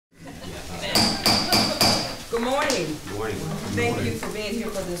morning. Good morning. Thank you for being here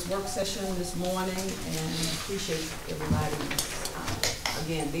for this work session this morning, and appreciate everybody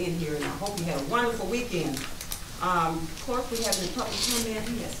again being here. And I hope you had a wonderful weekend. Clerk, we have any public comment?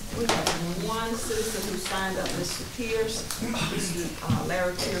 Yes. We have one citizen who signed up, Mr. Pierce. Mr.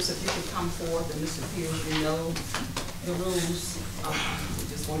 Larry Pierce, if you could come forth, and Mr. Pierce, you know the rules. We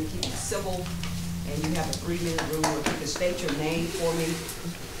just want to keep it civil, and you have a 3-minute rule. If you could state your name for me,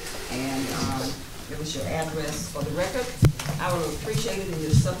 and give us your address for the record, I would appreciate it. And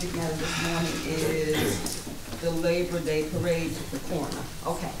your subject matter this morning is the Labor Day Parade to the corner.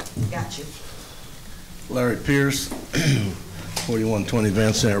 Okay, got you. Larry Pierce, 4120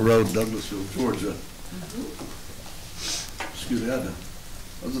 Van Sant Road, Douglasville, Georgia. Excuse me, I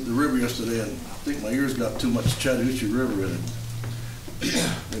was at the river yesterday, and I think my ears got too much Chattahoochee River in it.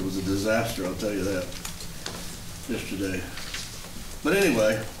 It was a disaster, I'll tell you that, yesterday. But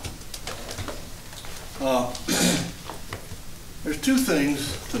anyway, there's two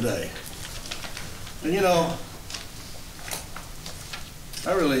things today. And you know,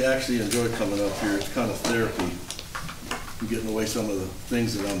 I really actually enjoy coming up here. It's kind of therapy. I'm getting away some of the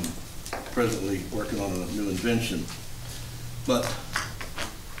things that I'm presently working on a new invention. But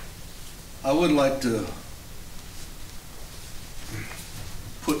I would like to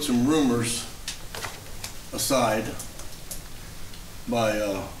put some rumors aside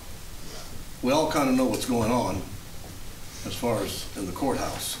by, we all kind of know what's going on as far as in the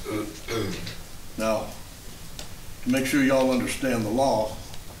courthouse. Now, to make sure y'all understand the law,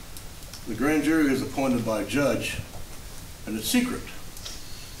 the grand jury is appointed by a judge, and it's secret.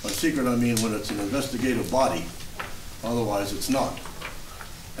 By secret, I mean when it's an investigative body. Otherwise, it's not.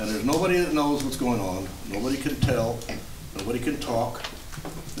 And there's nobody that knows what's going on. Nobody can tell. Nobody can talk.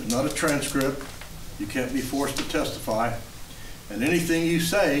 There's not a transcript. You can't be forced to testify. And anything you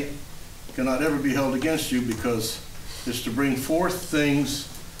say cannot ever be held against you, because it's to bring forth things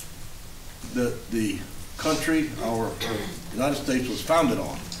that the country, our United States, was founded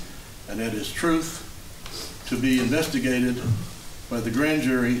on, and that is truth, to be investigated by the grand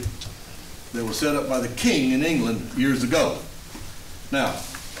jury that was set up by the king in England years ago. Now,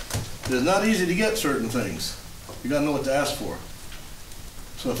 it's not easy to get certain things. You got to know what to ask for.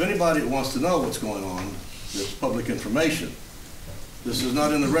 So if anybody wants to know what's going on, there's public information. This is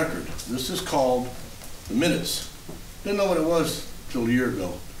not in the record. This is called the minutes. Didn't know what it was until a year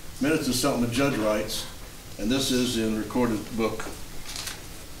ago. Minutes is something a judge writes, and this is in recorded book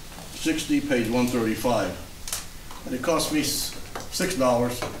 60, page 135. And it cost me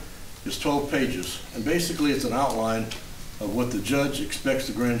 $6. It's 12 pages. And basically it's an outline of what the judge expects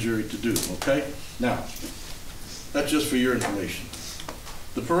the grand jury to do, okay? Now, that's just for your information.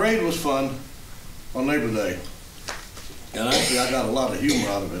 The parade was fun on Labor Day. And actually I got a lot of humor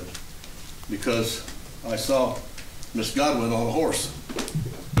out of it, because I saw Miss Godwin on a horse.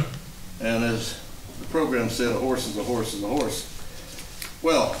 And as the program said, a horse is a horse is a horse.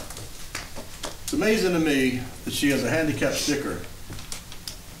 Well, it's amazing to me that she has a handicap sticker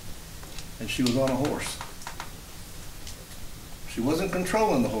and she was on a horse. She wasn't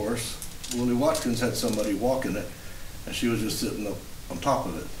controlling the horse. Willie Watkins had somebody walking it, and she was just sitting up on top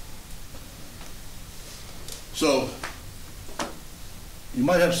of it. So, you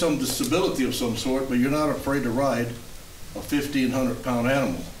might have some disability of some sort, but you're not afraid to ride a 1,500-pound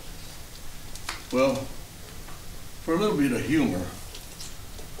animal. Well, for a little bit of humor,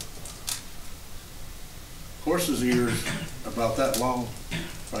 horses' ears are about that long,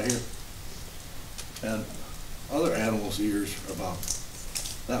 right here, and other animals' ears are about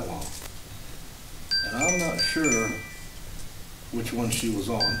that long. And I'm not sure which one she was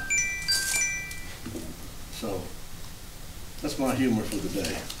on. So, that's my humor for the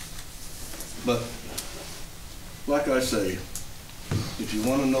day. But, like I say, if you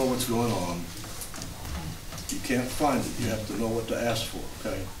want to know what's going on, you can't find it. You have to know what to ask for,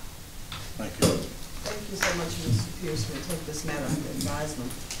 okay? Thank you. Thank you so much, Mr. Pierce. We'll take this matter under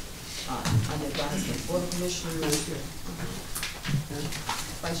advisement. Board of Commissioners here.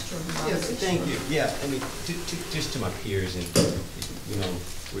 Vice Chairman. Yes, thank you. Yeah, I mean, just to my peers, and you know,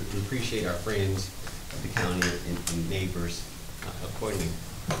 we appreciate our friends of the county and neighbors accordingly.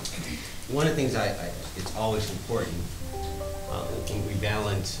 One of the things it's always important when we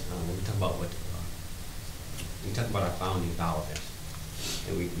balance, when we talk about we talk about our founding fathers,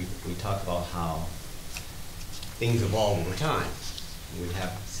 and we talk about how things evolve over time. We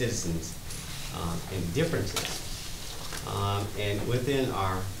have citizens and differences, and within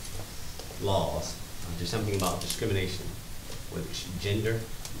our laws, there's something about discrimination, whether it's gender,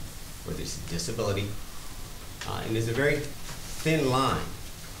 whether it's disability, and there's a very thin line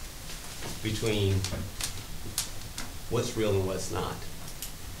between what's real and what's not,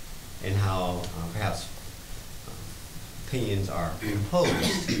 and how perhaps opinions are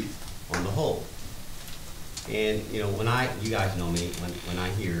imposed on the whole. And you know, you guys know me, when I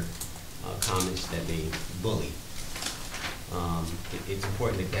hear comments that they bully, it's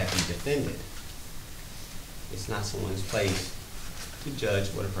important that that be defended. It's not someone's place to judge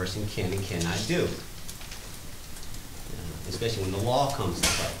what a person can and cannot do, especially when the law comes to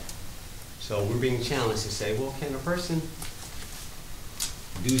play. So we're being challenged to say, well, can a person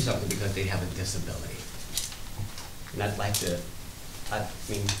do something because they have a disability? And I'd like to, I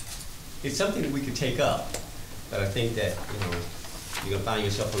mean, it's something that we could take up, but I think that, you know, you're gonna find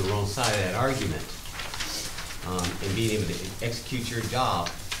yourself on the wrong side of that argument, and being able to execute your job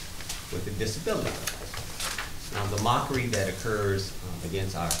with a disability. Now, the mockery that occurs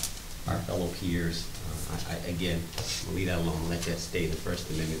against our fellow peers, again, we'll leave that alone, let that stay. The First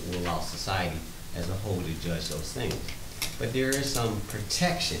Amendment will allow society as a whole to judge those things. But there are some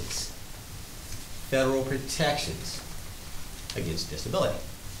protections, federal protections against disability,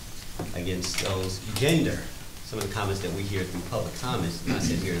 against those gender. Some of the comments that we hear through public comments, and I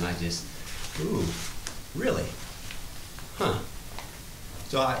sit here and I just, ooh, really? Huh.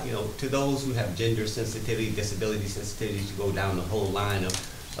 So you know, to those who have gender sensitivity, disability sensitivity, to go down the whole line of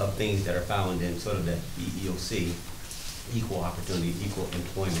things that are found in sort of the EEOC, equal opportunity, equal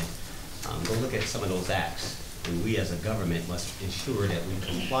employment. Go look at some of those acts, and we as a government must ensure that we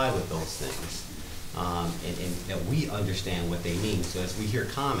comply with those things, and that we understand what they mean. So as we hear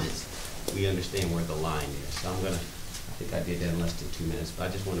comments, we understand where the line is. So I think I did that in less than 2 minutes, but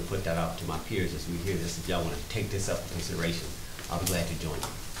I just want to put that out to my peers as we hear this. If y'all want to take this up for consideration, I'll be glad to join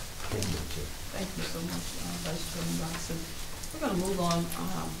you. Thank you, Chair. Thank you so much, Vice Chairman Robinson. We're going to move on.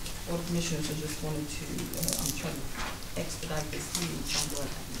 Board of Commissioners, I just wanted to, I'm trying to expedite this meeting somewhat.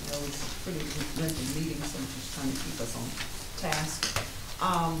 You know, it's a pretty lengthy meeting, so I'm just trying to keep us on task.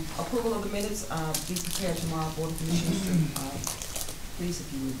 Approval of the minutes, be prepared tomorrow, Board of Commissioners. Please,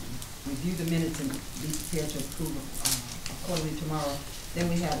 if you would review the minutes and be prepared to approve accordingly tomorrow. Then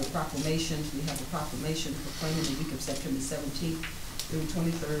we have the proclamations. We have the proclamation proclaiming the week of September 17th through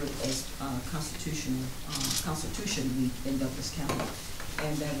 23rd as Constitution Week in Douglas County.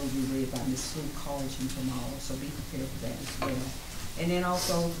 And that will be read by Ms. Sue Colleton tomorrow, so be prepared for that as well. And then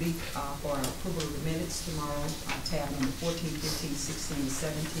also be for our approval of the minutes tomorrow, tab number 14, 15, 16, and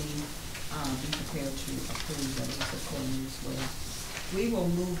 17. Be prepared to approve those accordingly as well. We will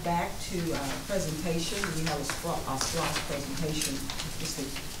move back to presentation. We have a SPLOST presentation with Mr.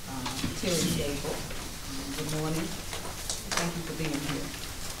 Terry Gable. Good morning. Thank you for being here.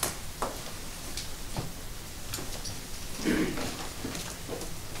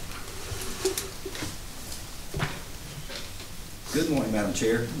 Good morning, Madam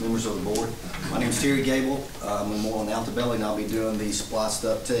Chair, members of the board. My name is Terry Gable. I'm in Moreland, Altobelli, and I'll be doing the SPLOST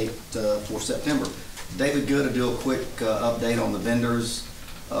update for September. David Good will do a quick update on the vendors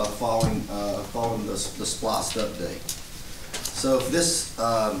following the SPLOST update. So for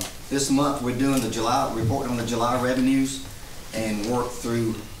this month, we're doing reporting on the July revenues and work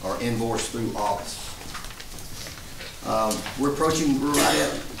through our invoice through August. We're right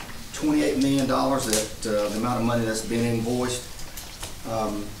at $28 million, the amount of money that's been invoiced.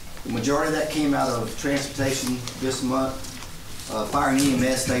 The majority of that came out of transportation this month. Fire and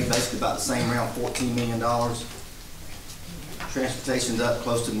EMS stayed basically about the same, around $14 million. Transportation's up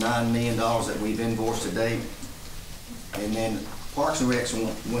close to $9 million that we've invoiced to date. And then Parks and Recs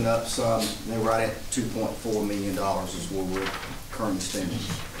went up some. They're right at $2.4 million is where we're currently spending.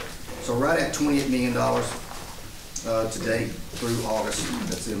 So right at $28 million to date through August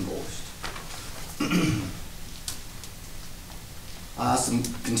that's invoiced. Some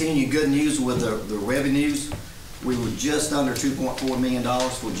continued good news with the revenues. We were just under $2.4 million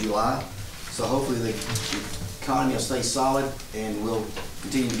for July. So hopefully the economy will stay solid and we'll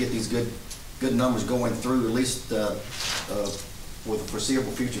continue to get these good numbers going through at least for the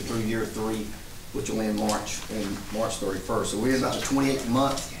foreseeable future through year 3, which will end March 31st. So we're in about the 28th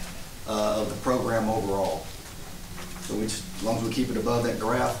month of the program overall. So as long as we keep it above that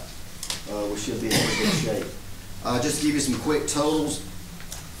graph, we should be in pretty good shape. Just to give you some quick totals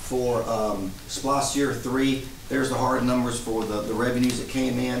for SPLOST year 3, there's the hard numbers for the revenues that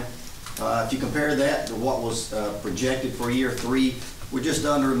came in. If you compare that to what was projected for year 3, we're just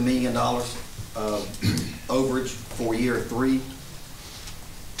under $1 million overage for year 3.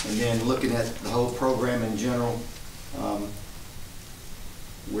 And then looking at the whole program in general,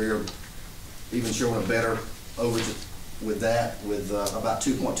 we're even showing a better overage with that, with about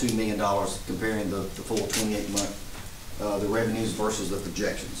 $2.2 million comparing the full 28-month the revenues versus the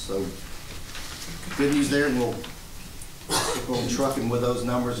projections. So good news there, and we'll keep on trucking with those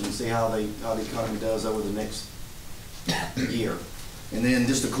numbers and see how the economy does over the next year. And then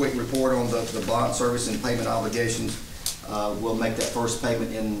just a quick report on the bond service and payment obligations. We'll make that first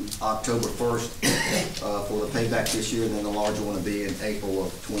payment in October 1st for the payback this year, and then the larger one will be in April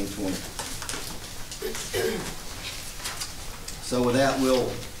of 2020. So with that,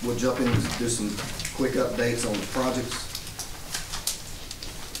 we'll jump in and do some quick updates on the projects.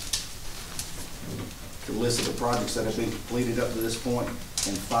 The list of the projects that have been completed up to this point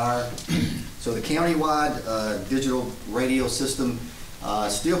and fire. So the countywide digital radio system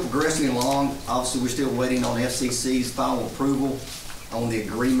still progressing along. Obviously, we're still waiting on FCC's final approval on the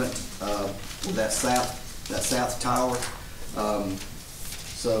agreement with that south tower.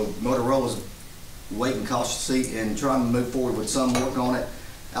 So Motorola's waiting cautiously and trying to move forward with some work on it.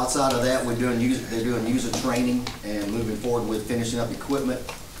 Outside of that, they're doing user training and moving forward with finishing up equipment.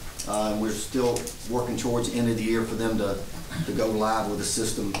 We're still working towards the end of the year for them to go live with the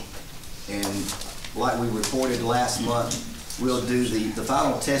system. And like we reported last month, we'll do the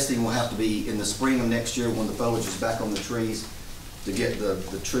final testing will have to be in the spring of next year when the foliage is back on the trees to get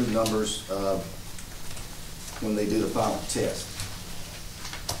the true numbers when they do the final test.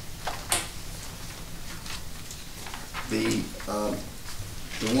 The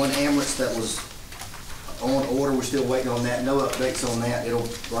one ambulance that was on order, we're still waiting on that. No updates on that. It'll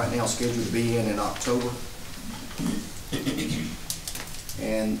right now scheduled to be in October.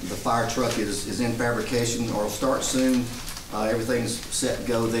 And the fire truck is in fabrication or will start soon. Everything's set to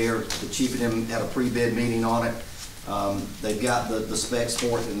go there. The chief and them had a pre-bid meeting on it. They've got the specs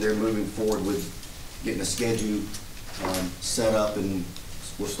for it, and they're moving forward with getting a schedule set up, and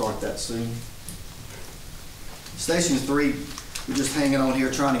we'll start that soon. Station 3, we're just hanging on here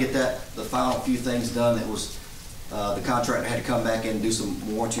trying to get the final few things done. That was the contractor had to come back in and do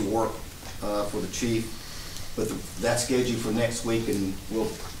some warranty work for the chief. But that's scheduled for next week, and we'll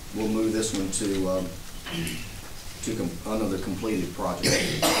move this one to another completed project.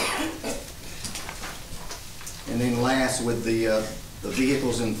 And then last, with the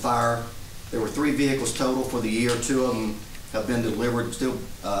vehicles in fire, there were 3 vehicles total for the year. 2 of them have been delivered. Still,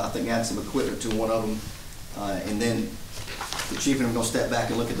 I think add some equipment to one of them, and then the chief and I'm going to step back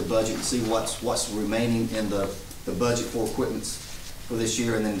and look at the budget and see what's remaining in the budget for equipment for this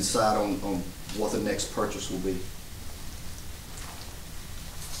year, and then decide on what the next purchase will be.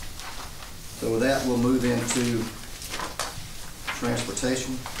 So with that, we'll move into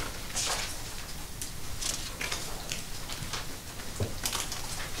transportation.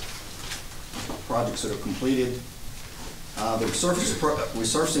 Projects that are completed. The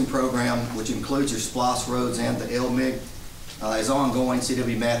resurfacing program, which includes your SPLOST roads and the LMIG, is ongoing.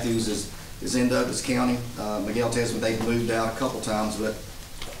 CW Matthews is in Douglas County. Miguel tells me they've moved out a couple times, but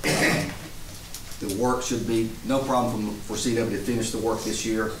the work should be no problem for CW to finish the work this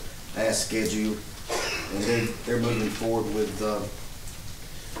year as scheduled. And they're moving forward with the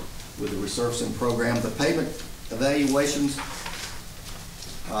resurfacing program. The pavement evaluations,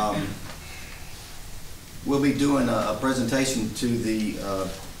 we'll be doing a presentation to the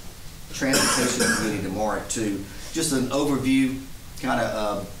transportation committee tomorrow at 2. Just an overview, kind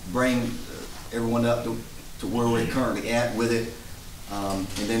of bring everyone up to where we're currently at with it,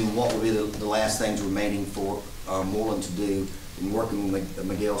 and then what will be the last things remaining for Moreland to do in working with the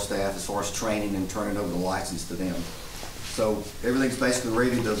Miguel staff as far as training and turning over the license to them. So everything's basically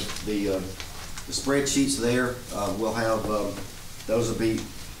ready. The spreadsheets there, we'll have, those will be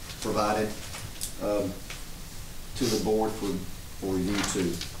provided to the board for review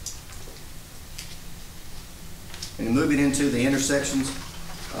too. And moving into the intersections,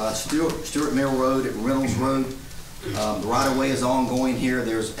 Stewart Mill Road at Reynolds Road, the right-of-way is ongoing here.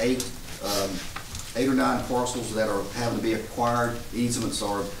 There's 8 or 9 parcels that are having to be acquired. Easements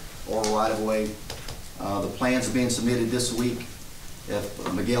or right-of-way. The plans are being submitted this week.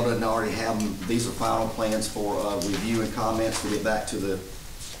 If Miguel doesn't already have them, these are final plans for review and comments to get back to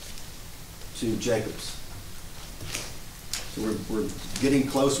Jacobs. So we're getting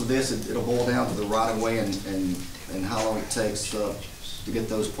close with this. It'll boil down to the right-of-way and how long it takes to get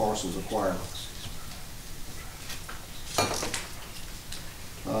those parcels acquired.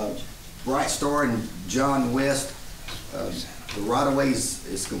 Bright Star and John West, the right-of-way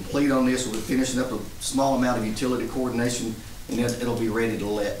is complete on this. We're finishing up a small amount of utility coordination, and it'll be ready to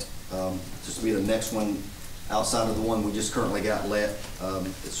let. This will be the next one outside of the one we just currently got let at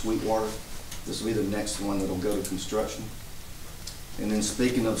Sweetwater. This will be the next one that'll go to construction. And then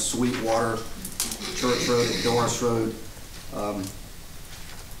speaking of Sweetwater, Church Road and Doris Road,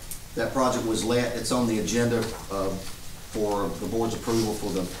 that project was let. It's on the agenda for the board's approval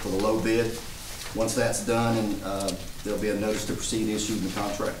for the low bid. Once that's done, and there'll be a notice to proceed issued and the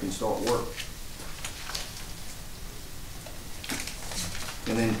contract can start work.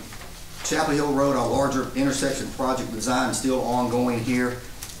 And then Chapel Hill Road, our larger intersection project design is still ongoing here.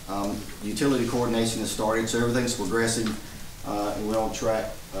 Utility coordination has started, so everything's progressing, and we're on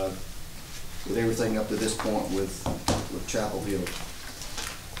track with everything up to this point with Chapel Hill.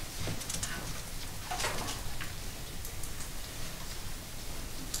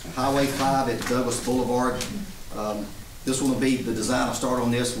 Highway 5 at Douglas Boulevard. This one will be, the design will start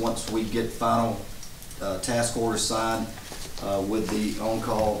on this once we get final task orders signed with the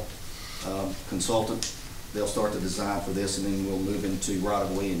on-call consultant. They'll start the design for this, and then we'll move into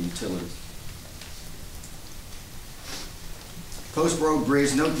right-of-way and utilities. Post Road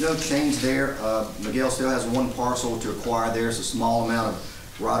Bridge, no change there. Miguel still has one parcel to acquire there. It's a small amount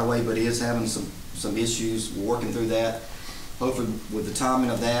of right-of-way, but he is having some issues. We're working through that. Hopefully, with the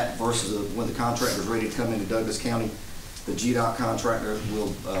timing of that versus when the contractor's ready to come into Douglas County, the GDOT contractor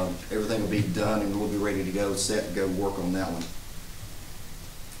will, everything will be done and we'll be ready to go, set to go work on that one.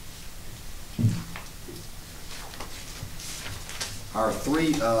 Our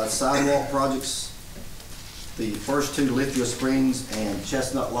 3 sidewalk projects, the first 2, Lithia Springs and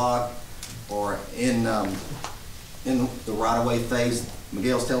Chestnut Log, are in the right-of-way phase.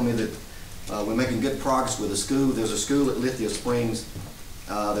 Miguel's telling me that we're making good progress with the school. There's a school at Lithia Springs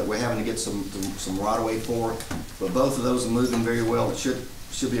that we're having to get some right-of-way for, but both of those are moving very well. It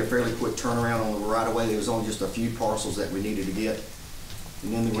should be a fairly quick turnaround on the right-of-way. There was only just a few parcels that we needed to get.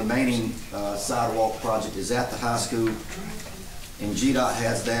 And then the remaining sidewalk project is at the high school, and GDOT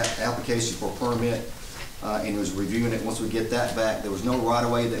has that application for permit and was reviewing it. Once we get that back, there was no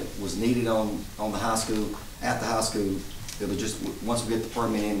right-of-way that was needed on the high school, at the high school. It was just, once we get the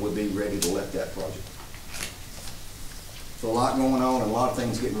permit in, we'll be ready to let that project. So a lot going on and a lot of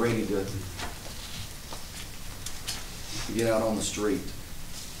things getting ready to get out on the street.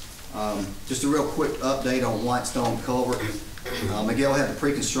 Just a real quick update on Whitestone Culvert. Miguel had the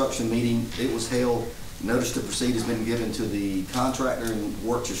pre-construction meeting. It was held. Notice to proceed has been given to the contractor and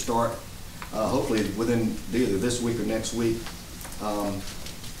work to start hopefully within either this week or next week. And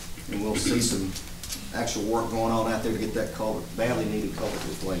we'll see some actual work going on out there to get that culvert, badly needed culvert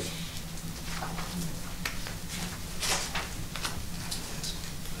replaced.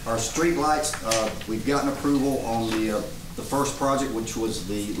 Our street lights, we've gotten approval on the first project, which was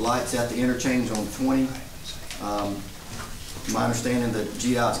the lights at the interchange on 20. My understanding that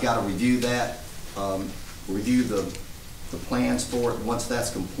GDOT's got to review that, review the plans for it. Once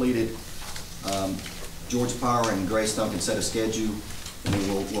that's completed, Georgia Power and Greystone can set a schedule, and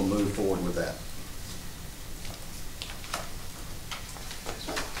then we'll move forward with that.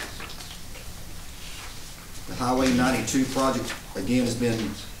 The Highway 92 project, again, has been,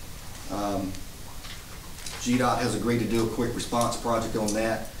 GDOT has agreed to do a quick response project on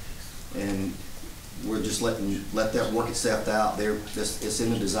that, and we're just let that work itself out there. It's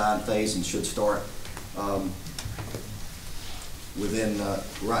in the design phase and should start within,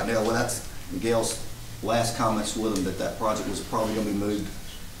 right now. Well, that's Miguel's last comments with him, that project was probably going to be moved,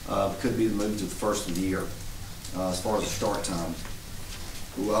 could be moved to the first of the year as far as the start time.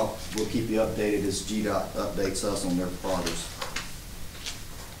 Well, we'll keep you updated as GDOT updates us on their progress.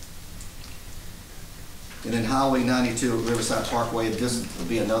 And then Highway 92 at Riverside Parkway, this will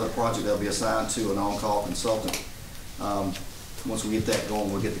be another project that will be assigned to an on-call consultant. Once we get that going,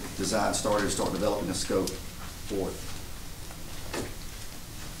 we'll get the design started and start developing a scope for it.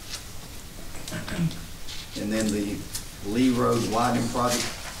 And then the Lee Road widening project.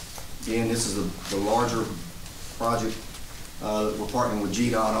 Again, this is the larger project that we're partnering with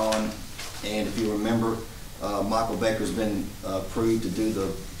GDOT on. And if you remember, Michael Baker's been approved to do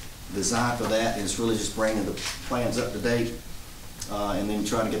the design for that, and it's really just bringing the plans up to date and then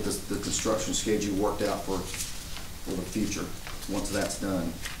trying to get the construction schedule worked out for the future once that's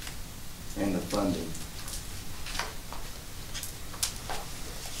done, and the funding.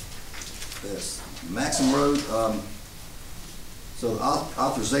 This Maxim Road, so the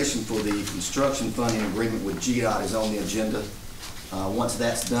authorization for the construction funding agreement with GDOT is on the agenda. Once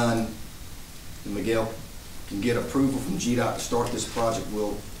that's done, and Miguel can get approval from GDOT to start this project,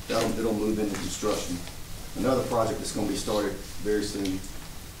 it'll move into construction. Another project that's going to be started very soon.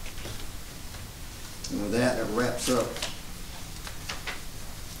 And with that wraps up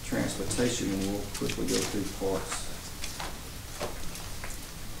transportation, and we'll quickly go through parks.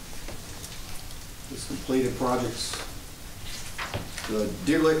 This completed projects. The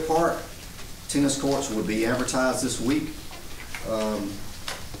Deer Lake Park tennis courts will be advertised this week.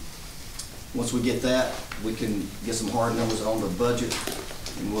 Once we get that, we can get some hard numbers on the budget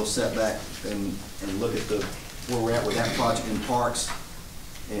and we'll sit back and look at where we're at with that project in parks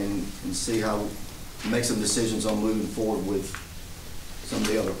and see how, make some decisions on moving forward with some of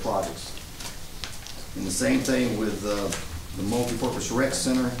the other projects. And the same thing with the multipurpose rec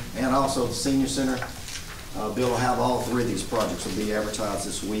center and also the senior center. Bill will have all three of these projects will be advertised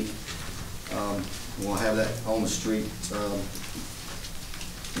this week. We'll have that on the street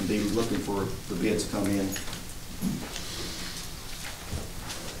and be looking for the bids to come in.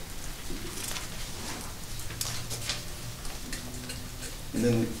 And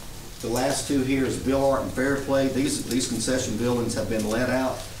then the last two here is Bill Art and Fair Play. These concession buildings have been let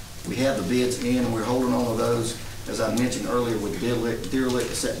out. We have the bids in, and we're holding on to those. As I mentioned earlier with Deer Lick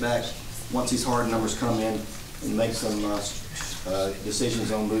setback, once these hard numbers come in and make some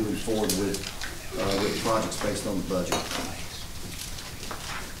decisions on moving forward with projects based on the budget.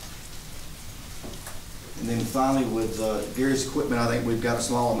 And then finally with Gary's equipment, I think we've got a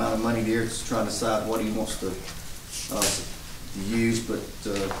small amount of money there to try to decide what he wants to use, but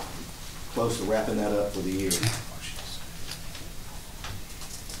close to wrapping that up for the year.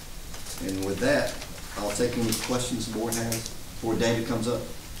 And with that, I'll take any questions the board has before David comes up.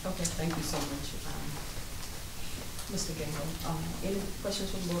 Okay, thank you so much, Mr. Gale. Any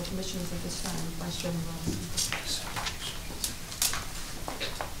questions from the board commissioners at this time? Vice Chairman Robinson.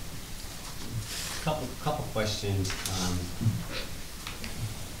 Couple questions.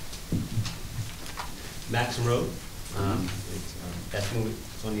 Maxim Road, that's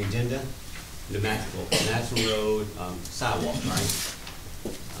it's on the agenda. The Maxim Road sidewalk, right?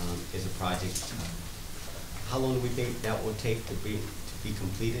 Is a project. How long do we think that will take to be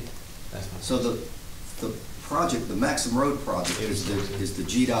completed? That's my So the project, the Maxim Road project is the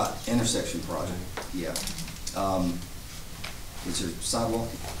GDOT intersection project. Yeah. Is there sidewalk?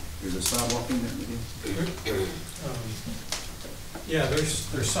 Is there sidewalk in there again? Yeah,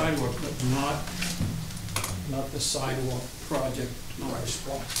 there's sidewalk, but not the sidewalk project on our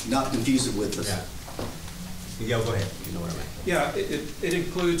spot. Not confuse it with the. Yeah, go ahead. You know what I mean. Yeah, it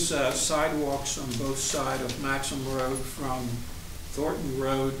includes sidewalks on both sides of Maxim Road from Thornton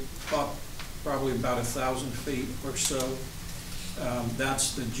Road up probably about 1,000 feet or so.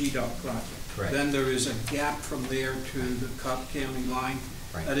 That's the GDOT project. Correct. Then there is a gap from there to the Cobb County line.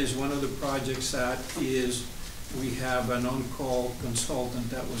 Right. That is one of the projects that we have an on-call consultant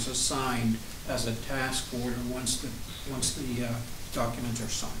that was assigned as a task order once the documents are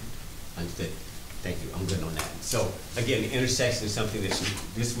signed. Understood. Thank you. I'm good on that. So again, the intersection is something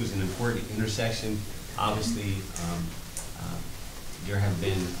this was an important intersection. Obviously, there have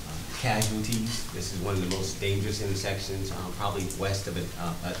been casualties. This is one of the most dangerous intersections, probably west of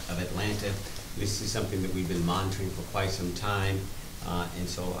Atlanta. This is something that we've been monitoring for quite some time, and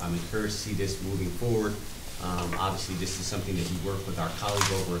so I'm encouraged to see this moving forward. Obviously, this is something that we work with our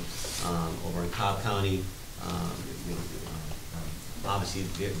colleagues over in Cobb County. Obviously,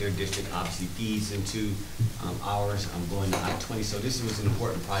 their district obviously feeds into ours. I'm going to I-20, so this was an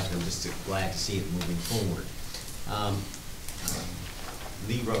important project. I'm just glad to see it moving forward.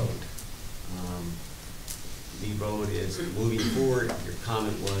 Lee Road. Lee Road is moving forward. Your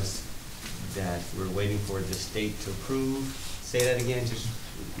comment was that we're waiting for the state to approve. Say that again, just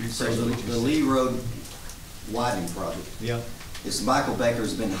refresh. So the Lee Road widening project. Yeah. It's Michael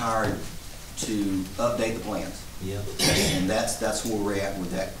Baker's been hired to update the plans. Yeah. And that's where we're at with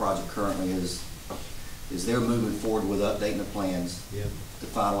that project currently is they're moving forward with updating the plans. Yeah. To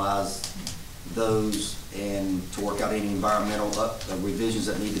finalize those and to work out any environmental revisions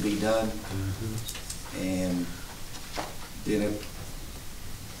that need to be done. Mm-hmm. And then it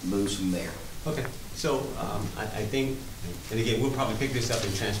moves from there. Okay, so I think, and again, we'll probably pick this up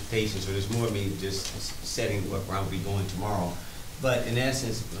in transportation, so there's more of me just setting where I'll be going tomorrow. But in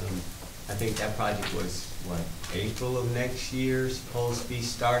essence, I think that project was, what, April of next year, supposed to be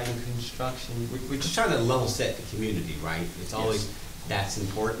starting construction. We're just trying to level set the community, right? It's always, that's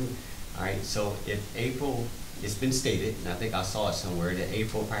important. All right, so if April, it's been stated, and I think I saw it somewhere, that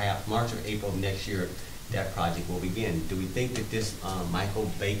April, perhaps March or April of next year, that project will begin. Do we think that this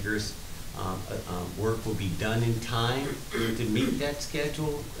Michael Baker's work will be done in time to meet that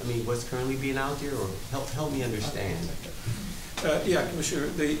schedule? I mean, what's currently being out there, or help me understand? Yeah, Commissioner,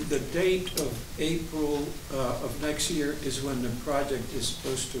 the date of April of next year is when the project is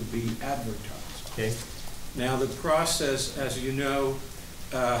supposed to be advertised. Okay. Now, the process, as you know,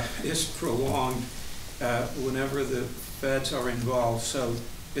 is prolonged whenever the feds are involved. So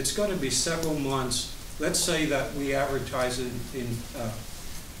it's going to be several months. Let's say that we advertise it in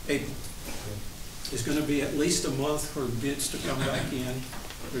April. It's going to be at least a month for bids to come back in.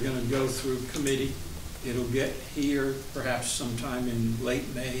 We're going to go through committee. It'll get here perhaps sometime in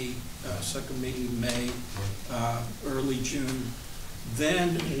late May, second meeting in May, early June.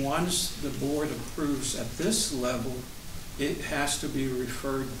 Then, once the board approves at this level, it has to be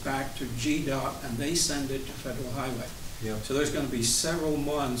referred back to GDOT, and they send it to Federal Highway. Yep. So there's going to be several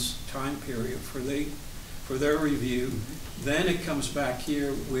months time period for their review. Then it comes back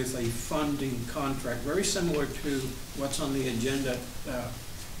here with a funding contract, very similar to what's on the agenda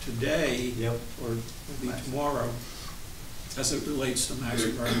today, Yep. or maybe tomorrow, as it relates to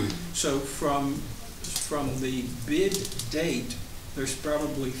Maxburg. So from the bid date, there's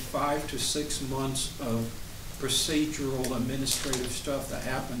probably 5 to 6 months of procedural administrative stuff that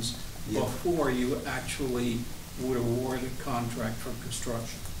happens Yep. before you actually would award a contract for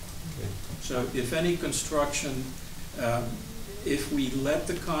construction. Okay. So if any construction, if we let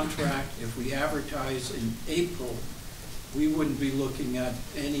the contract, if we advertise in April, we wouldn't be looking at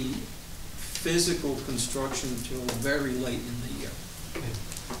any physical construction until very late in the year. Okay.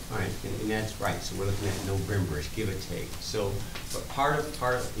 All right, and that's right, so we're looking at November-ish, give or take. So, but part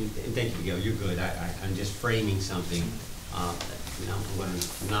of, and thank you, Miguel, you're good, I'm just framing something. You know, I'm going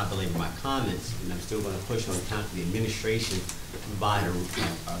to not belabor my comments, and I'm still going to push on the administration to provide a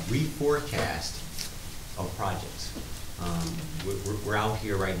reforecast of projects. We're out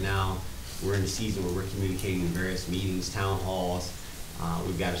here right now, we're in a season where we're communicating in various meetings, town halls.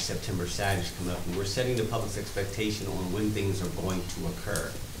 We've got our September Saturdays coming up, and we're setting the public's expectation on when things are going to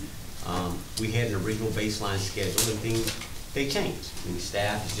occur. We had an original baseline schedule, and things, they changed. I mean,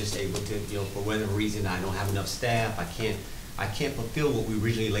 staff is just able to, you know, for whatever reason, I don't have enough staff, I can't fulfill what we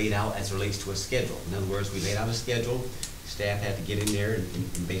originally laid out as it relates to a schedule. In other words, we laid out a schedule, staff had to get in there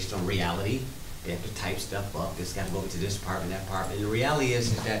and based on reality, they have to type stuff up, it's got to go over to this department, that department. And the reality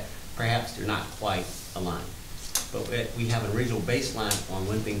is that perhaps they're not quite aligned. But we have an original baseline on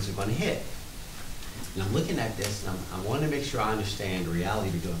when things are going to hit. And I'm looking at this, and I want to make sure I understand the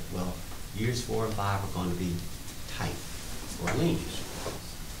reality because, well, years 4 and 5 are going to be tight or lean.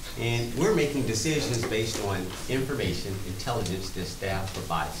 And we're making decisions based on information, intelligence that staff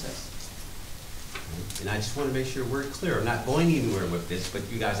provides us. And I just want to make sure we're clear. I'm not going anywhere with this, but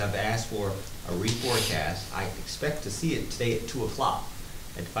you guys have asked for a reforecast. I expect to see it today at 2 o'clock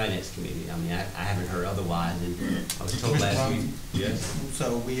at the Finance Committee. I mean, I haven't heard otherwise, and I was told last week. Yes?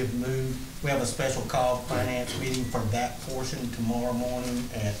 So we have a special call finance meeting for that portion tomorrow morning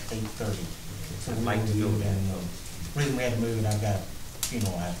at 8:30. So I'd like to know that. The reason we had to move it, I've got a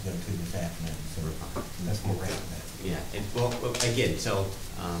funeral I have to go to this afternoon, so that's where we're at. Yeah, and well, again, so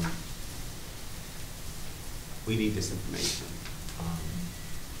we need this information.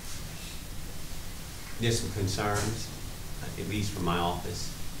 There's some concerns, at least from my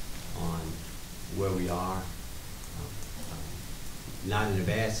office, on where we are. Not in a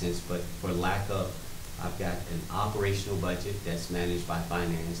bad sense, but for lack of, I've got an operational budget that's managed by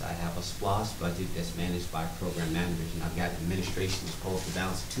finance. I have a SPLOST budget that's managed by program managers, and I've got administration supposed to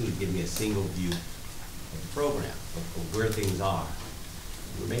balance the two to give me a single view of the program, of where things are.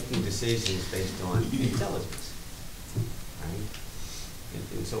 We're making decisions based on intelligence, right?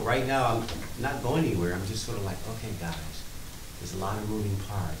 And so right now, I'm not going anywhere. I'm just sort of like, okay, guys, there's a lot of moving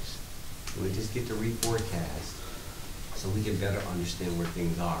parts. Can we just get the reforecast so we can better understand where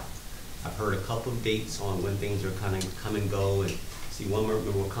things are? I've heard a couple of dates on when things are kind of come and go, and see one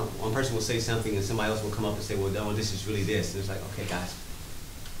person will say something and somebody else will come up and say, well, no, this is really this. And it's like, okay, guys,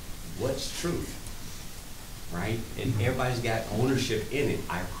 what's truth? Right? And everybody's got ownership in it.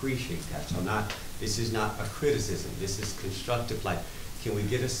 I appreciate that. So this is not a criticism. This is constructive. Like, can we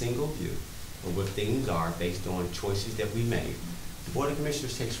get a single view of what things are based on choices that we made? The Board of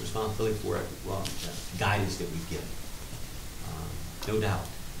Commissioners takes responsibility for guidance that we've given. No doubt.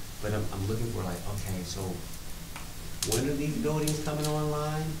 But I'm looking for like, okay, so when are these buildings coming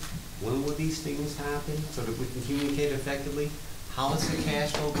online? When will these things happen so that we can communicate effectively? How is the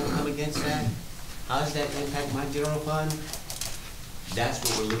cash flow going to come against that? How does that impact my general fund? That's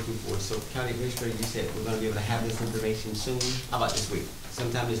what we're looking for. So County Administrator, you said we're going to be able to have this information soon. How about this week?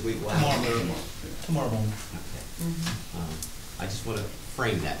 Sometime this week we'll have it. Tomorrow morning. Okay. I just want to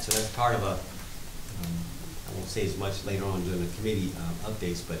frame that. So that's part of a, I won't say as much later on during the committee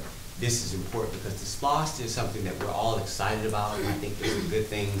updates, but this is important because the SPLOST is something that we're all excited about, and I think there's some good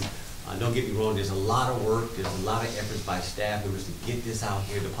things. Don't get me wrong, there's a lot of work, there's a lot of efforts by staff members to get this out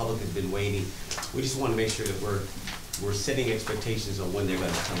here. The public has been waiting. We just want to make sure that we're setting expectations on when they're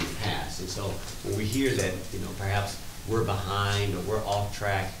going to come to pass. And so when we hear that, you know, perhaps we're behind or we're off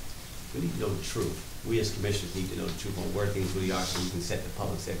track, we need to know the truth. We as commissioners need to know the truth on where things really are so we can set the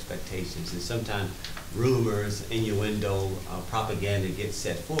public's expectations. And sometimes rumors, innuendo, propaganda gets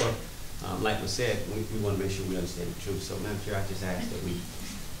set forth Like was said, we want to make sure we understand the truth. So, Madam Chair, I just ask that we,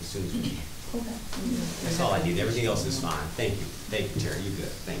 as soon as we, Okay. that's all I need. Everything else is fine. Thank you. Thank you, Chair. You're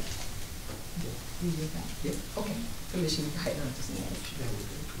good. Thank you. Okay, Commissioner Guyton.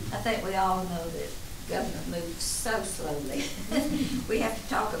 I think we all know that government moves so slowly. We have to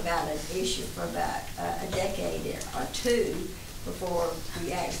talk about an issue for about a decade or two before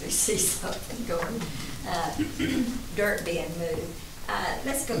we actually see something going, dirt being moved.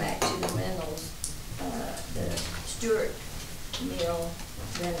 Let's go back to the Reynolds, the Stewart Mill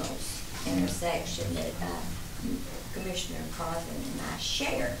Reynolds intersection that Commissioner Carthen and I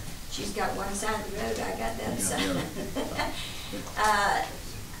share. She's got one side of the road, I got the other side.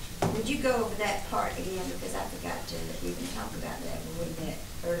 Would you go over that part again, because I forgot to even talk about that when we met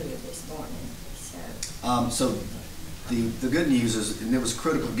earlier this morning, so. So the good news is, and it was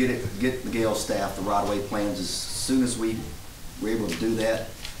critical to get Miguel's staff the right-of-way plans as soon as we were able to do that.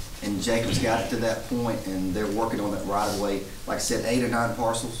 And Jacob's got it to that point, and they're working on that right-of-way, like I said, 8 or 9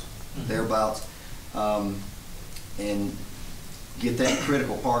 parcels, thereabouts. And get that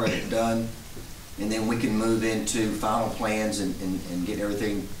critical part of it done, and then we can move into final plans and get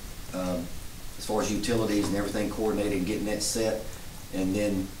everything, as far as utilities and everything coordinated and getting that set, and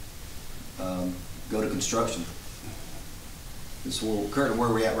then go to construction. So currently where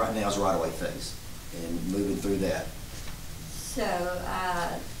we're at right now is right-of-way phase, and moving through that. So,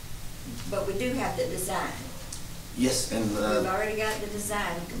 but we do have the design. Yes, and We've already got the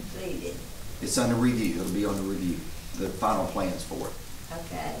design completed, it's under review. It'll be under review, the final plans for it.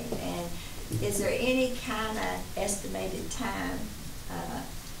 okay? And is there any kind of estimated time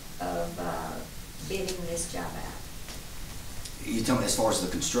of bidding this job out? You tell me as far as the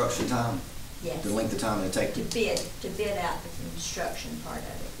construction time? Yes. The length of time it'll take To bid out the construction part of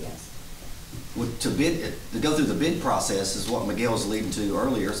it, yes. Well, to go through the bid process is what Miguel was leading to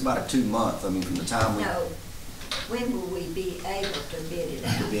earlier. It's about a 2-month, I mean, from the time we No, when will we be able to bid it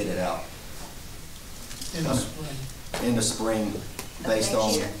out? bid it out. In the spring. In the spring, based Next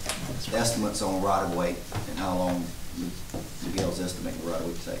on year. estimates on right-of-way and how long Miguel's estimating the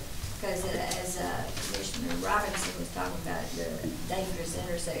right-of-way to take. Because as Commissioner Robinson was talking about the dangerous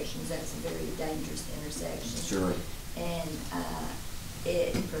intersections, that's a very dangerous intersection. Sure. And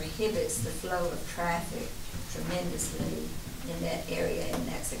it prohibits the flow of traffic tremendously in that area, and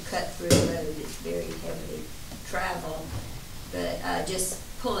that's a cut-through road. It's very heavily traveled. But just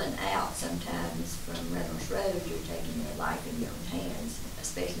pulling out sometimes from Reynolds Road, you're taking your life in your own hands,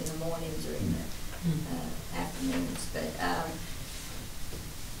 especially in the mornings or in the afternoons. But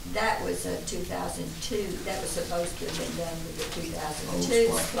that was 2002. That was supposed to have been done with the 2002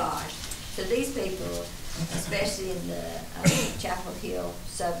 splosh. So these people, especially in the Chapel Hill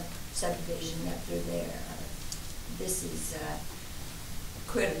subdivision up through there, this is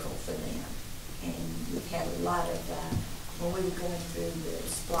critical for them. And we've had a lot of, when we were going through the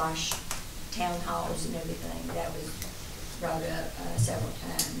splosh town halls and everything, that was brought up several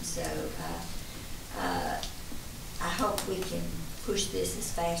times. So I hope we can push this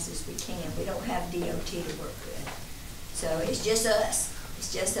as fast as we can. We don't have DOT to work with. So it's just us.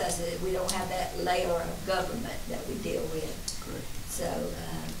 It's just us. We don't have that layer of government that we deal with. Correct. So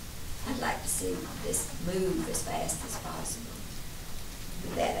I'd like to see this move as fast as possible.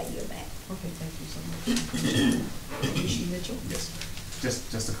 With that, I yield back. Okay, thank you so much. Commissioner Mitchell? Yes,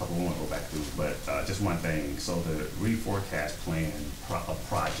 just a couple, we won't go back through, but just one thing. So the reforecast plan of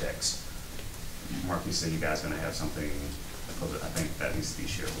projects, Mark, you say you guys are gonna have something, I think that needs to be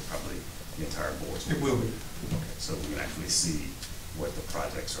shared with probably the entire board. It will be. Okay, so we can actually see what the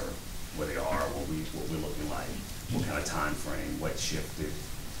projects are, where they are, what we're looking like, what kind of time frame, what shifted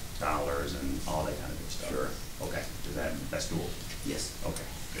dollars and all that kind of good stuff. Sure. Okay, that's doable? Yes. Okay,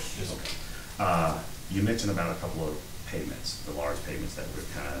 good, okay. You mentioned about a couple of payments, the large payments that were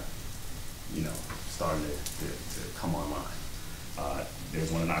kind of, starting to come online. There's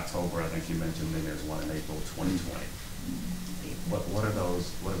one in October, I think you mentioned, then there's one in April 2020. What are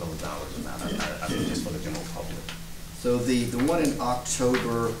those dollars amount? I mean, just for the general public. So the one in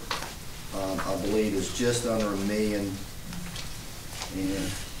October, I believe, is just under $1 million.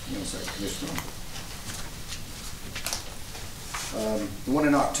 And, Commissioner. The one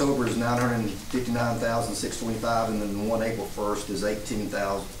in October is $959,625, and then the one April 1st is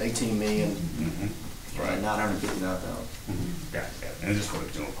 $18,959,000. Right. Got it. And just for the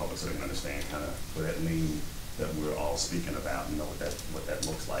general public, so they can understand kind of what that means that we're all speaking about, and know what that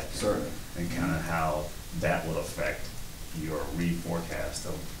looks like. Certainly. And kind of how that will affect your reforecast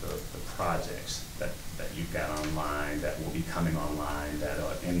of the projects that you've got online, that will be coming online, that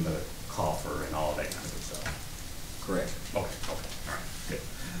are in the coffer and all that kind of good stuff. Correct. Okay, all right, good.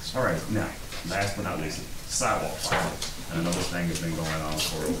 All right, now, last but not least, sidewalk project. And I know this thing has been going on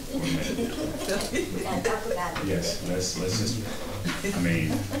for a minute now. We gotta talk about it. Yes, let's just, I mean,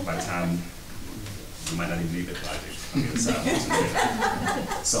 by the time, we might not even need the project. I mean, the sidewalks are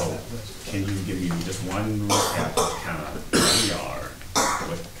there. So, can you give me just one recap of kind of where we are,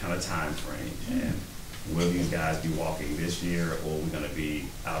 what kind of time frame, and will these guys be walking this year, or are we gonna be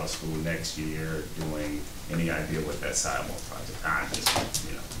out of school next year doing any idea what that sidewalk project? I just,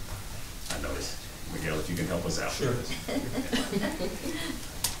 you know, I know this, Miguel, if you can help us out with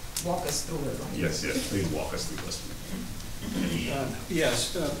this. Walk us through it. Yes, please walk us through this.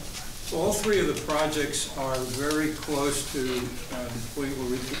 Yes, all three of the projects are very close to the point where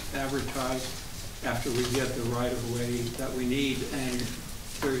we can advertise after we get the right-of-way that we need. And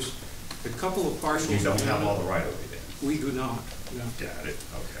there's a couple of parcels. You don't have all the right of way then? We do not, no. Got it,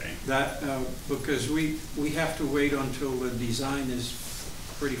 okay. That, because we have to wait until the design is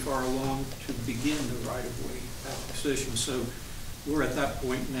pretty far along to begin the right-of-way acquisition. So we're at that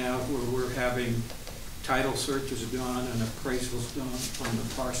point now where we're having title searches done and appraisals done on the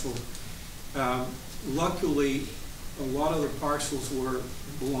parcel. Luckily, a lot of the parcels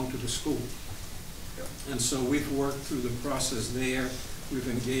belong to the school. And so we've worked through the process there. We've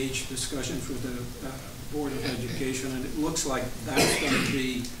engaged discussions with the Board of Education, and it looks like that's going to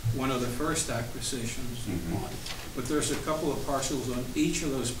be one of the first acquisitions on. But there's a couple of parcels on each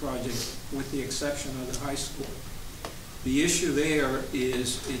of those projects, with the exception of the high school. The issue there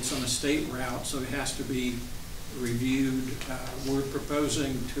is it's on a state route, so it has to be reviewed. We're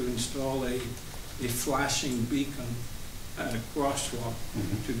proposing to install a flashing beacon at a crosswalk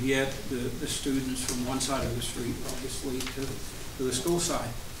to get the students from one side of the street, obviously, to the school side.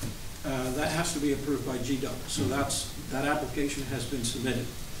 That has to be approved by GDOT, so that application has been submitted.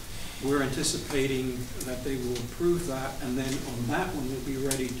 We're anticipating that they will approve that, and then on that one, we'll be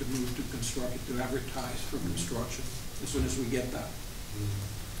ready to move to construct, to advertise for construction as soon as we get that.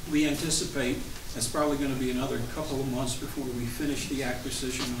 We anticipate it's probably going to be another couple of months before we finish the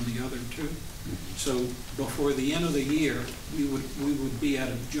acquisition on the other two. So before the end of the year, we would be at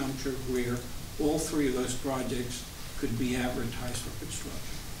a juncture where all three of those projects could be advertised for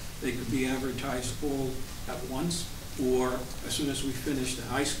construction. They could be advertised all at once, or as soon as we finish the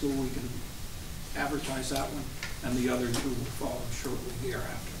high school, we can advertise that one, and the other two will follow shortly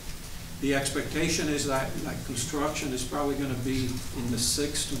hereafter. The expectation is that construction is probably going to be in the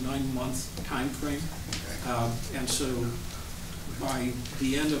 6 to 9 month time frame. And so by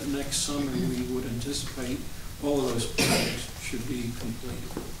the end of next summer, we would anticipate all of those projects should be completed.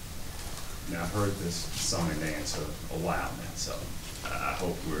 Now, I've heard this song and dance a while now, so I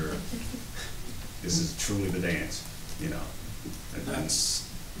hope this is truly the dance, you know. That's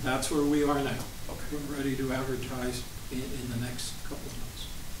where we are now. Okay. We're ready to advertise in the next couple of months.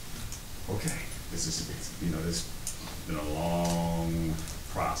 Okay, this has been a long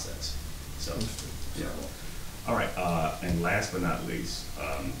process, so, yeah. All right, and last but not least,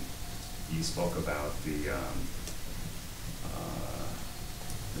 you spoke about the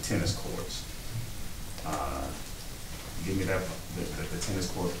tennis courts. Give me the tennis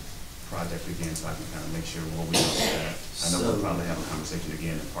court project again, so I can kind of make sure what we know that. I know we'll probably have a conversation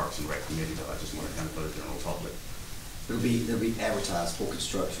again in Parks and Rec Committee, though I just want to kind of put a general public. It'll be advertised for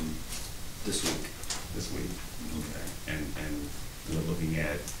construction this week. This week, okay. And we're looking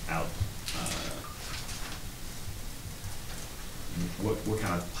at what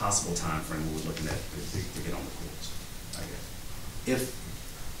kind of possible time frame we're looking at to get on the courts, I guess.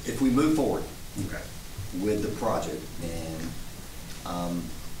 If we move forward Okay. with the project, and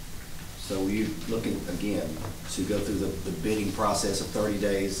so you're looking again to go through the bidding process of 30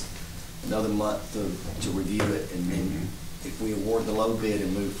 days, another month to review it, and then if we award the low bid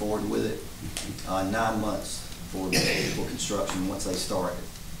and move forward with it, 9 months for construction once they start,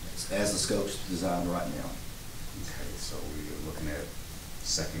 as the scope's designed right now. Okay, so we're looking at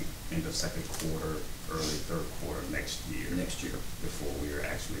end of second quarter, early third quarter next year. Next year. Before we are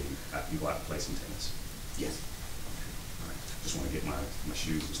actually, you go out and play some tennis. Yes. All right. Just want to get my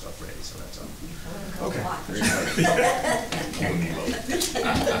shoes and stuff ready, so that's all. Okay. You and me both.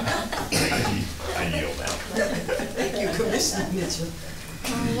 I yield that. Thank you, Commissioner Mitchell.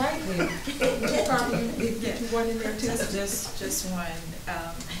 All right, then. Probably, if you want in there too. Just one,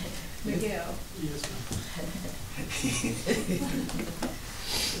 Miguel. Yes,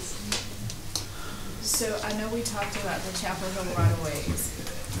 So I know we talked about the Chapel Hill right-of-ways,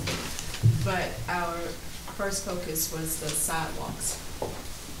 but our first focus was the sidewalks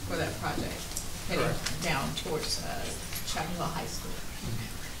for that project, heading down towards Chapel Hill High School.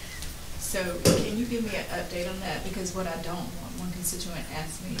 So can you give me an update on that? Because what I don't want, one constituent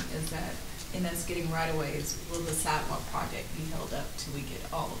asked me, is that in us getting right-of-ways, will the sidewalk project be held up till we get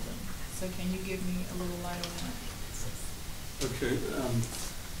all of them? So can you give me a little light on that? Okay,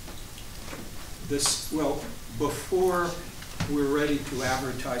 before we're ready to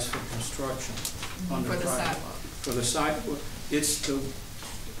advertise for construction on the For the project. sidewalk. For the sidewalk, it's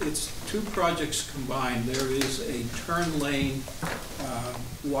two projects combined. There is a turn lane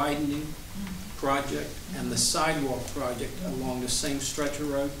widening project and the sidewalk project along the same stretch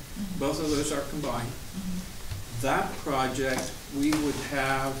of road. Both of those are combined. That project, we would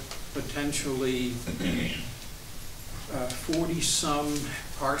have potentially 40-some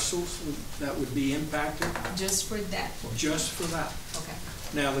parcels that would be impacted, Just for that portion? just for that. Okay.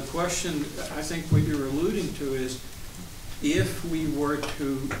 Now, the question, I think what you're alluding to is, if we were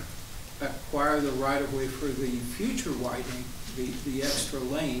to acquire the right-of-way for the future widening, the extra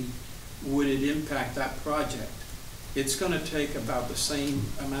lane, would it impact that project? It's gonna take about the same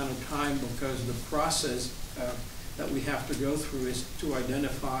amount of time because the process that we have to go through is to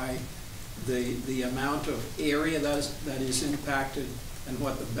identify the amount of area that is impacted and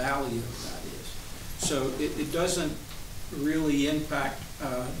what the value of that is. So it doesn't really impact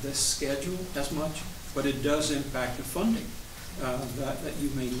the schedule as much, but it does impact the funding that you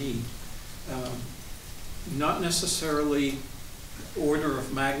may need. Not necessarily order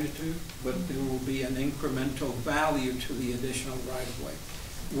of magnitude, but there will be an incremental value to the additional right-of-way.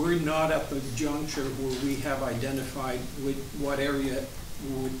 We're not at the juncture where we have identified what area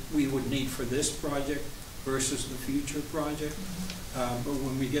we would need for this project versus the future project. But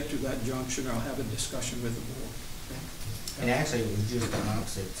when we get to that junction, I'll have a discussion with the board. And actually, it was just the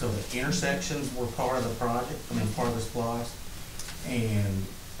opposite. So the intersections were part of the project, part of the SPLOST.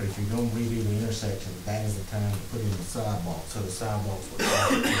 But if you're going to redo the intersection, that is the time to put in the sidewalk. So the sidewalks were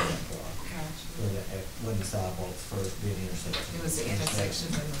part of that project. When the sidewalks first did intersections. It was the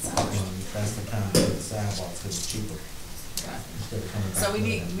intersections and the sidewalks. And that's the time to put the sidewalks, because it's cheaper. Instead of coming back So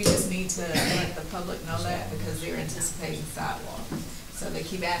we with just need to let the public know that, because they're anticipating sidewalk. So they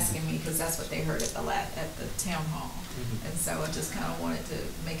keep asking me, because that's what they heard at the town hall. And so I just kind of wanted to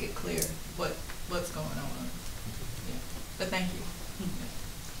make it clear what's going on. Yeah. But thank you.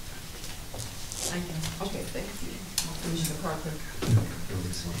 Thank you. Okay, thank you. Commissioner Parker.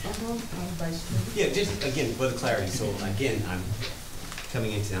 Vice Chair. Yeah, just again, for the clarity, so again, I'm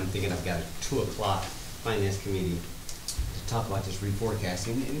thinking I've got a 2 o'clock finance committee to talk about this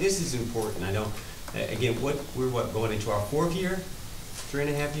reforecasting, and this is important. I know, again, we're going into our 4th year,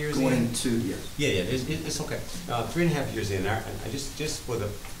 3.5 years in? Going into, yes. Yeah, it's okay. 3.5 years in, I just for the,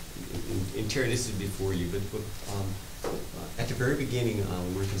 and Terry, this is before you, but at the very beginning,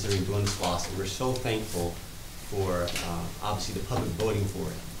 when we were considering doing the SPLOST, we're so thankful for, obviously, the public voting for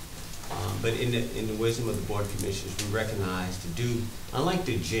it. But in the wisdom of the Board of Commissioners, we recognized to do, unlike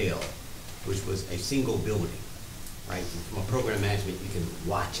the jail, which was a single building, right? From a program management, you can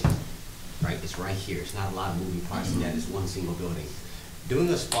watch it, right? It's right here. It's not a lot of moving parts in that. It's one single building. Doing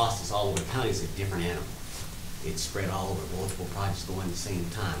a SPLOST is all over the county is a different animal. It's spread all over, multiple projects going at the same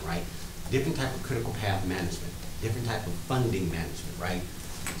time, right? Different type of critical path management, different type of funding management, right?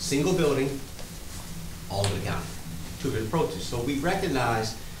 Single building, all over the county, 2 different approaches. So we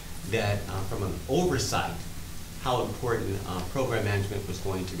recognize that from an oversight, how important program management was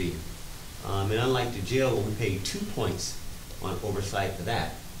going to be. And unlike the jail, where we paid 2 points on oversight for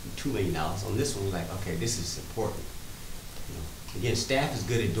that, $2 million, on this one, we're like, okay, this is important. You know, again, staff is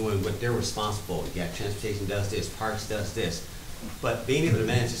good at doing what they're responsible for. Yeah, transportation does this, parks does this. But being able to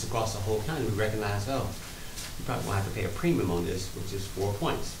manage this across the whole county, we recognize, oh, you probably won't have to pay a premium on this, which is 4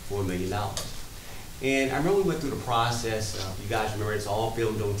 points, $4 million. And I remember we went through the process, you guys remember, it's all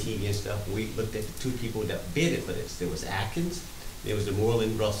filmed on TV and stuff, and we looked at the 2 people that bid for this. There was Atkins, there was the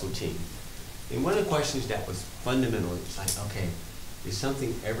Moreland Russell team. And one of the questions that was fundamental, it's like, okay, if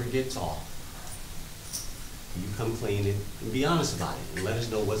something ever gets off, you come clean and be honest about it and let us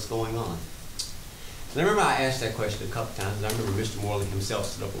know what's going on. And I remember I asked that question a couple times, and I remember Mr. Moreland himself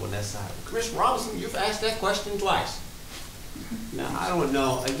stood up on that side. Commissioner Robinson, you've asked that question twice. Now, I don't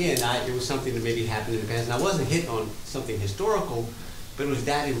know, again, it was something that maybe happened in the past, and I wasn't hitting on something historical, but it was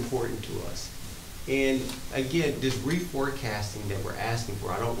that important to us. And again, this reforecasting that we're asking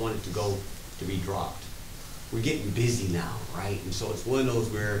for, I don't want it to go to be dropped. We're getting busy now, right? And so it's one of those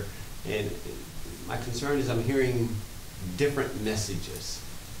where, and my concern is I'm hearing different messages,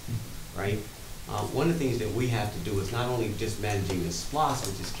 right? One of the things that we have to do is not only just managing the SPLOST,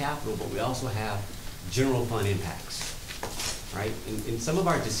 which is capital, but we also have general fund impacts, right? And some of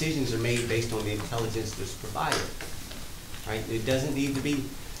our decisions are made based on the intelligence that's provided, right? It doesn't need to be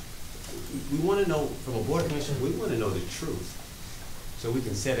we want to know, from a board of commissioners, we want to know the truth, so we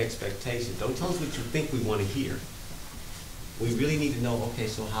can set expectations. Don't tell us what you think we want to hear. We really need to know, okay,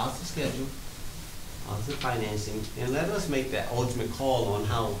 so how's the schedule? How's the financing? And let us make that ultimate call on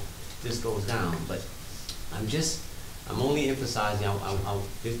how this goes down. But I'm only emphasizing,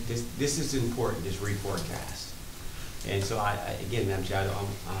 this is important, this reforecast. And so again, Madam Chair,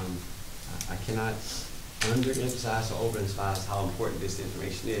 I cannot underemphasize or overemphasize how important this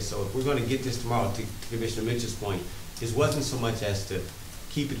information is. So if we're going to get this tomorrow, to Commissioner Mitchell's point, it wasn't so much as to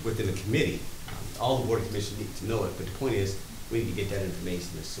keep it within the committee. All the board of commissioners need to know it, but the point is, we need to get that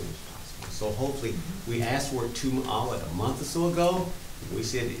information as soon as possible. So hopefully, we asked for it a month or so ago. We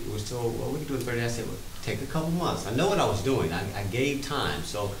said, it was told, well, we can do it 30 days. I said, well, take a couple months. I know what I was doing. I gave time.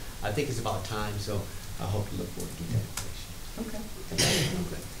 So I think it's about time. So I hope to look forward to get that information. Okay.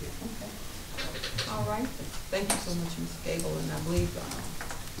 Yeah. Okay. All right. Thank you so much, Mr. Gable. And I believe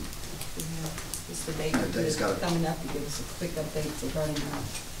we have Mr. Baker coming up to give us a quick update regarding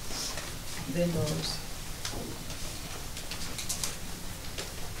vendors.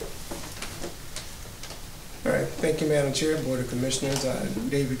 All right, thank you, Madam Chair, Board of Commissioners.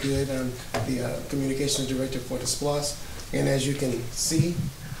 David Good, I'm the Communications Director for the SPLOST. And as you can see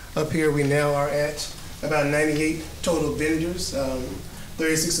up here, we now are at about 98 total vendors.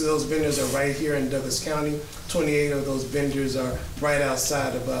 36 of those vendors are right here in Douglas County. 28 of those vendors are right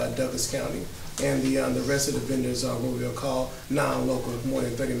outside of Douglas County. And the rest of the vendors are what we'll call non-local, more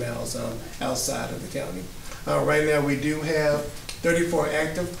than 30 miles outside of the county. Right now, we do have 34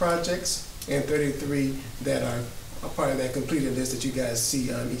 active projects and 33 that are a part of that completed list that you guys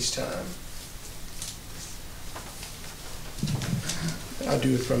see each time. I'll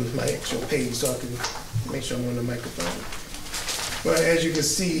do it from my actual page so I can make sure I'm on the microphone. Well, as you can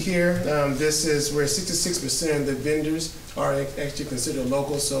see here, this is where 66% of the vendors are actually considered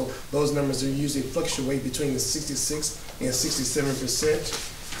local, so those numbers are usually fluctuate between the 66 and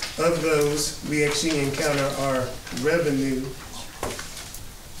 67%. Of those, we actually encounter our revenue,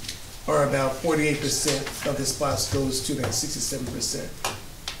 or about 48% of the spots goes to that 67%.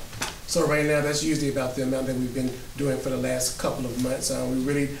 So right now, that's usually about the amount that we've been doing for the last couple of months. We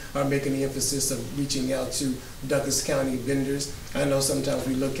really are making the emphasis of reaching out to Douglas County vendors. I know sometimes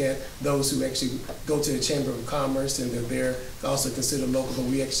we look at those who actually go to the Chamber of Commerce and they're also considered local, but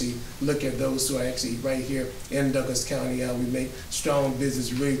we actually look at those who are actually right here in Douglas County. We make strong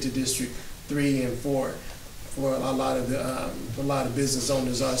business really to District 3 and 4. Where a lot of business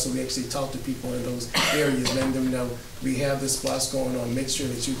owners are, so we actually talk to people in those areas, letting them know we have this SPLOST going on. Make sure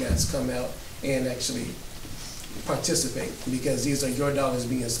that you guys come out and actually participate, because these are your dollars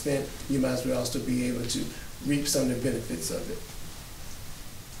being spent. You might as well also be able to reap some of the benefits of it.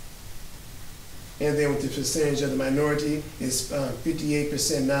 And then with the percentage of the minority, it's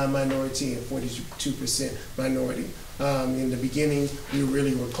 58% non-minority and 42% minority. In the beginning, we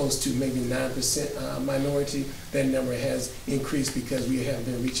really were close to maybe 9% minority. That number has increased because we have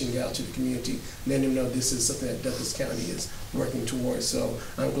been reaching out to the community, letting them know this is something that Douglas County is working towards. So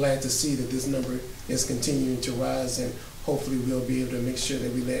I'm glad to see that this number is continuing to rise, and hopefully we'll be able to make sure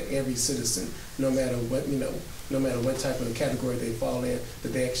that we let every citizen, no matter what, no matter what type of category they fall in,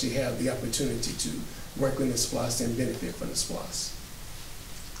 that they actually have the opportunity to work with the SPLOST and benefit from the SPLOST.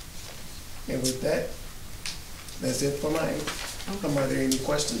 And with that, that's it for mine. Okay. Are there any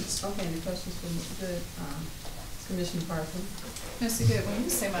questions? Okay, any questions for Mr. Good? Commissioner Parkland? Mr. Good, when you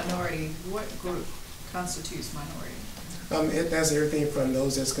say minority, what group constitutes minority? It has everything from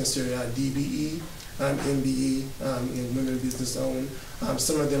those that's considered DBE, MBE, and women business owned.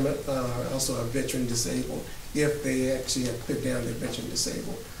 Some of them are also veteran disabled, if they actually have put down their veteran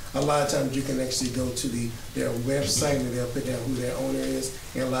disabled. A lot of times you can actually go to their website and they'll put down who their owner is,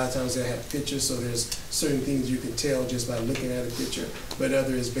 and a lot of times they'll have pictures, so there's certain things you can tell just by looking at a picture, but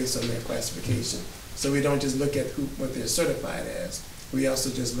other is based on their classification. So we don't just look at what they're certified as. We also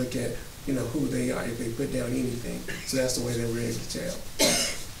just look at who they are, if they put down anything. So that's the way that we're able to tell.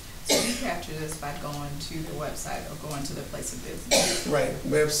 So you capture this by going to the website or going to the place of business? Right,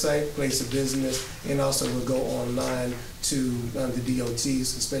 website, place of business, and also we'll go online to the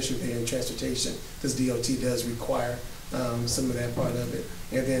DOTs, especially if they're in transportation, because DOT does require some of that part of it.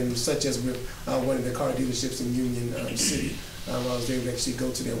 And then such as with one of the car dealerships in Union City, I was able to actually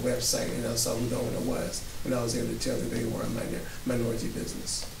go to their website and I saw who the owner was, and I was able to tell that they were a minority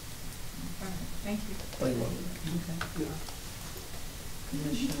business. All right, thank you. Thank you. Okay.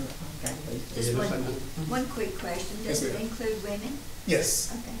 Commissioner Galloway. Just one quick question. Does Yes, it ma'am. include women?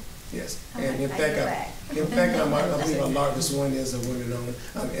 Yes. Okay. Yes. All And right, in now fact, you're back. I believe our largest one is a woman-owned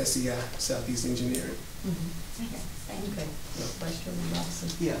SEI, Southeast Engineering. Okay, thank you. Okay, no question, Robinson?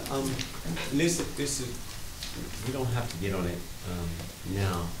 Yeah, this is, we don't have to get on it,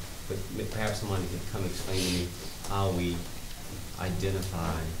 now, but perhaps someone can come explain to me how we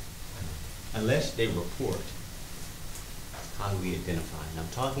identify, unless they report, how do we identify? And I'm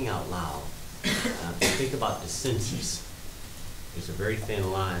talking out loud. If you think about the census, there's a very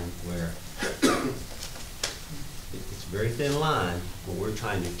thin line where, it's a very thin line where we're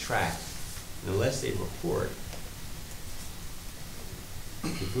trying to track, and unless they report,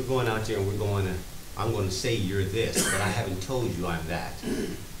 if we're going out there and we're going to, I'm going to say you're this, but I haven't told you I'm that.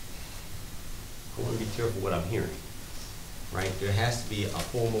 I want to be careful what I'm hearing, right? There has to be a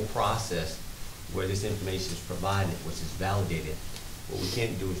formal process where this information is provided, which is validated. What we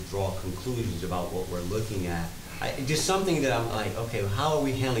can't do is draw conclusions about what we're looking at. Just something that I'm like, okay, how are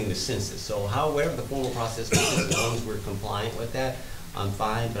we handling the census? So whatever the formal process is, as long as we're compliant with that, I'm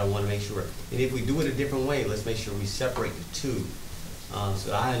fine, but I want to make sure. And if we do it a different way, let's make sure we separate the two. So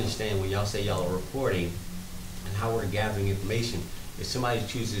that I understand when y'all say y'all are reporting and how we're gathering information. If somebody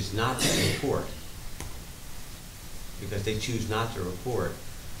chooses not to report, because they choose not to report,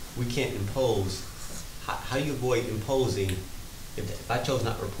 we can't impose. How do you avoid imposing? If I chose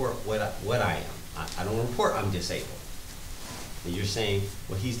not to report what I am, I don't report I'm disabled. And you're saying,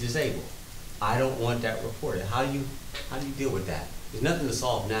 well, he's disabled. I don't want that reported. How do you deal with that? There's nothing to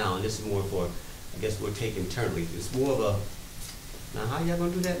solve now, and this is more for, I guess we'll take internally. It's more of a, now how y'all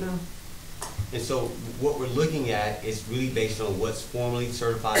gonna do that now? And so what we're looking at is really based on what's formally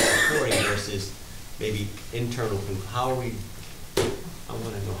certified reporting versus maybe internal. How are we, I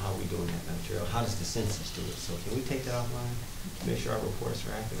want to know how we're doing that, Cheryl. How does the census do it? So can we take that offline? Make sure our reports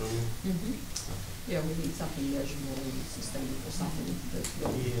are accurate on there? Mm-hmm. Yeah, we need something measurable and sustainable, something that's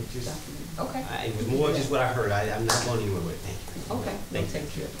really Yeah, just, documented. Okay. It was more just what I heard. I'm not going anywhere with it. Thank you. Okay, we'll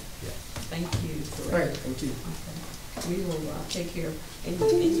take care. Yeah. Thank you. All right, thank you. Okay. We will take care. And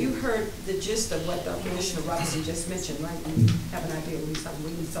you heard the gist of what Commissioner Robinson just mentioned, right? We have an idea, we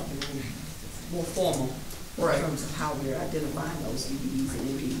need something more formal Right. in terms of how we're identifying those EDs and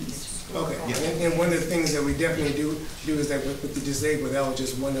MDs. Okay, and one of the things that we definitely do is that with the disabled, that was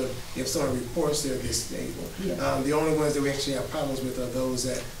just one of, if someone reports they're disabled. Yeah. The only ones that we actually have problems with are those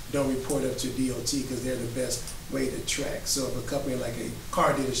that don't report up to DOT because they're the best way to track. So if a company like a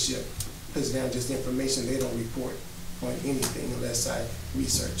car dealership puts down just information, they don't report on anything unless I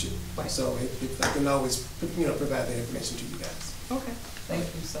research it. Right. So if I can always, provide that information to you guys. Okay, thank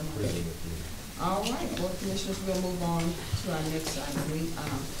you so much. All right, Board of Commissioners, we'll move on to our next item.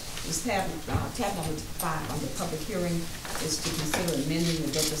 This tab number 5 on the public hearing is to consider amending the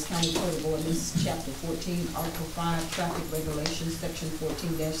Douglas County Code of Ordinance, Chapter 14, Article 5, Traffic Regulations, Section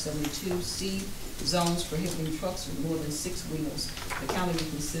 14-72, C, zones prohibiting trucks with more than 6 wheels. The county will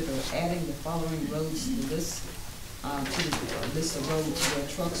consider adding the following roads to this to the list of roads where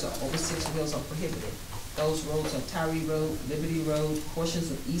trucks are over 6 wheels are prohibited. Those roads are Tyree Road, Liberty Road,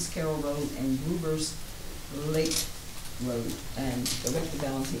 portions of East Carroll Road, and Gruber's Lake Road. And Director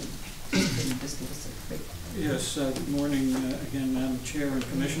Valentine, can you just give us a quick? Yes, good morning again, Madam Chair and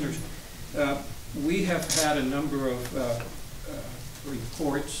Commissioners. We have had a number of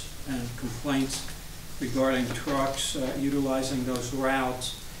reports and complaints regarding trucks utilizing those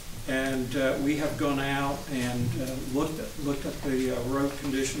routes. And we have gone out and looked at the road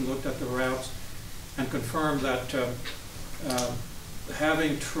condition, looked at the routes, and confirmed that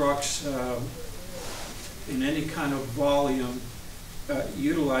having trucks in any kind of volume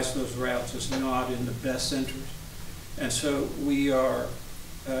utilize those routes is not in the best interest. And so we are,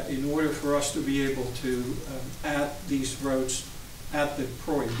 in order for us to be able to add these roads at the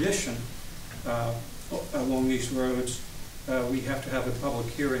prohibition along these roads, we have to have a public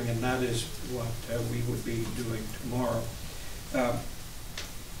hearing, and that is what we would be doing tomorrow.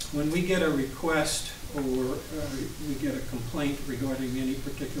 When we get a request or we get a complaint regarding any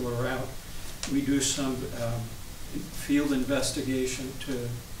particular route, we do some field investigation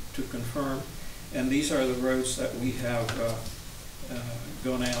to confirm, and these are the roads that we have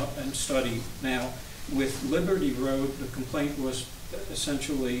gone out and studied. Now, with Liberty Road, the complaint was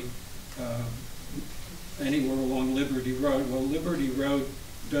essentially anywhere along Liberty Road. Well, Liberty Road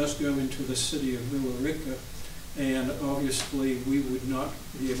does go into the city of Villa Rica, and obviously we would not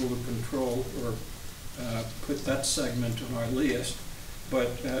be able to control or put that segment on our list, but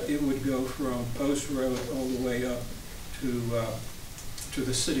it would go from Post Road all the way up to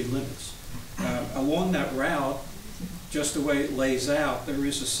the city limits. Along that route, just the way it lays out, there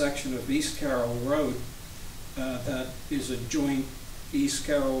is a section of East Carroll Road that is a joint East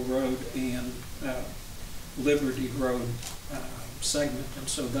Carroll Road and Liberty Road segment, and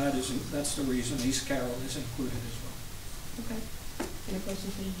so that's the reason East Carroll is included as well. Okay. Any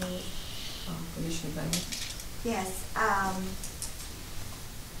questions from the board? Commissioner Bennett? Yes,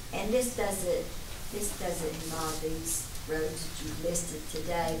 and this doesn't involve these roads that you listed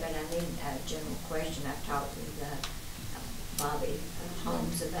today, but I need a general question. I've talked with Bobby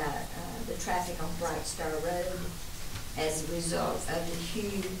Holmes about the traffic on Bright Star Road as a result of the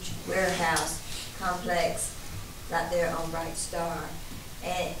huge warehouse complex right there on Bright Star.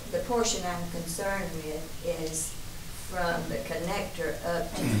 And the portion I'm concerned with is from the connector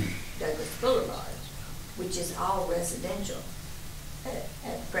up to Douglas Boulevard, which is all residential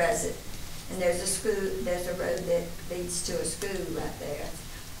at present. And there's a road that leads to a school right there.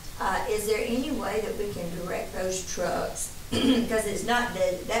 Is there any way that we can direct those trucks, because it's not,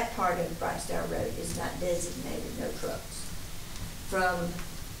 that part of Bright Star Road is not designated, no trucks, from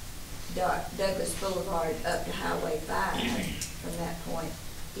Douglas Boulevard up to Highway 5 from that point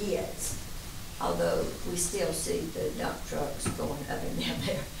is, although we still see the dump trucks going up and down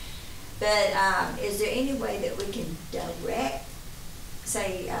there. But is there any way that we can direct,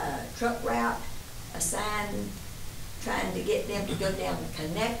 say, truck route, a sign trying to get them to go down the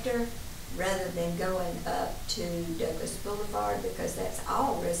connector rather than going up to Douglas Boulevard, because that's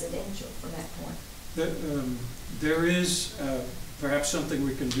all residential from that point? There is perhaps something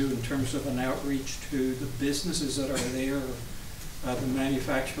we can do in terms of an outreach to the businesses that are there, the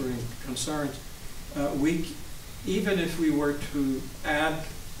manufacturing concerns. Even if we were to add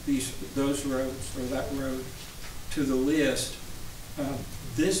those roads or that road to the list,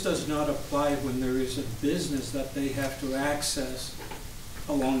 this does not apply when there is a business that they have to access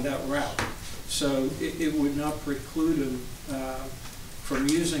along that route. So it would not preclude them from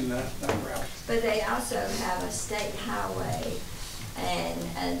using that route. But they also have a state highway,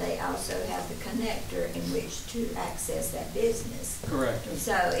 and they also have the connector in which to access that business. Correct.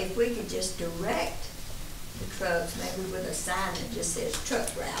 So if we could just direct the trucks, maybe with a sign that just says truck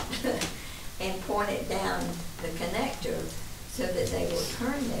route, and point it down the connector so that they will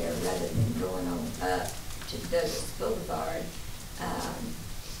turn there rather than going on up to Douglas Boulevard,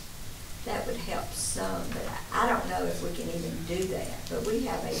 that would help some. But I don't know if we can even do that. But we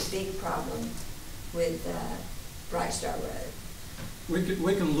have a big problem with Bright Star Road.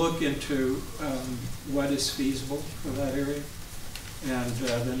 We can look into what is feasible for that area, and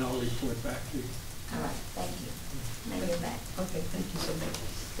then I'll report back to you. All right, thank you. Now you're back. Okay, thank you so much.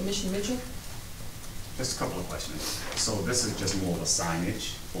 Commissioner Mitchell? Just a couple of questions. So this is just more of a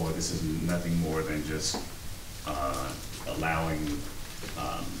signage, or this is nothing more than just allowing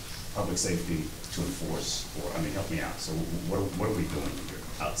public safety to enforce, or, I mean, help me out. So what are we doing here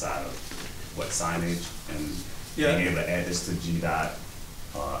outside of what signage and being able to add this to GDOT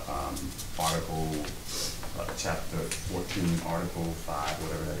article, chapter 14, article 5,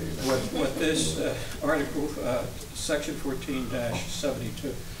 whatever that is? What this article, section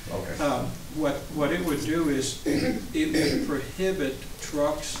 14-72. Okay. What it would do is it would prohibit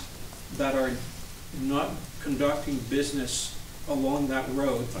trucks that are not conducting business along that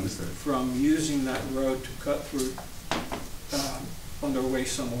road from using that road to cut through on their way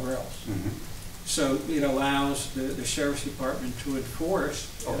somewhere else. Mm-hmm. So it allows the sheriff's department to enforce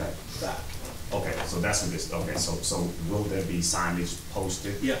that. Okay, so that's what this, okay, so will there be signage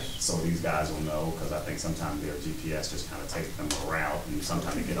posted? Yes. So these guys will know, because I think sometimes their GPS just kind of takes them a route, and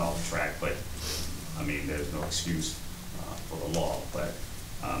sometimes they get off track, but, I mean, there's no excuse for the law, but,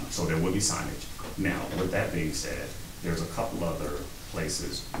 so there will be signage. Now, with that being said, there's a couple other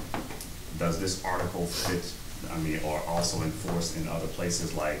places. Does this article fit, I mean, or also enforced in other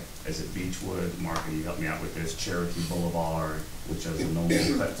places like, is it Beechwood? Mark, can you help me out with this? Cherokee Boulevard, which is a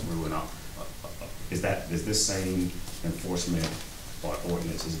normal cut through and all. Is this same enforcement or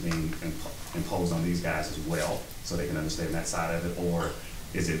ordinance is being imposed on these guys as well, so they can understand that side of it? Or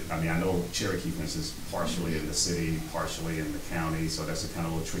is it, I mean, I know Cherokee, for instance, partially in the city, partially in the county, so that's a kind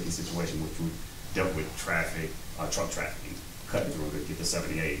of a little tricky situation, which we dealt with traffic, truck trafficking, cutting through to get to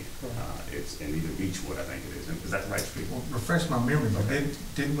 78. It's in either Beechwood, I think it is. Is that the right street? Well, refresh my memory, but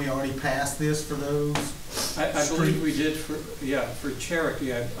didn't we already pass this for those? I believe we did for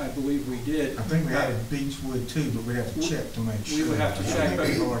Cherokee, I believe we did. I think we added Beechwood too, but we'd have to check to make sure. We would have to check, but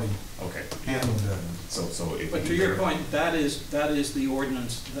we've already handled that. So if but to your point, that is the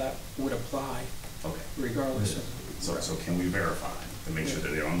ordinance that would apply. Okay. Regardless of. So can we verify to make sure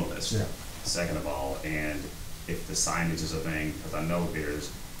that they're on the list? Yeah. Second of all, and if the signage is a thing, because I know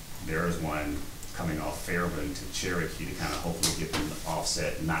there's one coming off Fairburn to Cherokee to kind of hopefully get them to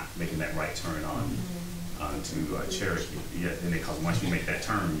offset, not making that right turn on onto Cherokee. Yeah, and because once you make that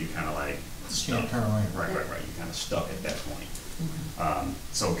turn, you kind of like stuck. Can't turn around. Right. You kind of stuck at that point.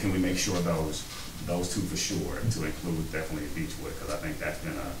 So can we make sure those two for sure, to include definitely Beechwood, because I think that's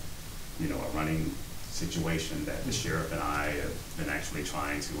been a running situation that the sheriff and I have been actually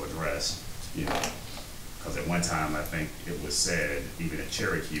trying to address, because at one time I think it was said, even at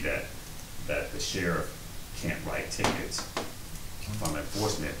Cherokee, that the sheriff can't write tickets from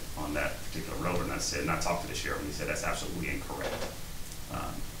enforcement on that particular road, and I talked to the sheriff, and he said that's absolutely incorrect.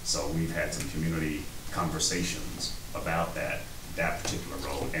 So we've had some community conversations about that particular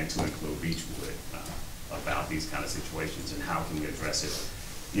road, and to include Beechwood, about these kind of situations and how can we address it.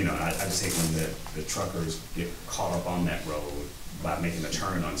 I just hate when the truckers get caught up on that road by making a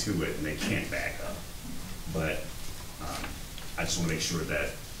turn onto it and they can't back up. But I just want to make sure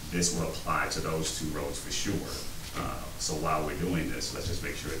that this will apply to those two roads for sure. So while we're doing this, let's just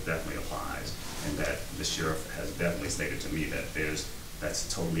make sure it definitely applies, and that the sheriff has definitely stated to me that that's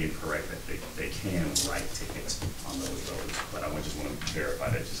totally incorrect, that they can write tickets on those roads. But I just want to verify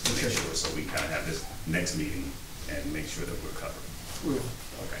that, just to make sure, so we kind of have this next meeting and make sure that we're covered. Okay.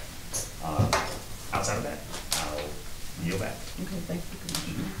 Outside of that, I'll yield back. Okay, thank you,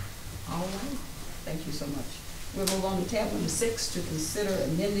 Commissioner. All right, thank you so much. We'll move on to tab number 6 to consider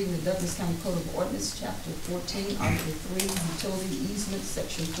amending the Douglas County Code of Ordinance, Chapter 14, Article 3, Utility Easements,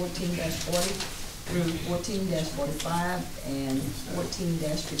 Section 14-40 through 14-45 and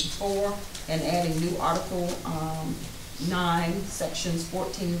 14-54, and adding new Article 9, Sections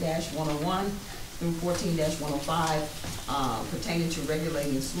 14-101 through 14-105, pertaining to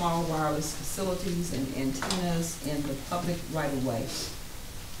regulating small wireless facilities and antennas in the public right-of-way.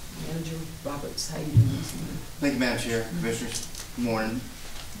 Manager Roberts, how you doing this morning? Thank you, Madam Chair, Commissioners. Good morning.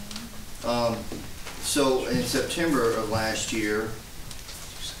 So in September of last year,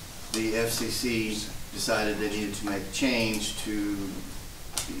 the FCC decided they needed to make a change to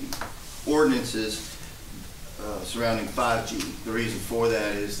the ordinances surrounding 5G. The reason for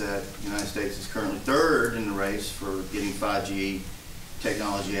that is that the United States is currently third in the race for getting 5G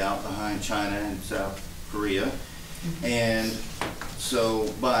technology out behind China and South Korea. And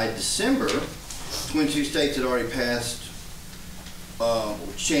so by December, 22 states had already passed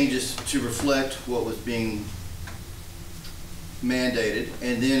changes to reflect what was being mandated,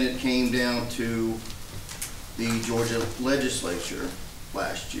 and then it came down to the Georgia legislature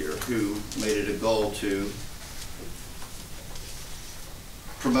last year, who made it a goal to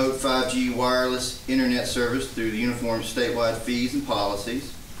promote 5G wireless internet service through the uniform statewide fees and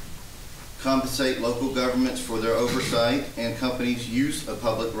policies, compensate local governments for their oversight and companies' use of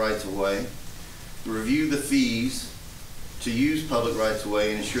public rights-of-way, review the fees to use public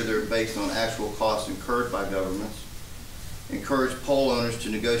rights-of-way and ensure they're based on actual costs incurred by governments, encourage pole owners to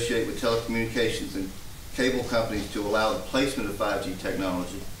negotiate with telecommunications and cable companies to allow the placement of 5G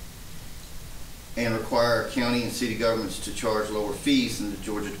technology, and require county and city governments to charge lower fees than the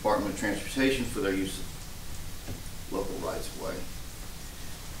Georgia Department of Transportation for their use of local rights-of-way.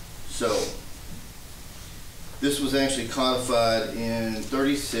 So this was actually codified in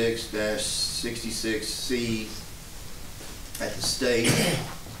 36-66C at the state,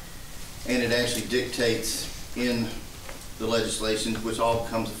 and it actually dictates in the legislation, which all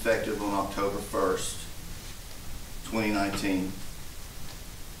becomes effective on October 1st, 2019,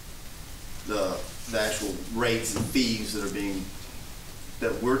 the actual rates and fees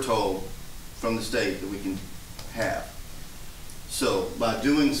that we're told from the state that we can have. So by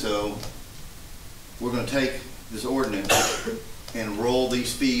doing so, we're going to take this ordinance and roll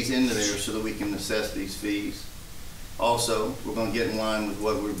these fees into there so that we can assess these fees. Also, we're going to get in line with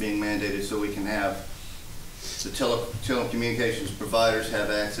what we're being mandated so we can have the telecommunications providers have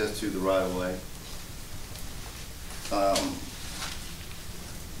access to the right-of-way.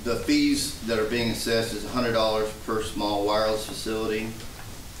 The fees that are being assessed is $100 per small wireless facility.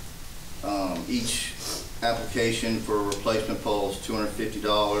 Each application for replacement poles,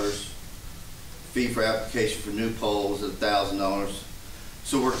 $250. Fee for application for new poles is $1,000.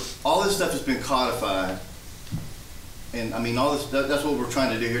 So all this stuff has been codified, and I mean all this. That's what we're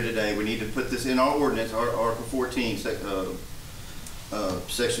trying to do here today. We need to put this in our ordinance, Article 14, Section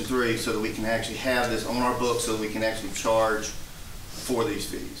 3, so that we can actually have this on our books, so that we can actually charge for these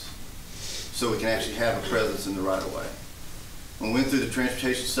fees, so we can actually have a presence in the right-of-way. When we went through the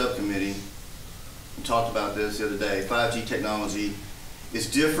Transportation Subcommittee and talked about this the other day, 5G technology is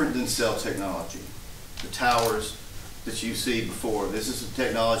different than cell technology. The towers that you see before, this is a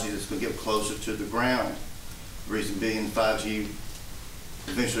technology that's going to get closer to the ground. The reason being 5G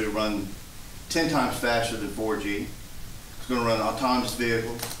eventually will run 10 times faster than 4G. It's going to run autonomous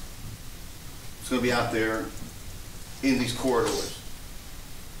vehicles. It's gonna be out there in these corridors.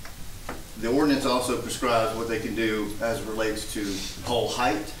 The ordinance also prescribes what they can do as it relates to pole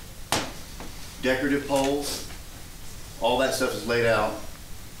height, decorative poles. All that stuff is laid out,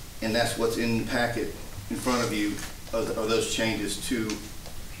 and that's what's in the packet in front of you of those changes to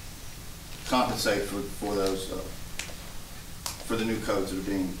compensate for those, for the new codes that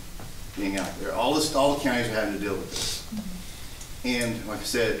are being out there. All the counties are having to deal with this. And like I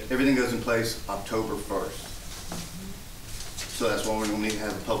said, everything goes in place October 1st. So that's why we're going to need to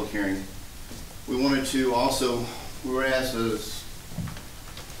have a public hearing. We wanted to also, we were asked as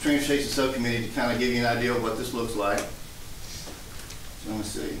Transportation Subcommittee to kind of give you an idea of what this looks like. So let me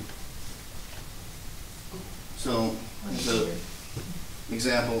see. So, the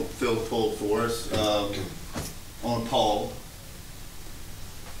example Phil pulled for us on a pole.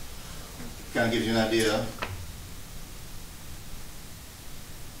 Kind of gives you an idea.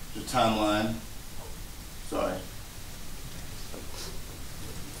 The timeline. Sorry.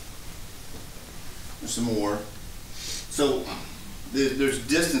 There's some more. So there's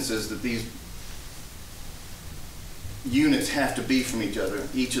distances that these units have to be from each other.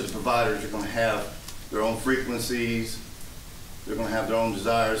 Each of the providers are going to have their own frequencies. They're going to have their own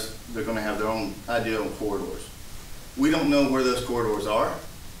desires. They're going to have their own ideal corridors. We don't know where those corridors are.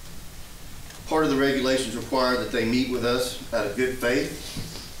 Part of the regulations require that they meet with us out of good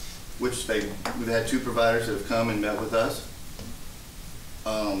faith, which we've had 2 providers that have come and met with us.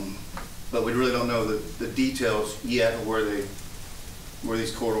 But we really don't know the details yet of where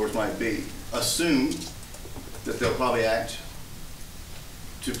these corridors might be. Assume that they'll probably act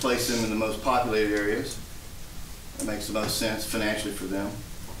to place them in the most populated areas. That makes the most sense financially for them.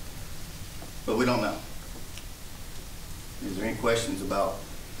 But we don't know. Is there any questions about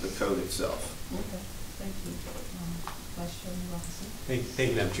the code itself? Okay, thank you. Question, Robinson? Thank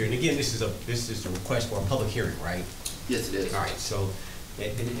you, Madam Chair. And again, this is a request for a public hearing, right? Yes, it is. All right, so,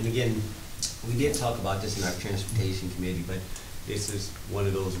 and again, we did talk about this in our transportation committee, but this is one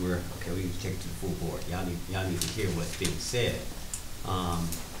of those where, okay, we need to take it to the full board. Y'all need to hear what's being said.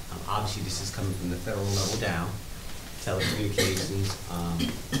 Obviously, this is coming from the federal level down. Telecommunications,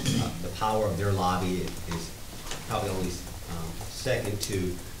 the power of their lobby is probably only second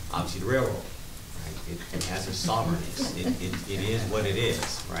to, obviously, the railroad. Right? It has a sovereignty. It is what it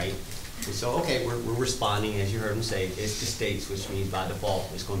is, right? And so, okay, we're responding, as you heard him say, it's the states, which means by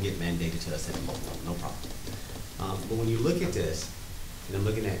default, it's going to get mandated to us at the local, no problem. But when you look at this, and I'm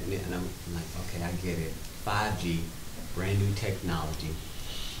looking at it, and I'm like, okay, I get it. 5G, brand new technology.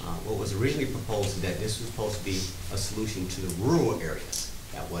 What was originally proposed is that this was supposed to be a solution to the rural areas.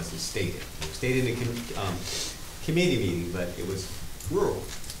 That wasn't stated. It was stated in the committee meeting, but it was rural.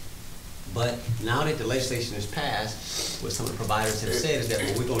 But now that the legislation is passed, what some of the providers have said is that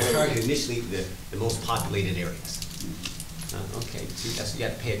we're going to target initially the most populated areas. Okay, see, you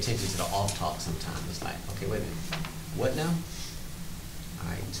got to pay attention to the off-talk sometimes. It's like, okay, wait a minute, what now? All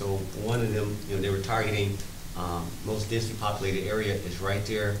right, so one of them, they were targeting most densely populated area is right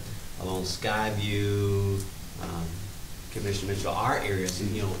there along Skyview, Commissioner Mitchell, our areas,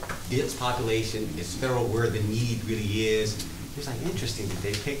 and dense population, it's federal where the need really is. It's like interesting that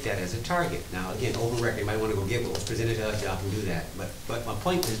they picked that as a target. Now again, over record, you might want to go get what was presented to us, y'all can do that. But my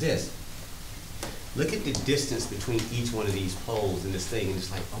point is this. Look at the distance between each one of these poles in this thing, and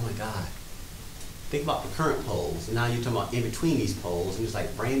it's like, oh my God. Think about the current poles, and now you're talking about in between these poles, and it's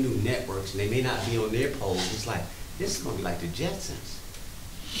like brand new networks, and they may not be on their poles. It's like, this is going to be like the Jetsons.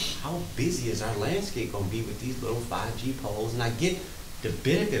 How busy is our landscape going to be with these little 5G poles? And I get the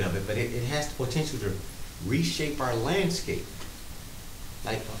benefit of it, but it has the potential to reshape our landscape.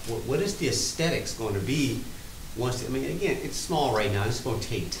 Like, what is the aesthetics going to be once, again, it's small right now, it's going to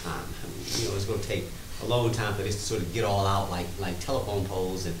take time. It's going to take a long time for this to sort of get all out like telephone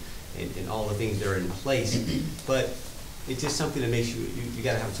poles and all the things that are in place. But it's just something that makes you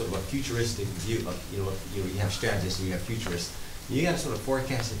got to have sort of a futuristic view of, you have strategists and you have futurists. You got to sort of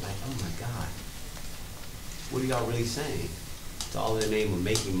forecast it like, oh my God, what are y'all really saying? It's all in the name of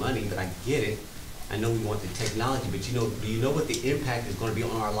making money, but I get it. I know we want the technology, but do you know what the impact is going to be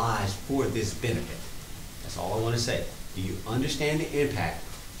on our lives for this benefit? That's all I want to say. Do you understand the impact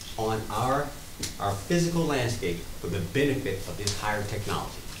on our physical landscape for the benefit of this higher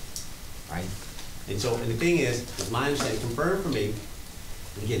technology, right? And the thing is my understanding, confirmed for me,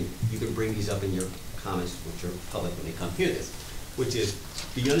 again, you can bring these up in your comments with your public when they come hear this, which is,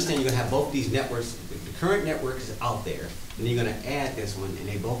 do you understand you're going to have both these networks, the current network is out there, and you're going to add this one, and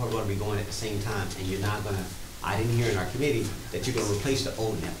they both are going to be going at the same time, and you're not going to, I didn't hear in our committee, that you're going to replace the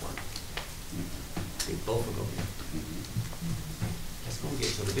old network. They both are going to be. That's going to get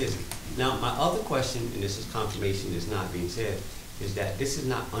sort of busy. Now, my other question, and this is confirmation, is not being said, is that this is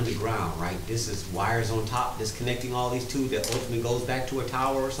not underground, right? This is wires on top that's connecting all these two that ultimately goes back to a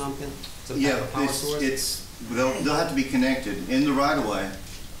tower or something? Some type Yeah, of power source? they'll have to be connected in the right of way,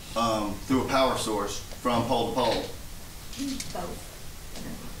 through a power source from pole to pole. Both.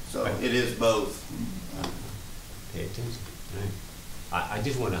 So it is both. Pay attention, right? I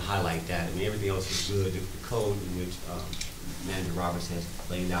just want to highlight that. I mean, everything else is good. The code in which Manager Roberts has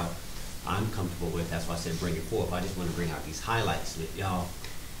laid out, I'm comfortable with. That's why I said bring it forth. I just want to bring out these highlights so that y'all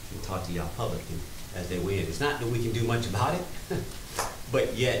can talk to y'all public and as they weigh in. It's not that we can do much about it,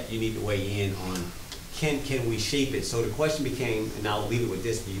 but yet you need to weigh in on can we shape it? So the question became, and I'll leave it with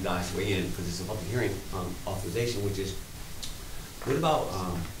this for you guys to weigh in because it's a public hearing authorization, which is what about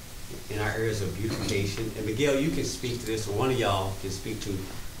in our areas of beautification? And Miguel, you can speak to this, or one of y'all can speak to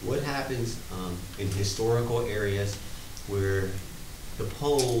what happens in historical areas where the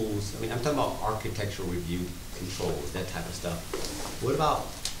poles, I mean, I'm talking about architectural review controls, that type of stuff. What about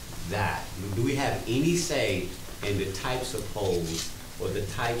that? Do we have any say in the types of poles or the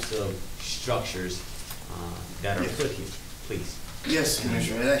types of structures that are put here, please? Yes,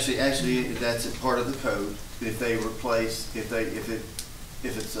 Commissioner. And actually, that's a part of the code. If they replace, if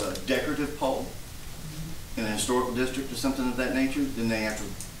it's a decorative pole in a historical district or something of that nature, then they have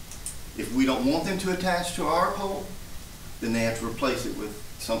to, if we don't want them to attach to our pole, then they have to replace it with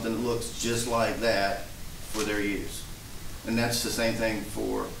something that looks just like that for their use. And that's the same thing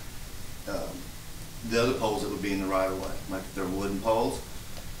for the other poles that would be in the right of way. Like if they're wooden poles,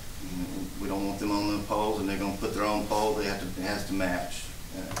 we don't want them on the poles and they're gonna put their own pole, it has to match.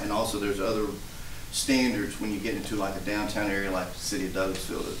 And also there's other standards when you get into like a downtown area like the city of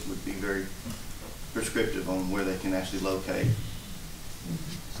Douglasville that would be very prescriptive on where they can actually locate.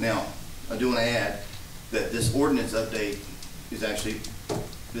 Now, I do want to add that this ordinance update is actually,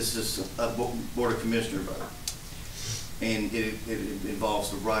 this is a Board of Commissioner vote, and it involves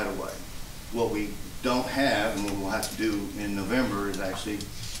the right of way. What we don't have, and what we'll have to do in November, is actually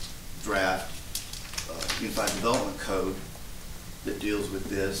draft Unified Development Code that deals with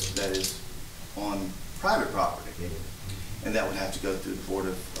this, that is on private property. And that would have to go through the Board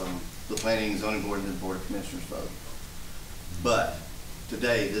of, the Planning and Zoning Board and the Board of Commissioners vote. But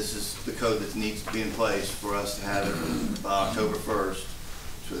today, this is the code that needs to be in place for us to have it by October 1st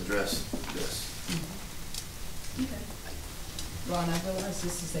to address this. Okay. Ron, I realize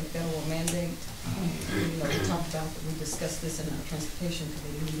this is a federal mandate. You know, we talked about, we discussed this in our transportation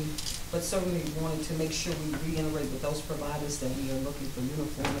committee meeting, but certainly wanted to make sure we reiterate with those providers that we are looking for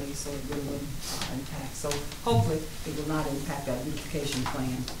uniformity so it really wouldn't impact. So hopefully it will not impact our beautification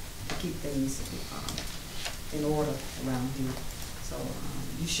plan to keep things in order around here. So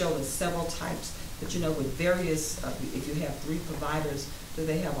you showed us several types, but you know, with various, if you have 3 providers, do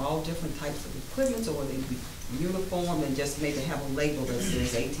they have all different types of equipment, or will they be uniform and just maybe have a label that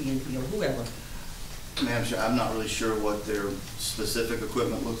says AT&T or whoever? Madam Chair, I'm not really sure what their specific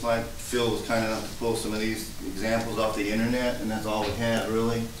equipment looks like. Phil was kind enough to pull some of these examples off the internet, and that's all we have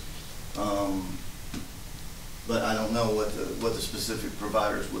really. But I don't know what the specific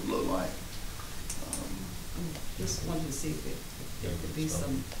providers would look like. Just wanted to see if there could be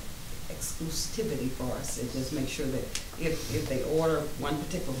some exclusivity for us, and just make sure that if they order one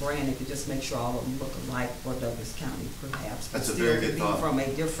particular brand, they could just make sure all of them look alike for Douglas County, perhaps. That's a very good thought. From a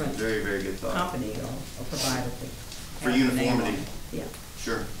different very, very good thought. company or provider. For uniformity. Yeah.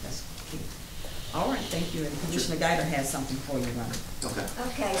 Sure. That's key. All right, thank you. And Commissioner Guider has something for you, Ron. Okay.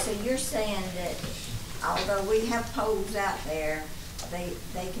 Okay, so you're saying that although we have poles out there, they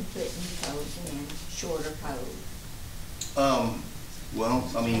can put new poles in, shorter poles? Well,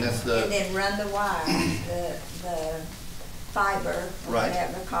 I mean, that's the. And then run the wire, the fiber, or Right.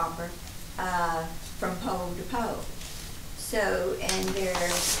 whatever, copper, from pole to pole. So, and they're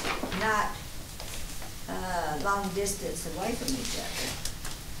not, long distance away from each other.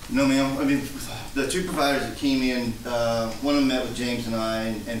 No, ma'am. I mean, the 2 providers that came in, one of them met with James and I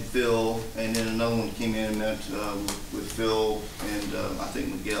and Phil, and then another one came in and met with Phil, and I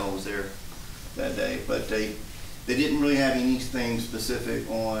think Miguel was there that day. But they didn't really have anything specific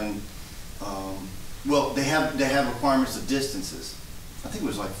on. Well, they have requirements of distances. I think it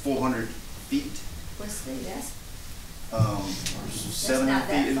was like 400 feet. Well, see, that's 700 not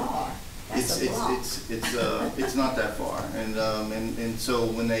that feet. far. That's a block. It's not that far, and so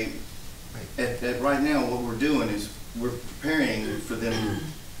when they, at right now, what we're doing is we're preparing for them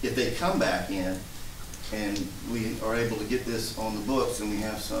if they come back in, and we are able to get this on the books, and we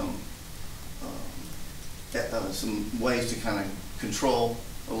have some ways to kind of control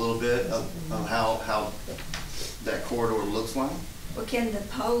a little bit of how that corridor looks like. Well, can the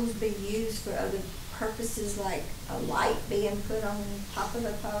poles be used for other purposes, like a light being put on top of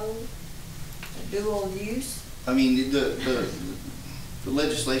the pole? A dual use? I mean, the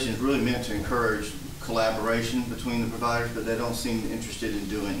legislation is really meant to encourage collaboration between the providers, but they don't seem interested in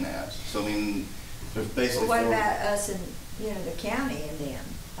doing that. So, I mean, there's basically Well, what four. about us and, the county and them?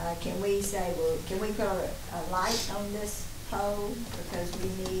 Can we say, well, can we put a light on this pole because we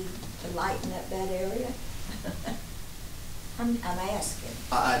need to lighten up that area? I'm asking.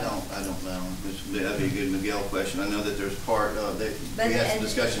 I don't know. That'd be a good Miguel question. I know that there's part of, we had some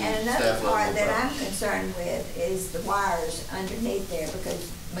discussion at And staff another level. part that about- I'm concerned with is the wires underneath there,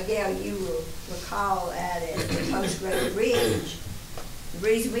 because Miguel, you will recall out at the Post Road Bridge, the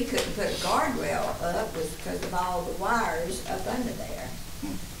reason we couldn't put a guardrail up was because of all the wires up under there.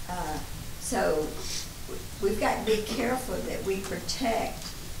 So we've got to be careful that we protect,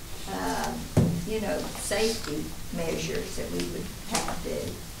 safety measures that we would have to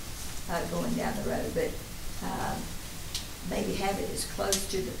going down the road, but maybe have it as close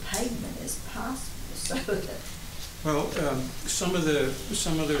to the pavement as possible, so that. Well, some of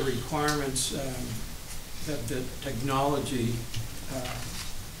the requirements that the technology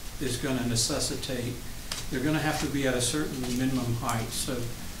is going to necessitate, they're going to have to be at a certain minimum height, so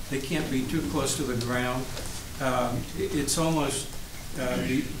they can't be too close to the ground. It's almost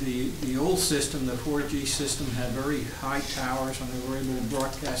the old system, the 4G system, had very high towers, and they were able to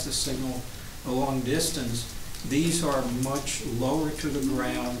broadcast the signal a long distance. These are much lower to the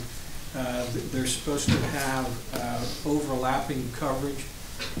ground. They're supposed to have overlapping coverage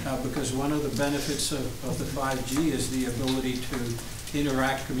because one of the benefits of the 5G is the ability to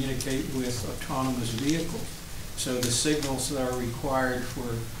interact, communicate with autonomous vehicles. So the signals that are required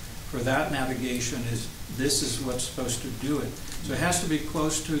for that navigation this is what's supposed to do it. So it has to be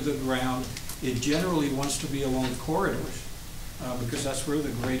close to the ground. It generally wants to be along corridors because that's where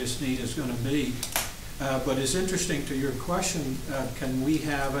the greatest need is going to be. But it's interesting to your question, can we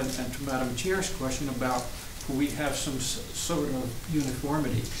have, and to Madam Chair's question about, can we have some sort of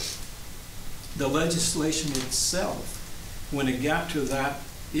uniformity? The legislation itself, when it got to that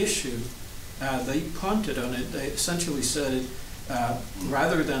issue, they punted on it. They essentially said,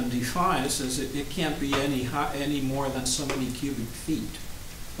 rather than define, it says it can't be any more than so many cubic feet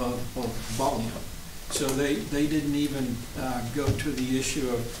of volume. So they didn't even go to the issue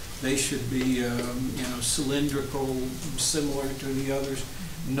of they should be cylindrical, similar to the others.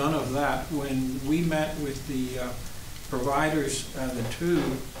 None of that. When we met with the providers, the two,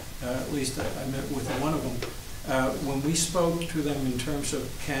 at least I met with one of them, when we spoke to them in terms of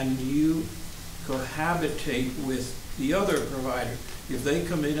can you cohabitate with the other provider? If they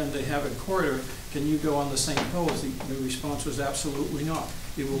come in and they have a corridor, can you go on the same poles? The response was absolutely not.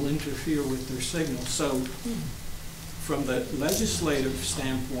 It will interfere with their signal. So from the legislative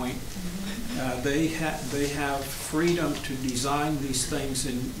standpoint, they have freedom to design these things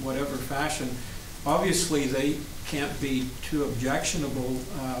in whatever fashion. Obviously, they can't be too objectionable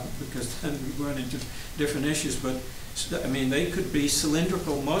because then we run into different issues, but I mean, they could be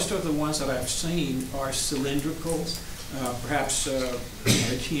cylindrical. Most of the ones that I've seen are cylindrical, perhaps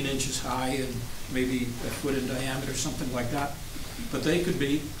 18 inches high and maybe a foot in diameter, something like that. But they could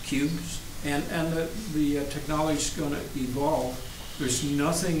be cubes, and the technology is going to evolve. There's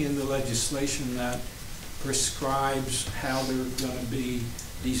nothing in the legislation that prescribes how they're going to be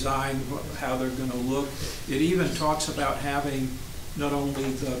designed, how they're going to look. It even talks about having not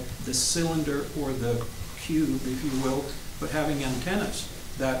only the cylinder or the cube, if you will, but having antennas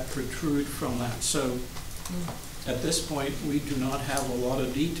that protrude from that. So at this point, we do not have a lot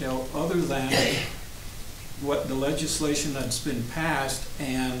of detail other than what the legislation that's been passed,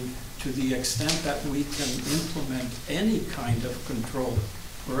 and to the extent that we can implement any kind of control,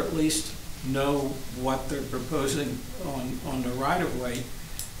 or at least know what they're proposing on the right-of-way,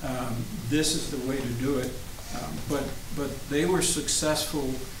 this is the way to do it. But they were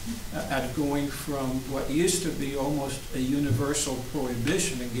successful at going from what used to be almost a universal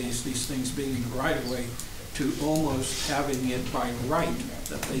prohibition against these things being in the right-of-way to almost having it by right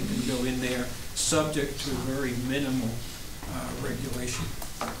that they can go in there subject to very minimal regulation.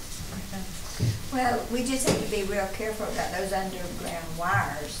 Well, we just have to be real careful about those underground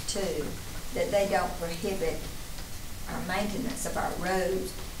wires too, that they don't prohibit our maintenance of our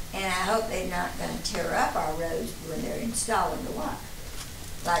roads. And I hope they're not going to tear up our roads when they're installing the wire,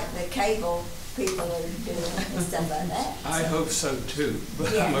 like the cable people are doing and stuff like that. I hope so too,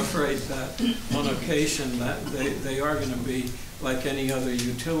 but Yeah. I'm afraid that on occasion that they are going to be like any other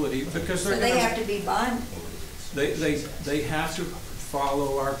utility because they're So going they have to be bonded. They have to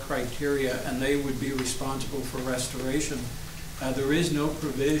follow our criteria, and they would be responsible for restoration There is no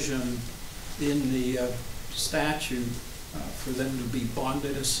provision in the statute for them to be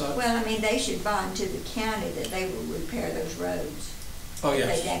bonded as such. Well, I mean, they should bond to the county that they will repair those roads. Oh, If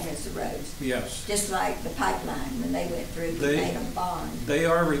yes. they damage the roads. Yes. Just like the pipeline, when they went through, we They- made them bond. They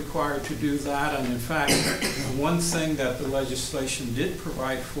are required to do that, and in fact, one thing that the legislation did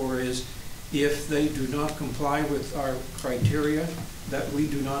provide for is if they do not comply with our criteria, that we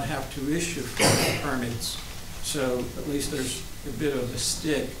do not have to issue permits. So at least there's a bit of a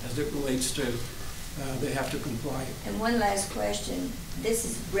stick as it relates to, they have to comply. And one last question, this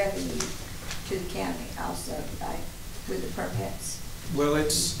is revenue to the county also, right, with the permits? Well,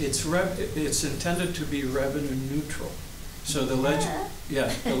 it's intended to be revenue neutral. So the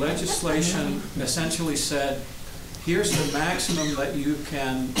the legislation essentially said, here's the maximum that you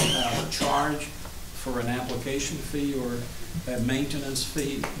can charge for an application fee or a maintenance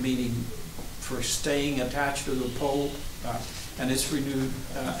fee, meaning for staying attached to the pole, and it's renewed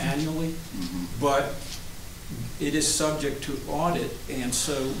annually. But it is subject to audit, and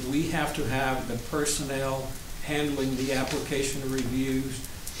so we have to have the personnel handling the application reviews,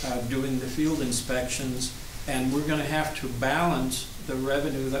 doing the field inspections, and we're gonna have to balance the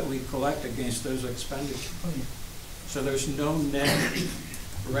revenue that we collect against those expenditures. So there's no net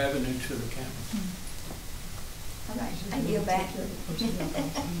revenue to the county. All right, I yield back.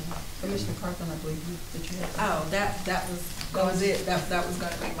 Commissioner Carthen, I believe that you had. Oh, that was it. That was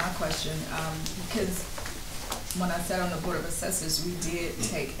gonna be my question, because when I sat on the Board of Assessors, we did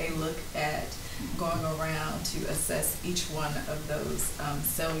take a look at going around to assess each one of those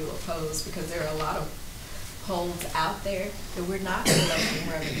cellular poles, because there are a lot of poles out there that we're not collecting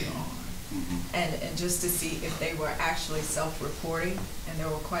revenue on. And just to see if they were actually self-reporting, and there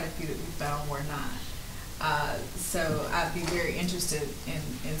were quite a few that we found were not. So I'd be very interested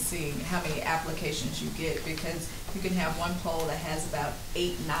in seeing how many applications you get, because you can have one pole that has about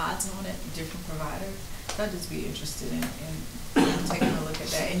 8 nods on it, different providers. So I'd just be interested in taking a look at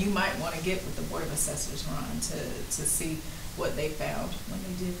that. And you might want to get with the Board of Assessors, Ron, to see what they found when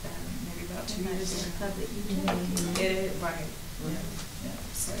they did that, maybe about 2 years ago. Public utility. It is, right, yeah,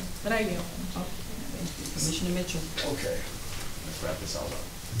 so, but I yield. Commissioner Mitchell. Okay, let's wrap this all up.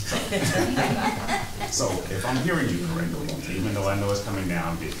 So if I'm hearing you correctly, even though I know it's coming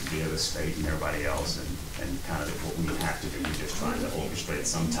down via the state and everybody else, and kind of what we have to do, we're just trying to orchestrate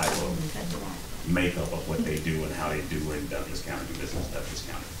some type of makeup of what they do and how they do in Douglas County, do business in Douglas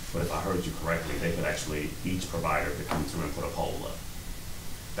County. But if I heard you correctly, they could actually, each provider could come through and put a pole up.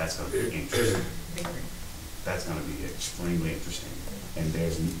 That's gonna be interesting. That's gonna be extremely interesting. And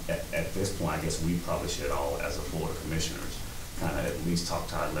there's, at this point, I guess we probably should all, as a Board of Commissioners, kind of at least talk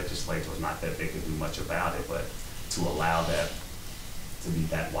to our legislators, not that they could do much about it, but to allow that to be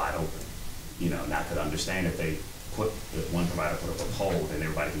that wide open. You know, and I could understand if one provider put up a pole, then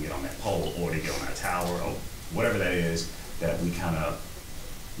everybody can get on that pole, or they get on that tower, or whatever that is, that we kind of,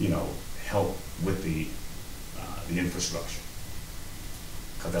 you know, help with the infrastructure.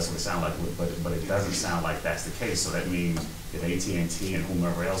 Because that's what it sounds like, but it doesn't sound like that's the case. So that means if AT&T and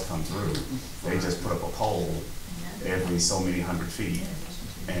whomever else come through, they just put up a pole every so many 100 feet,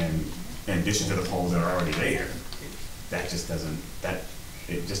 and in addition to the poles that are already there, it just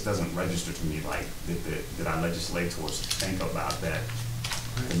doesn't register to me like that our legislators think about that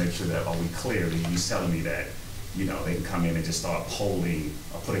to make sure that, are we clear? He's telling me that, you know, they can come in and just start putting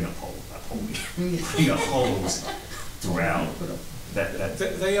up poles throughout.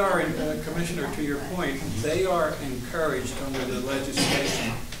 They are, Commissioner, to your point, they are encouraged under the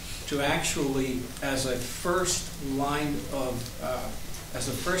legislation to actually, as a first line of, as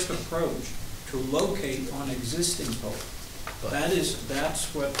a first approach, to locate on existing poles.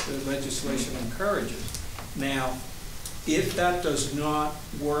 That's what the legislation encourages. Now, if that does not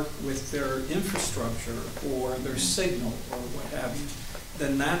work with their infrastructure or their signal or what have you,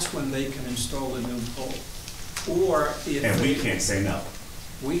 then that's when they can install a new pole. Or if and we can't say no.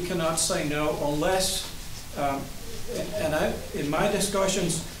 We cannot say no unless, in my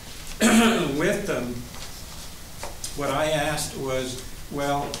discussions with them, what I asked was,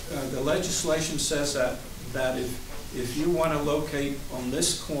 well, the legislation says that if you want to locate on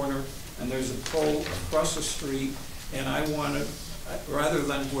this corner and there's a pole across the street, and I want to, rather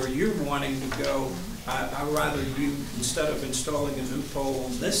than where you're wanting to go, I'd rather you, instead of installing a new pole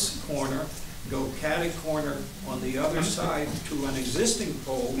on this corner, go catty corner on the other side to an existing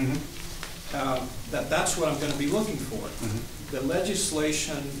pole, that's what I'm going to be looking for. The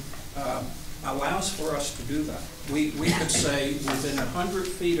legislation allows for us to do that. We could say within 100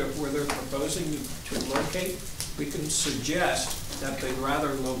 feet of where they're proposing to locate, we can suggest that they'd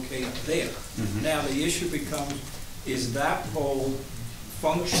rather locate there. Now the issue becomes, is that pole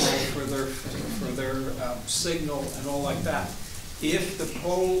functional for their signal and all like that? If the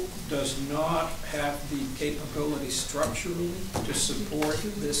pole does not have the capability structurally to support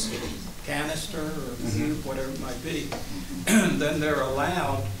this canister or tube, whatever it might be, then they're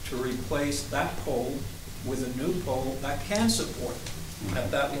allowed to replace that pole with a new pole that can support it at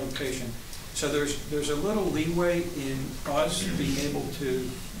that location. So there's a little leeway in us being able to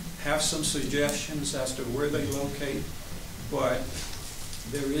have some suggestions as to where they locate, but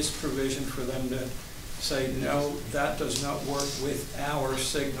there is provision for them to say, no, that does not work with our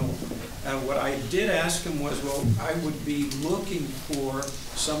signal. And what I did ask him was, well, I would be looking for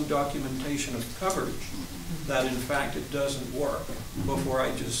some documentation of coverage that in fact it doesn't work before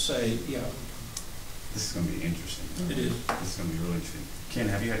I just say, yeah. This is gonna be interesting. It is. This is gonna be really interesting. Ken,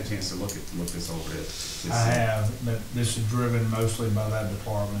 have you had a chance to look this over this? I have, but this is driven mostly by that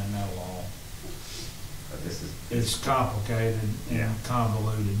department and that law. It's complicated Yeah. and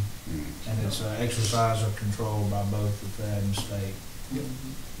convoluted, Mm. and it's an exercise of control by both the Fed and state.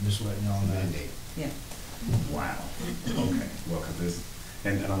 Just letting y'all know. Yeah. Wow. Okay. Well, 'cause this,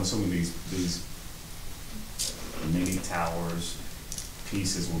 and I'm assuming these mini towers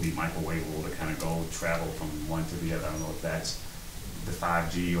pieces will be microwavable to kind of go travel from one to the other. I don't know if that's the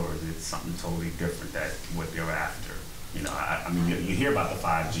 5G or is it something totally different that what they're after. You know, I mean, you hear about the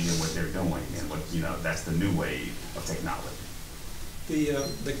 5G and what they're doing and what, you know, that's the new wave of technology.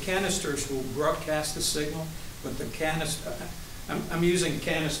 The canisters will broadcast the signal, but the canister, I'm using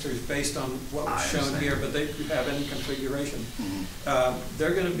canisters based on what was shown here, but they could have any configuration.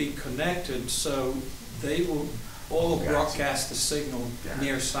 They're going to be connected, so they will all broadcast the signal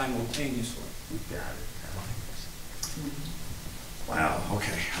near simultaneously. Got it. Wow.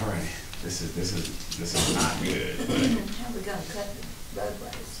 Okay. All right. This is not good. How are we gonna cut the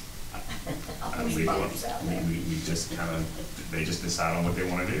roadways? All these bumps out there. We just kind of, they just decide on what they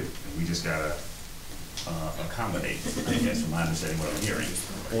want to do. And we just gotta accommodate, I guess, from my understanding what I'm hearing.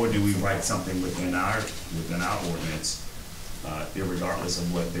 Or do we write something within our ordinance, irregardless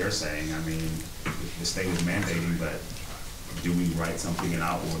of what they're saying? I mean, the state is mandating, but do we write something in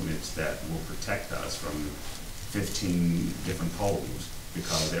our ordinance that will protect us from 15 different poles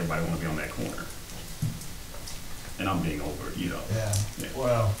because everybody want to be on that corner? And I'm being over, you know. Yeah,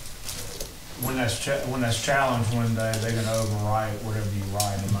 well, when that's challenged one day, they're gonna overwrite whatever you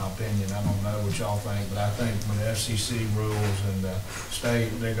write, in my opinion. I don't know what y'all think, but I think when the FCC rules and the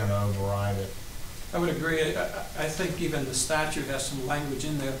state, they're gonna override it. I would agree. I think even the statute has some language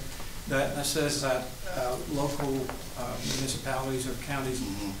in there that says that local municipalities or counties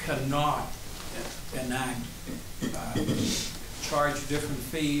cannot enact, charge different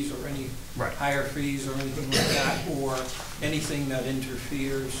fees or any higher fees or anything like that, or anything that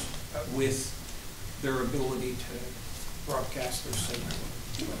interferes with their ability to broadcast their signal.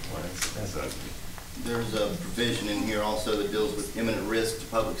 Well, that's ugly. There's a provision in here also that deals with imminent risk to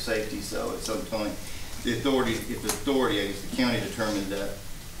public safety, so at some point, if the authority, I guess the county determined that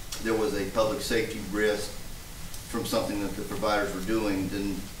there was a public safety risk from something that the providers were doing,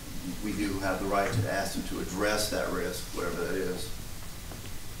 then we do have the right to ask them to address that risk, whatever that is.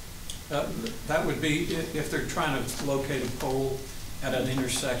 That would be if they're trying to locate a pole at an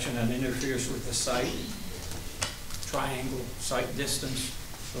intersection and interferes with the sight, triangle, sight distance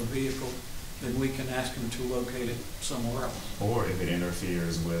of a vehicle, then we can ask them to locate it somewhere else. Or if it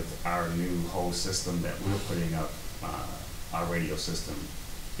interferes with our new whole system that we're putting up, our radio system,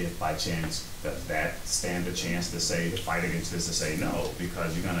 if by chance that stand a chance to say, to fight against this, to say no,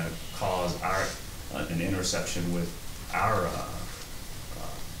 because you're gonna cause an interception with our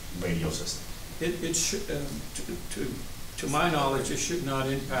radio system. It should, to my knowledge, it should not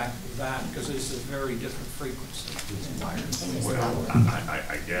impact that because it's a very different frequency. Well,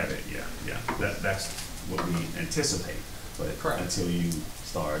 I get it, yeah. That's what we anticipate, but until you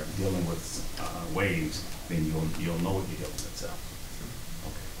start dealing with waves, then you'll know what you're dealing with, so.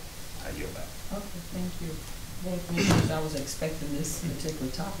 Okay, I yield back. Okay, thank you. Well, Commissioners, I was expecting this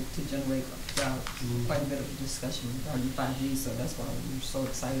particular topic to generate quite a bit of a discussion regarding 5G, so that's why we were so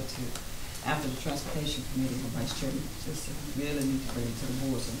excited to, after the Transportation Committee, the Vice Chairman, just really need to bring it to the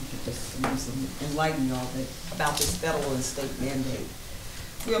board so we could just enlighten y'all about this federal and state mandate.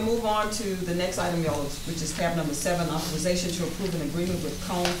 We'll move on to the next item, y'all, which is tab number 7, authorization to approve an agreement with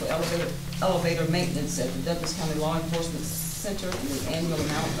Cone for elevator maintenance at the Douglas County Law Enforcement Center in the annual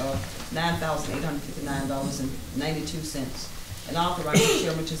amount of $9,859.92, and authorize the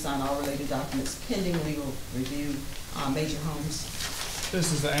chairman to sign all related documents pending legal review. Major Holmes.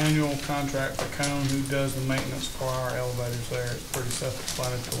 This is the annual contract for Cone, who does the maintenance for our elevators there. It's pretty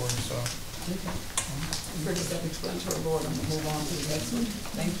self-explanatory, so Pretty self-explanatory, Lord, I'm gonna move on to the next one.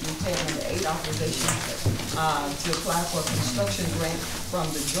 Thank you. Tab number 8, authorization to apply for a construction grant from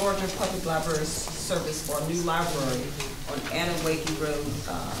the Georgia Public Library Service for a new library on Adam Wakey Road.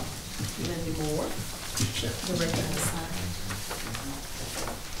 Lindy Moore, Director of Design.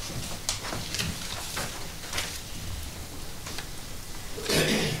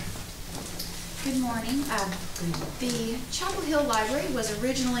 Good morning. The Chapel Hill Library was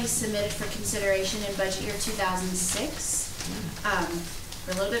originally submitted for consideration in budget year 2006.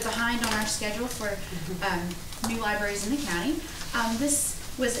 We're a little bit behind on our schedule for new libraries in the county. This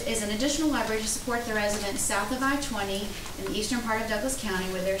is an additional library to support the residents south of I-20 in the eastern part of Douglas County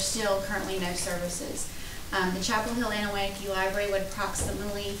where there's still currently no services. The Chapel Hill Anawake Library would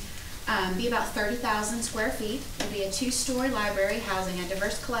approximately be about 30,000 square feet. It would be a 2-story library housing a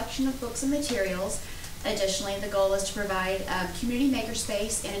diverse collection of books and materials. Additionally, the goal is to provide community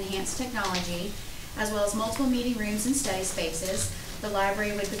makerspace and enhanced technology, as well as multiple meeting rooms and study spaces. The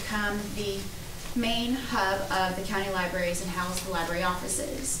library would become the main hub of the county libraries and house the library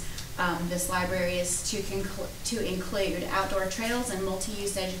offices. This library is to include outdoor trails and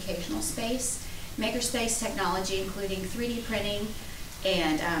multi-use educational space, makerspace technology including 3D printing,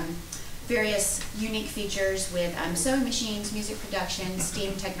 and various unique features with sewing machines, music production,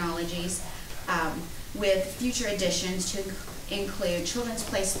 STEAM technologies, with future additions to include children's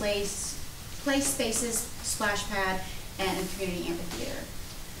play spaces, splash pad, and a community amphitheater.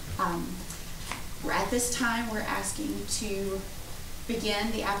 At this time, we're asking to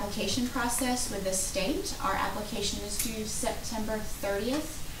begin the application process with the state. Our application is due September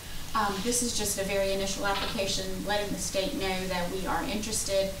 30th. This is just a very initial application letting the state know that we are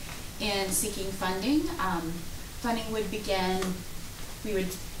interested in seeking funding. Funding would begin, we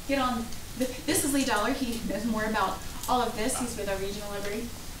would get on, this is Lee Dollar, he knows more about all of this, he's with our regional library.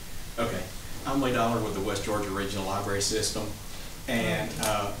 Okay, I'm Lee Dollar with the West Georgia Regional Library System, and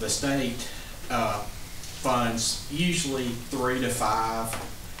the state funds usually 3 to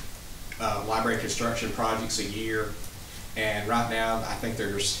 5 library construction projects a year. And right now, I think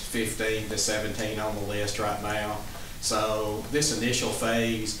there's 15 to 17 on the list right now. So this initial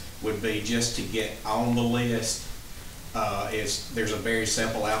phase would be just to get on the list. There's a very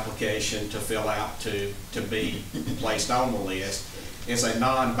simple application to fill out to be placed on the list. It's a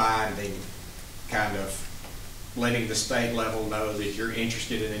non-binding kind of letting the state level know that you're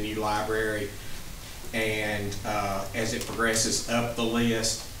interested in a new library. And as it progresses up the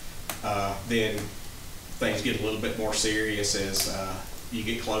list, then things get a little bit more serious as you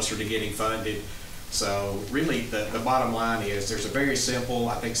get closer to getting funded. So really the bottom line is there's a very simple,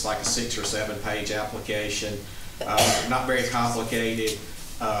 I think it's like a 6 or 7 page application, not very complicated,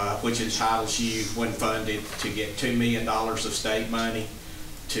 which entitles you when funded to get $2 million of state money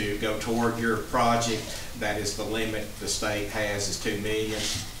to go toward your project. That is the limit the state has, is $2 million.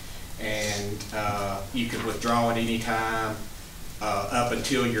 And you can withdraw at any time up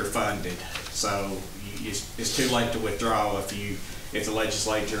until you're funded. So it's too late to withdraw if the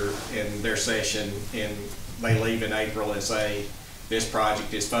legislature in their session and they leave in April and say this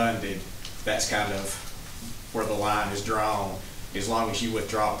project is funded. That's kind of where the line is drawn. As long as you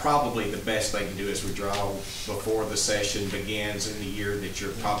withdraw, probably the best thing to do is withdraw before the session begins in the year that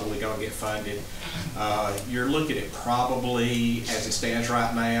you're probably going to get funded. You're looking at probably, as it stands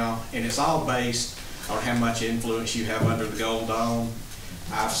right now, and it's all based on how much influence you have under the Gold Dome.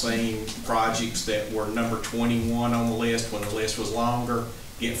 I've seen projects that were number 21 on the list when the list was longer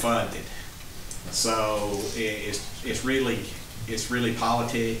get funded. So it's really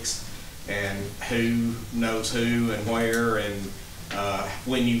politics and who knows who and where and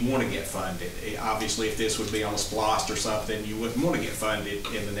when you want to get funded. Obviously, if this would be on a SPLOST or something, you wouldn't want to get funded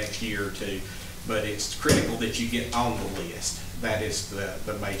in the next year or two. But it's critical that you get on the list. That is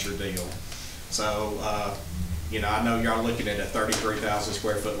the major deal. So, I know y'all looking at a 33,000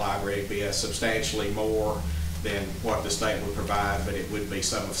 square foot library. It'd be substantially more than what the state would provide, but it would be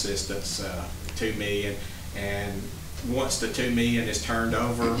some assistance, $2 million. And once the $2 million is turned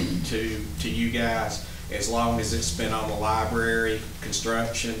over to you guys, as long as it's spent on the library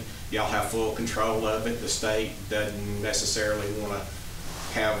construction, y'all have full control of it. The state doesn't necessarily want to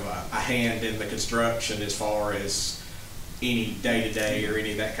have a hand in the construction as far as any day-to-day or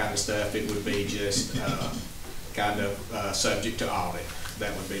any of that kind of stuff. It would be just kind of subject to audit.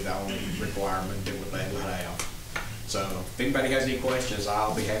 That would be the only requirement that they would have. So if anybody has any questions,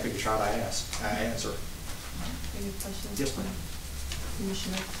 I'll be happy to try to answer. Any questions? Yes, ma'am.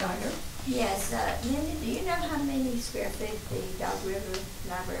 Commissioner Dyer? Yes, Linda, do you know how many square feet the Dog River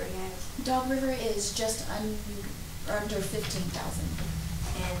Library has? Dog River is just under 15,000.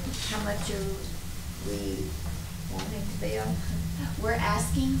 And How much are we wanting to build? We're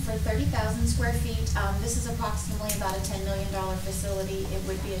asking for 30,000 square feet. This is approximately about a $10 million facility. It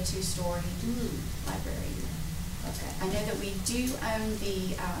would be a two-story library. Okay. I know that we do own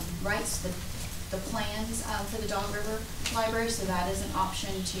the rights, the plans for the Dog River Library, so that is an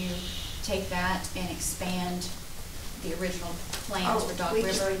option to take that and expand the original plans for Dog We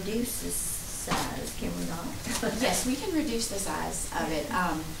River. can reduce the size, can we not? Yes, we can reduce the size of it.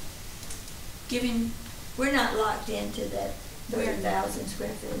 Given, We're not locked into that We're- 30,000 square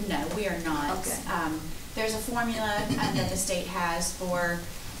feet? no, we are not. Okay. There's a formula that the state has for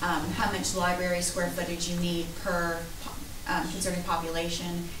how much library square footage you need per concerning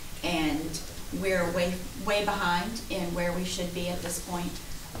population, and we're way behind in where we should be at this point.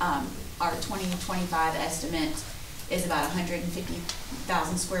 Our 2025 estimate is about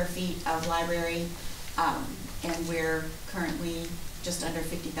 150,000 square feet of library, and we're currently just under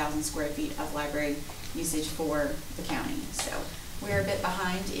 50,000 square feet of library usage for the county. So we're a bit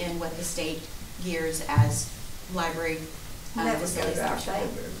behind in what the state gears as library That would go facilities. to our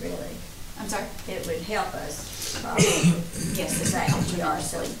favor, really. I'm sorry? It would help us probably. Yes, The fact that we are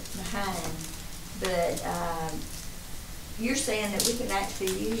so behind. But you're saying that we can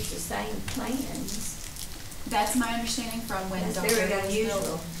actually use the same plans. That's my understanding from when That's Dr. very River was unusual.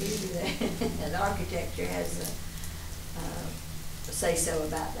 built. Usually the architecture has a say-so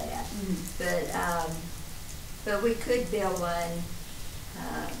about that. But we could build one.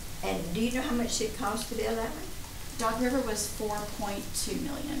 And do you know how much it costs to build that one? Dog River was 4.2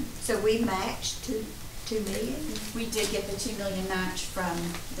 million. So we matched 2 million? We did get the 2 million match from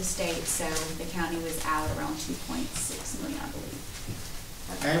the state, so the county was out around 2.6 million, I believe.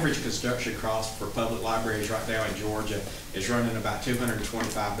 Average construction cost for public libraries right now in Georgia is running about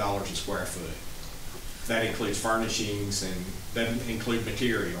 $225 a square foot. That includes furnishings and doesn't include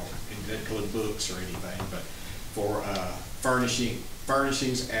material, it doesn't include books or anything, but for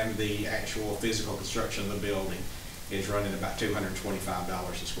furnishings and the actual physical construction of the building is running about $225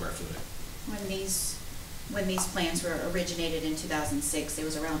 a square foot. When these plans were originated in 2006, it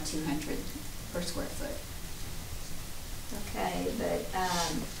was around 200 per square foot. Okay, but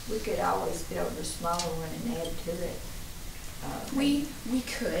we could always build a smaller one and add to it. We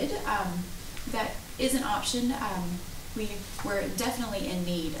could, that is an option. We're definitely in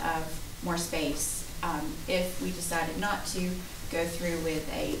need of more space. If we decided not to go through with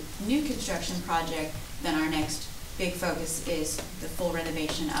a new construction project, then our next big focus is the full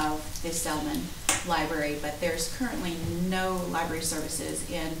renovation of the Selman Library. But there's currently no library services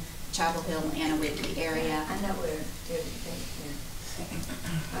in Chapel Hill and Anawiki area. I know where everything is.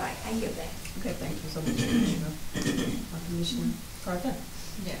 All right, I get back. Okay, thank you so much, Commissioner. Commissioner Carter.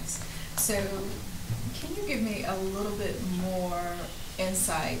 Yes. So can you give me a little bit more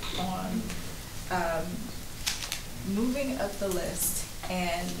insight on moving up the list,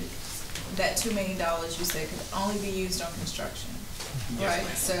 and that $2 million you said could only be used on construction, Yes, right?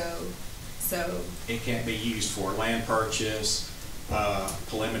 ma'am. So It can't be used for land purchase,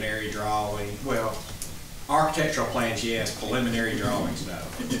 preliminary drawing, well, architectural plans, yes, preliminary drawings, no.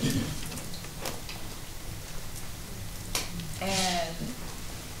 And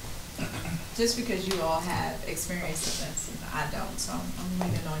just because you all have experience in this and I don't, so I'm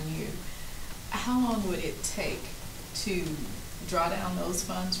leaning on you, how long would it take to draw down those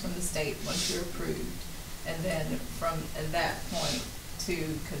funds from the state once you're approved, and then from that point to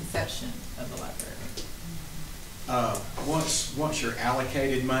conception of the library? Once you're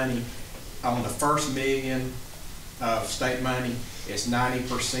allocated money, on the first $1 million of state money, it's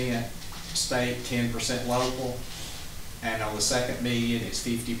 90% state, 10% local. And on the second $1 million, it's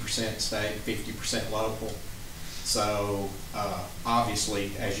 50% state, 50% local. So,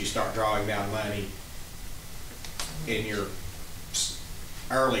 obviously, as you start drawing down money in your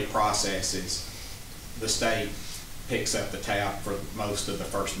early processes, the state picks up the tab for most of the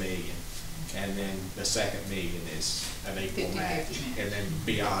first $1 million. And then the second $1 million is an equal 50-50 match. match. And then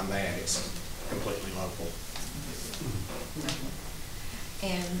beyond that, it's completely local.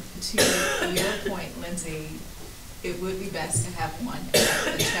 And to your point, Lindsay, it would be best to have one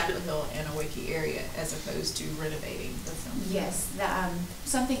in the Chapel Hill and Anawiki area as opposed to renovating the film. Yes,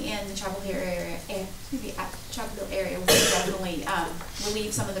 something in the Chapel Hill area, Chapel Hill area will definitely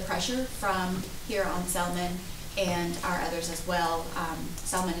relieve some of the pressure from here on Selman and our others as well.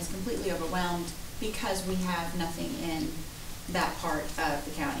 Selman is completely overwhelmed because we have nothing in that part of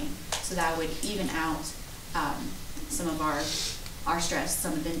the county. So that would even out some of our stress,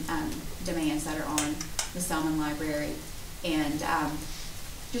 some of the demands that are on the Selman Library, and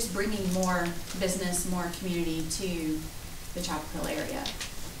just bringing more business, more community to the Chapel Hill area.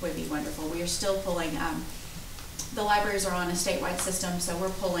 would be wonderful. We are still pulling, the libraries are on a statewide system, so we're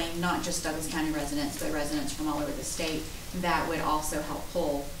pulling not just Douglas County residents, but residents from all over the state. That would also help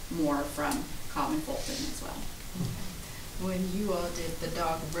pull more from Cobb and Fulton as well. When you all did the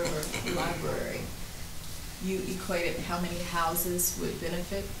Dog River Library, you equated how many houses would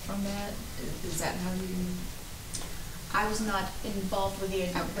benefit from that? Is that how you? I was not involved with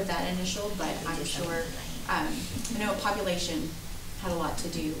that initial, but I'm sure, I know population had a lot to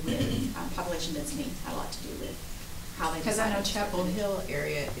do with, population density had a lot to do with how they Because I know decided to Chapel split it. Hill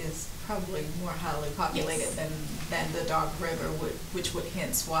area is probably more highly populated Yes. than the Dog River, which would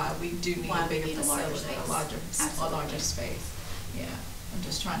hence why we do need Why a we bigger need a larger facility, space. a larger Absolutely. space. Yeah, I'm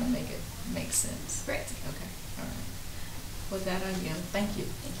just trying to make it make sense. Great. Okay, all right. With that, I yield. Thank you.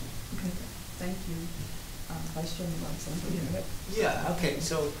 Okay, thank you. Vice Chairman Robinson. Yeah, okay,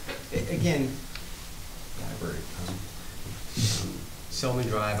 so, again, library, Selman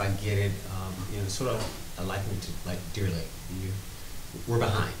Drive, I get it, sort of, I liken it to like Deer Lake. We're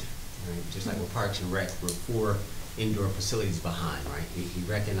behind, right? Just like with Parks and Rec, we're 4 indoor facilities behind, right? We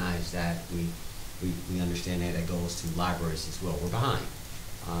recognize that, we understand that goes to libraries as well. We're behind.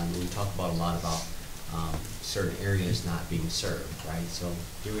 And we talk a lot about certain areas not being served, right? So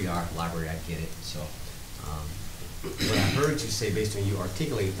here we are, library, I get it. So what I heard you say, based on you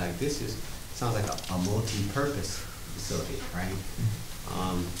articulate, like sounds like a multi-purpose facility, right?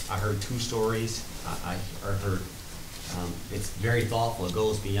 I heard 2 stories. I heard it's very thoughtful. It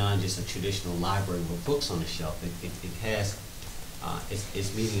goes beyond just a traditional library with books on the shelf. It has,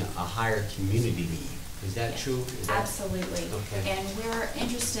 it's meeting a higher community need. Is that true? Absolutely. Okay. And we're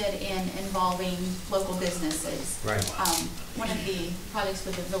interested in involving local businesses. Right. One of the projects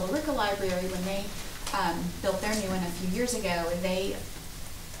with the Villa Rica Library, when they built their new one a few years ago, they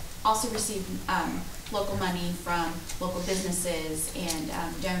also received local money from local businesses and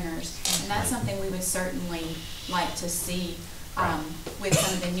donors. And that's something we would certainly like to see with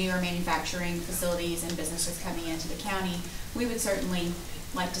some of the newer manufacturing facilities and businesses coming into the county. We would certainly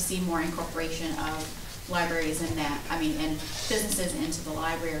like to see more incorporation of libraries and and businesses into the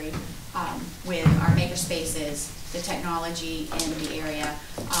library with our maker spaces, the technology in the area.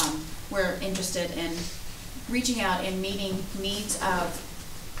 We're interested in reaching out and meeting needs of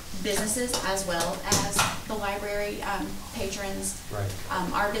businesses as well as the library patrons. Right.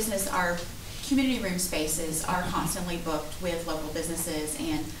 Our community room spaces are constantly booked with local businesses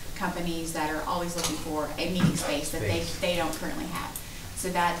and companies that are always looking for a meeting space that they don't currently have. So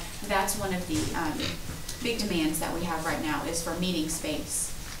that's one of the big demands that we have right now is for meeting space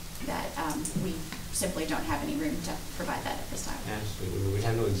that we simply don't have any room to provide that at this time. Absolutely. We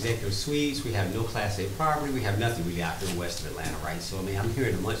have no executive suites, we have no Class A property, we have nothing really out here west of Atlanta, right? So, I'm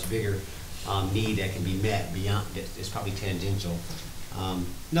hearing a much bigger need that can be met beyond, it's probably tangential.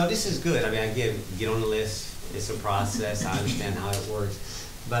 No, this is good. Get on the list, it's a process, I understand how it works,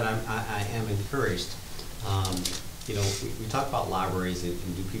 but I am encouraged. We talk about libraries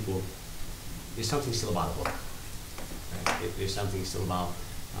and do people, there's something still about a book, right? There's something still about,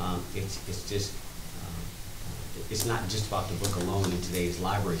 it's not just about the book alone in today's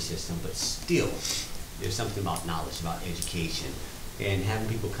library system, but still, there's something about knowledge, about education, and having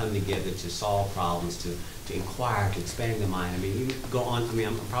people come together to solve problems, to inquire, to expand their mind. You go on,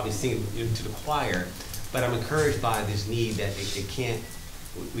 I'm probably singing to the choir, but I'm encouraged by this need that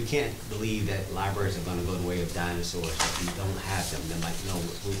we can't believe that libraries are gonna go the way of dinosaurs if we don't have them. Then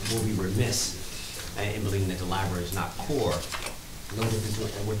we'll be remiss in believing that the library is not core. No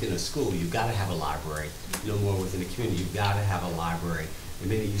different within a school, you've got to have a library. No more within the community, you've got to have a library. The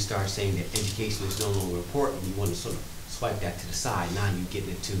minute you start saying that education is no longer important, you want to sort of swipe that to the side. Now you're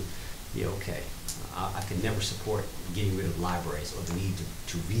getting into, okay, I could never support getting rid of libraries or the need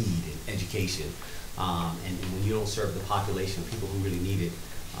to read and education. And when you don't serve the population of people who really need it,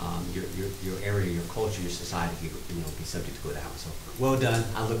 your area, your culture, your society can be subject to go down. So well done.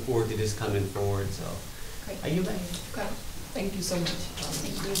 I look forward to this coming forward. So Great. Are you ready? Okay. Thank you so much.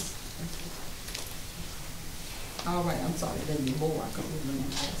 Thank you. All right, I'm sorry, there'll be more. I couldn't remember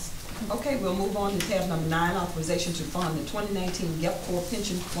this. Okay, we'll move on to tab number 9, authorization to fund the 2019 GEP Corps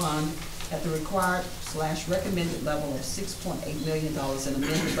pension fund at the required/recommended level of $6.8 million and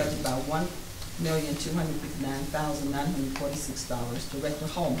amend the budget by $1,259,946. Director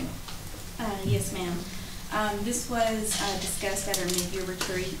Holman. Yes, ma'am. This was discussed at our mid-year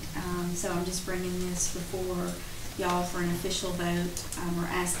retreat, so I'm just bringing this before y'all for an official vote.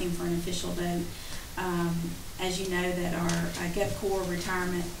 We're asking for an official vote. As you know, that our GEP Corps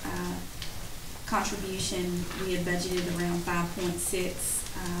retirement contribution, we had budgeted around 5.6,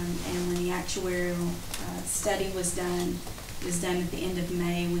 and when the actuarial study was done, It was done at the end of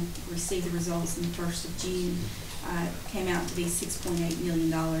May. We received the results on the 1st of June. Came out to be $6.8 million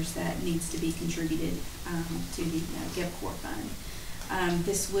that needs to be contributed to the GovCorp fund.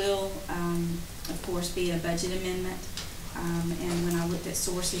 This will, of course, be a budget amendment. And when I looked at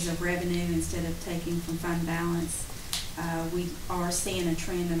sources of revenue instead of taking from fund balance, we are seeing a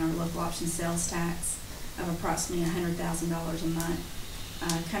trend in our local option sales tax of approximately $100,000 a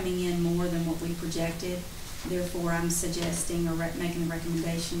month, coming in more than what we projected. Therefore, I'm suggesting or making a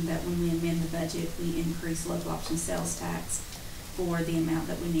recommendation that when we amend the budget, we increase local option sales tax for the amount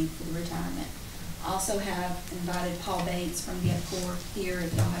that we need for the retirement. Also have invited Paul Bates from GovCorp here if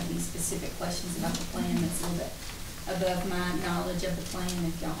y'all have any specific questions about the plan. That's a little bit above my knowledge of the plan,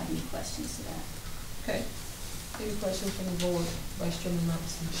 if y'all have any questions to that. Okay. Any questions from the board? Vice Chairman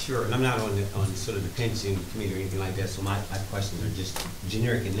Robinson. Sure, and I'm not on sort of the pension committee or anything like that, so my questions are just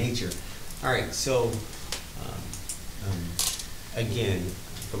generic in nature. All right, so again,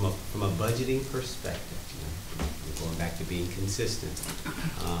 from a budgeting perspective, we're going back to being consistent.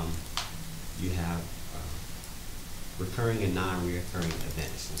 You have recurring and non-recurring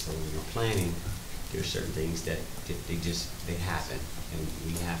events, and so when you're planning, there are certain things that they happen, and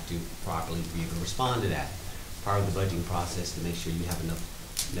we have to properly be able to respond to that. Part of the budgeting process to make sure you have enough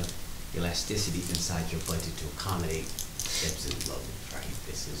elasticity inside your budget to accommodate ebbs and flows, right?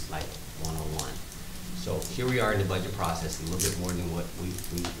 This is like 101. So here we are in the budget process, a little bit more than what we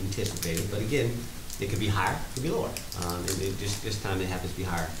anticipated, but again, it could be higher, it could be lower. And just this time it happens to be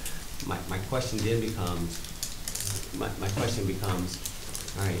higher. My question then becomes, my question becomes,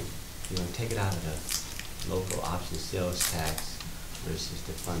 all right, take it out of the local option sales tax versus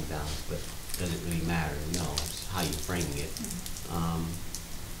the fund balance, but does it really matter? No, it's how you're framing it.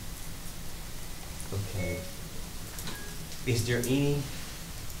 Okay. Is there any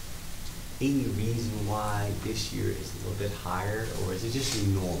reason why this year is a little bit higher, or is it just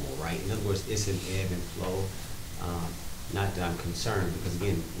normal, right? In other words, it's an ebb and flow. Not that I'm concerned, because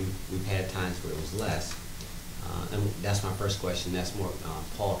again, we've had times where it was less. And that's my first question. That's more,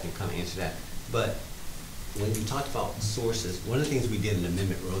 Paul can come answer that. But when we talked about sources, one of the things we did in the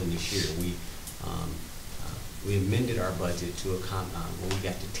amendment early this year, we amended our budget to when we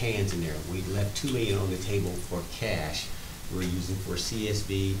got the TANs in there. We left $2 million on the table for cash. We're using for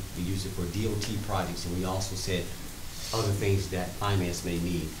CSB, we use it for DOT projects, and we also said other things that finance may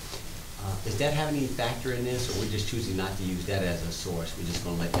need. Does that have any factor in this, or we're just choosing not to use that as a source? We're just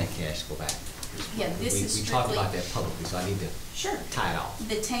going to let that cash go back? Yeah, this is strictly. We talked about that publicly, so I need to tie it off.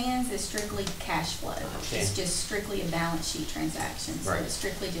 The TANs is strictly cash flow. Okay. It's just strictly a balance sheet transaction. So right. It's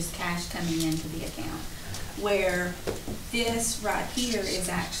strictly just cash coming into the account. Where this right here is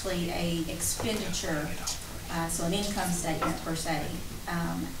actually a expenditure, so an income statement per se,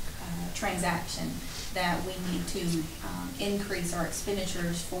 transaction that we need to increase our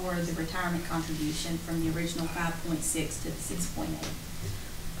expenditures for the retirement contribution from the original 5.6 to the 6.8.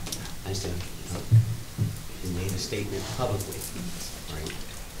 I understand. We made a statement publicly, right,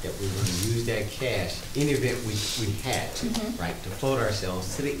 that we were going to use that cash in the event we had to, right, to float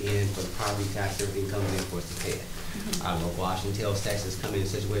ourselves to the end for the property tax, everything comes in for us to pay it. Our local option sales taxes come in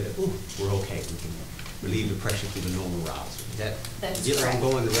such a way that, ooh, we're okay. We can relieve the pressure through the normal routes. That's get where I'm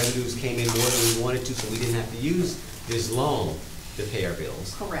correct. going? The revenues came in more than we wanted to, so we didn't have to use this loan to pay our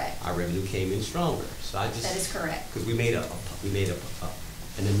bills. Correct. Our revenue came in stronger. So I just. That is correct. Because we made an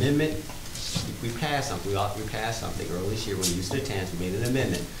amendment. We passed something. We passed something earlier this year when we used the TANs. We made an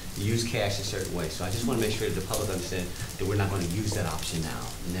amendment to use cash a certain way. So I just want to make sure that the public understands that we're not going to use that option now,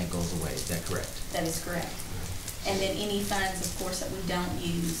 and that goes away. Is that correct? That is correct. And then any funds, of course, that we don't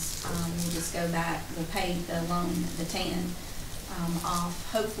use, we'll just go back, we'll pay the loan, the TAN,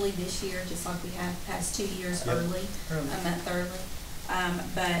 off, hopefully this year, just like we have past 2 years early, a month early.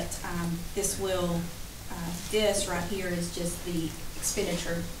 But this will, this right here is just the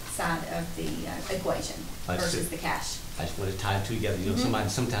expenditure side of the equation versus the cash. I just want to tie it together. You know, somebody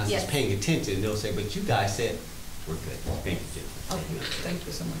sometimes is paying attention, and they'll say, but you guys said, we're good. Thank you, Jennifer. Okay, thank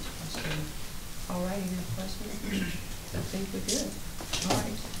you so much. All right, any questions? I think we're good. All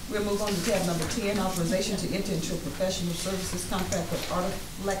right, we'll move on to tab number 10, authorization to enter into a professional services contract with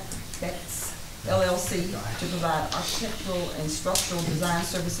Artiflex LLC to provide architectural and structural design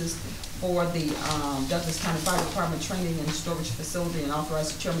services for the Douglas County Fire Department training and storage facility, and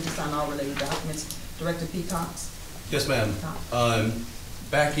authorize the chairman to sign all related documents. Director P. Cox. Yes, ma'am.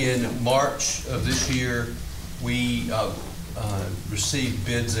 Back in March of this year, we received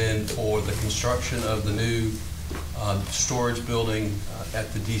bids in for the construction of the new storage building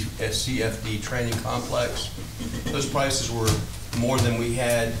at the CFD training complex. Those prices were more than we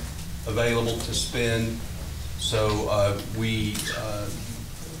had available to spend, So we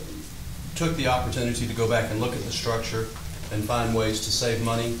took the opportunity to go back and look at the structure and find ways to save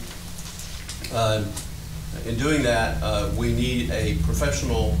money. In doing that, we need a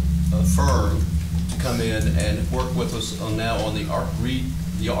professional firm to come in and work with us on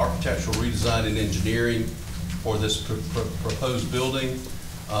the architectural redesign and engineering for this proposed building.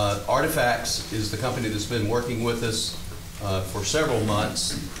 Artifacts is the company that's been working with us for several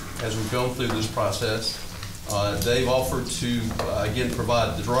months as we've gone through this process. They've offered to, again,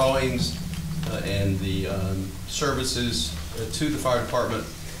 provide the drawings and the services to the fire department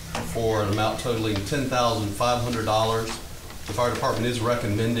for an amount totaling $10,500. The fire department is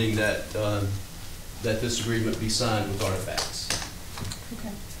recommending that that this agreement be signed with Artifacts.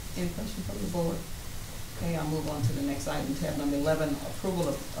 Okay. Any questions from the board? Okay, I'll move on to the next item, tab number 11, approval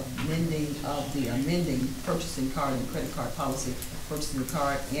of amending purchasing card and credit card policy, purchasing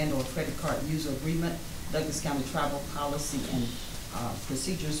card and or credit card user agreement, Douglas County Travel Policy and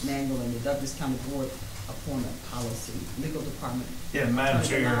Procedures Manual, and the Douglas County Board Appointment Policy, Legal Department. Yeah, Madam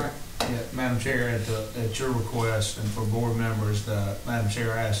Chair, at your request and for board members, Madam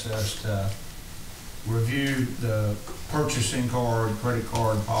Chair asked us to review the purchasing card, credit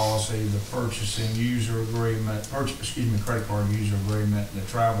card policy, the purchasing user agreement, credit card user agreement, and the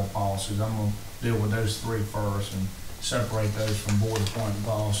travel policies. I'm going to deal with those three first and separate those from board appointment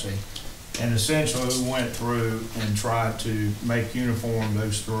policy. And essentially, we went through and tried to make uniform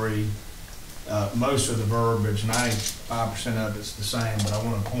those three. Most of the verbiage, 95% of it's the same, but I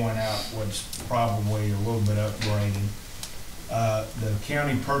want to point out what's probably a little bit upgraded. The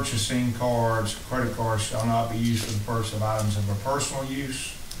county purchasing cards, credit cards shall not be used for the purchase of items of a personal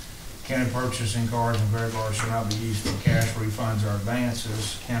use. County purchasing cards and credit cards shall not be used for cash refunds or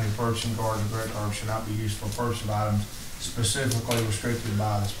advances. County purchasing cards and credit cards shall not be used for purchase of items specifically restricted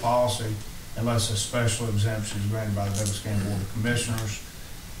by this policy unless a special exemption is granted by the Douglas County Board of Commissioners.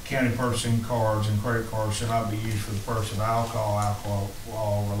 County purchasing cards and credit cards should not be used for the purchase of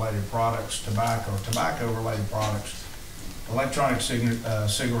alcohol-related products, tobacco-related products, electronic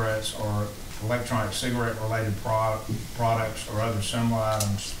cigarettes or electronic cigarette-related products or other similar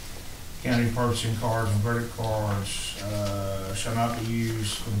items. County purchasing cards and credit cards shall not be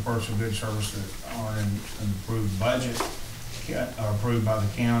used for the purchase of goods or services that are in an approved budget or approved by the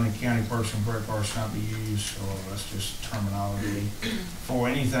county. County purchasing credit cards should not be used, or that's just terminology, for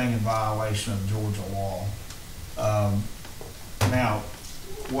anything in violation of Georgia law. Now,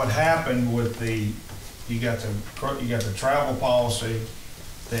 what happened with you got the travel policy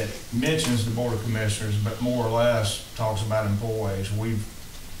that mentions the Board of Commissioners, but more or less talks about employees. We've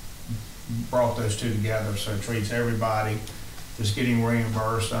brought those two together so it treats everybody that's getting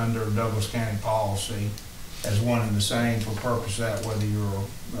reimbursed under Douglas County policy as one and the same for purpose of that, whether you're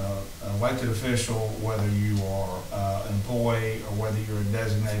an elected official, whether you are an employee, or whether you're a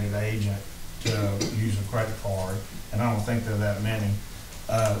designated agent to use a credit card. And I don't think there are that many.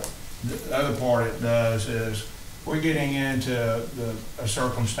 The other part it does is we're getting into a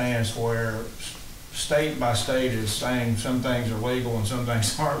circumstance where state by state is saying some things are legal and some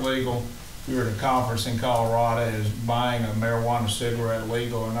things aren't legal. We were at a conference in Colorado, is buying a marijuana cigarette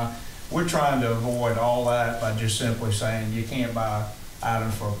legal or not? We're trying to avoid all that by just simply saying you can't buy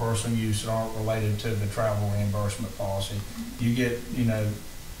items for personal use that aren't related to the travel reimbursement policy. You get,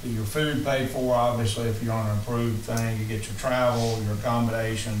 your food paid for, obviously, if you're on an approved thing. You get your travel, your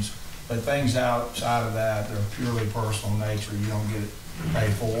accommodations, but things outside of that, they're purely personal in nature. You don't get it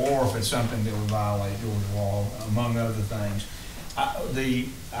paid for, or if it's something that would violate Georgia law, among other things.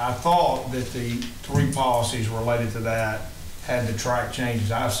 I thought that the three policies related to that had the track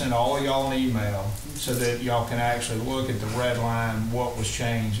changes. I've sent all of y'all an email so that y'all can actually look at the red line, what was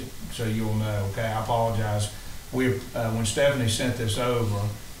changed, so you'll know. Okay, I apologize. When Stephanie sent this over,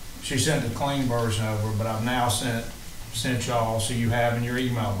 she sent the clean version over, but I've now sent y'all, so you have in your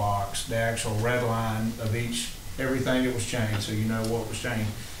email box the actual red line of everything that was changed, so you know what was changed.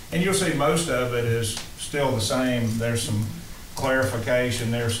 And you'll see most of it is still the same. There's some clarification,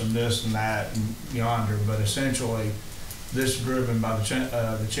 there's some this and that and yonder, but essentially this is driven by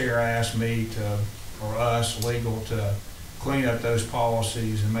the chair asked me or us, legal, to clean up those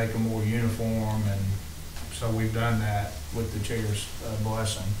policies and make them more uniform, and so we've done that with the chair's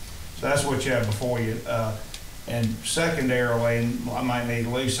blessing. So that's what you have before you. And secondarily, and I might need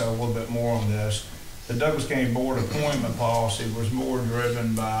Lisa a little bit more on this, the Douglas County Board appointment policy was more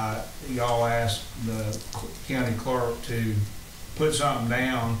driven by, y'all asked the county clerk to put something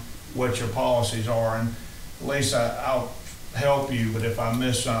down, what your policies are. And Lisa, I'll help you, but if I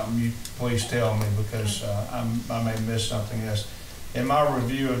miss something, you please tell me, because I may miss something else. in my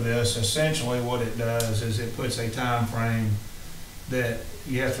review of this, essentially what it does is it puts a time frame that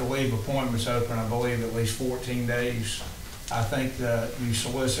you have to leave appointments open, I believe, at least 14 days. I think that you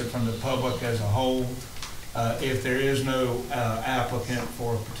solicit from the public as a whole. If there is no applicant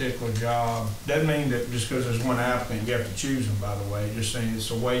for a particular job, doesn't mean that just because there's one applicant, you have to choose them, by the way. Just saying it's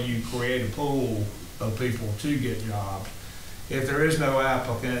the way you create a pool of people to get jobs. If there is no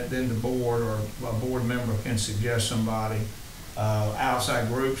applicant, then the board or a board member can suggest somebody. Outside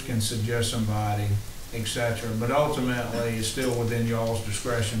groups can suggest somebody, etc. But ultimately, it's still within y'all's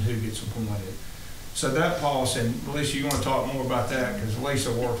discretion who gets appointed. So that policy, and Lisa, you want to talk more about that because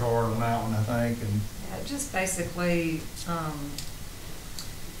Lisa worked hard on that one, I think. And just basically,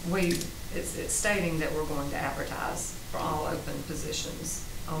 it's stating that we're going to advertise for all open positions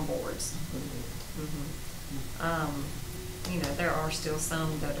on boards. You know, there are still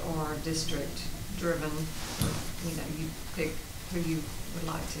some that are district driven. You know, you pick who you would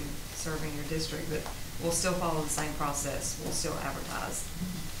like to serve in your district, but we'll still follow the same process. We'll still advertise,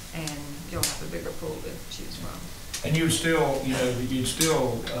 and you'll have a bigger pool to choose from. And you would still, you know, you'd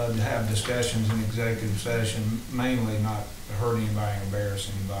still have discussions in executive session, mainly not hurt anybody, embarrass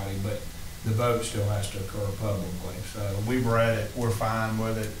anybody, but the vote still has to occur publicly. So we've read it, we're fine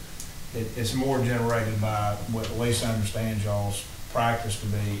with it. It's more generated by what Lisa understands y'all's practice to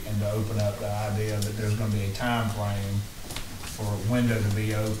be, and to open up the idea that there's going to be a time frame for a window to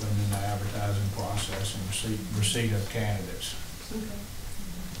be opened in the advertising process and receipt of candidates. Okay.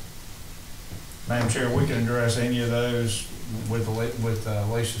 Madam Chair, we can address any of those with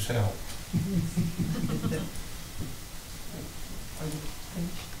Lisa's help.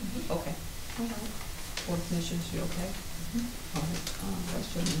 Okay. Board of Commissioners, you okay? All right,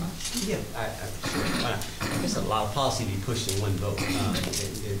 question? Yeah, there's a lot of policy to be pushed in one vote.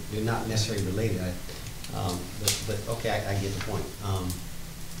 They're not necessarily related, but okay, I get the point.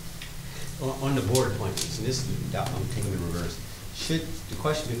 On the board appointments, and this is, I'm taking it in reverse. The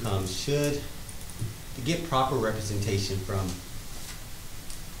question becomes, to get proper representation from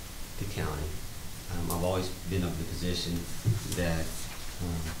the county, I've always been of the position that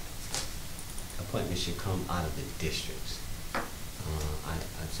appointments should come out of the districts.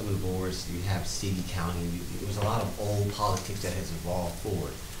 Some of the boards, you have city, county, there's a lot of old politics that has evolved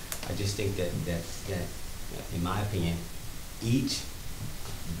forward. I just think that in my opinion, each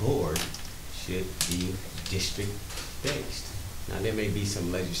board should be district-based. Now, there may be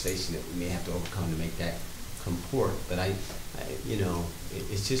some legislation that we may have to overcome to make that comport, but you know,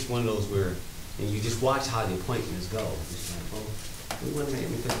 it's just one of those where, and you just watch how the appointments go. It's like, well, we want to make,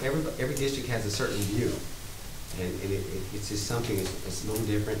 because every district has a certain view, and it's just something that's no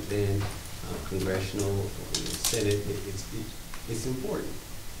different than congressional, Senate. It's important,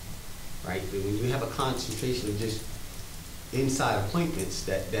 right? But when you have a concentration of just inside appointments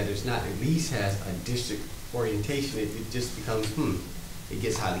that is not, at least has a district orientation, it just becomes, it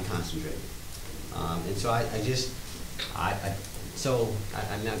gets highly concentrated. And so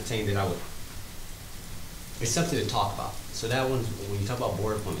I'm not saying that I would, it's something to talk about. So that one, when you talk about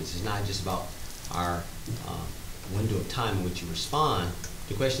board appointments, it's not just about our window of time in which you respond.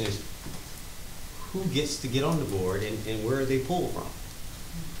 The question is, who gets to get on the board and where are they pulled from,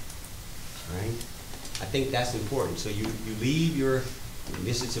 right? I think that's important. So you leave your,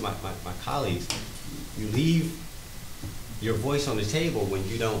 this is to my colleagues, you leave your voice on the table when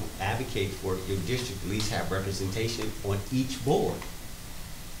you don't advocate for your district, at least have representation on each board.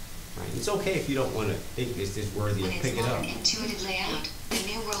 Right? It's okay if you don't want to think this is worthy of picking it up. Intuitive layout. The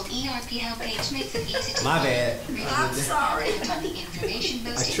New World ERP homepage makes it easy to My bad. I'm sorry. The information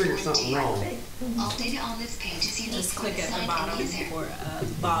most I triggered something wrong. All data on this page is unique Just for click the at the signed bottom user. for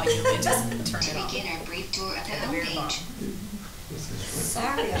volume and just turn To it off. begin our brief tour of the At the very homepage.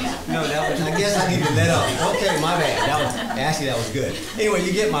 Sorry about that. No, I guess I need to let up. Okay, my bad. Actually, that was good. Anyway,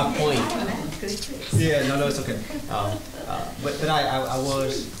 you get my point. Yeah, no, it's okay. But I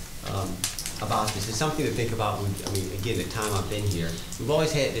was about this. It's something to think about. I mean, again, the time I've been here, we've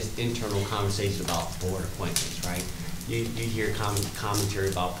always had this internal conversation about board appointments, right? You hear commentary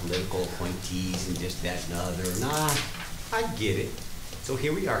about political appointees and just that and the other. Nah, I get it. So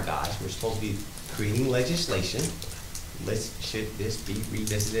here we are, guys. We're supposed to be creating legislation. Should this be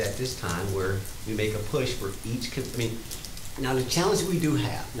revisited at this time where we make a push for each, I mean, now the challenge that we do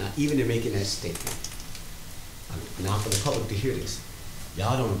have, now even in making that statement, now for the public to hear this,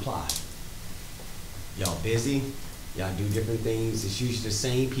 y'all don't apply. Y'all busy, y'all do different things. It's usually the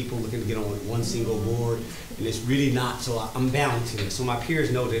same people looking to get on one single board, and it's really not, so I'm balancing it. So my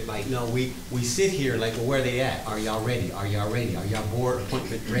peers know that, like, no, we sit here like, well, where are they at? Are y'all ready? Are y'all ready? Are y'all board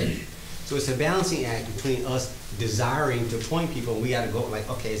appointment ready? So it's a balancing act between us desiring to appoint people, and we gotta go like,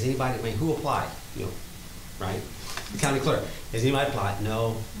 okay, is anybody, I mean, who applied? You know, right? The county clerk, has anybody applied?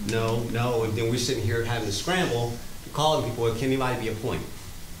 No, no, no, and then we're sitting here having to scramble, calling people, well, can anybody be appointed?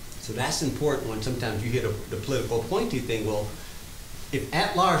 So that's important when sometimes you hear the political appointee thing, well, if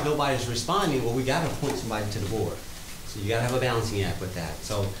at large nobody's responding, well, we gotta appoint somebody to the board. So you gotta have a balancing act with that.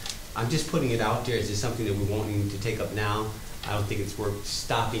 So I'm just putting it out there. Is this something that we're wanting to take up now? I don't think it's worth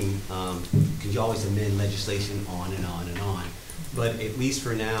stopping, because you always amend legislation on and on and on. But at least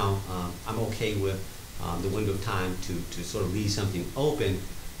for now, I'm okay with the window of time to sort of leave something open.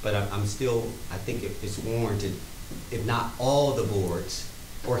 But I'm still, I think it's warranted, if not all the boards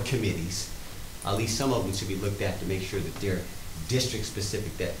or committees, at least some of them should be looked at to make sure that they're district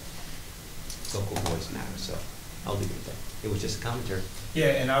specific, that local voice matters. So I'll leave it at that. It was just a commentary.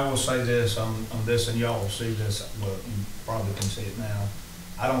 Yeah, and I will say this on this, and y'all will see this, well, you probably can see it now.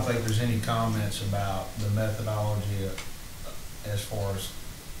 I don't think there's any comments about the methodology as far as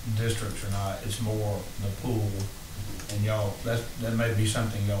districts or not. It's more the pool, and y'all, that may be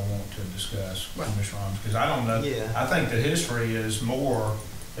something y'all want to discuss, Ms. Rams, because I don't know. Yeah. I think the history is more,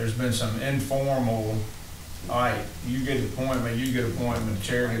 there's been some informal, all right, you get appointment, the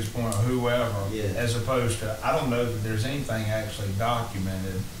chair gets appointment, whoever, as opposed to, I don't know that there's anything actually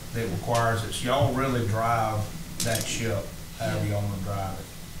documented that requires it. So y'all really drive that ship, however y'all want to drive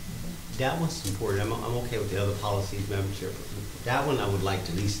it. That one's important. I'm okay with the other policies, Madam Chair. That one I would like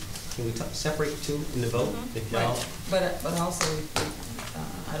to at least, can we separate the two in the vote? If y'all, But also,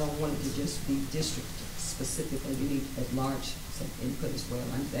 I don't want it to just be district specifically. You need at large some input as well,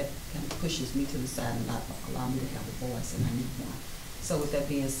 and that kind of pushes me to the side and not allow me to have a voice, and I need one. So with that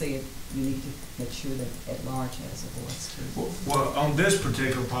being said, you need to make sure that at large has a voice too. Well, on this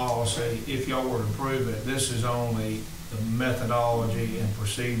particular policy, if y'all were to approve it, this is only the methodology and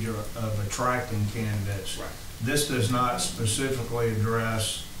procedure of attracting candidates. Right. This does not specifically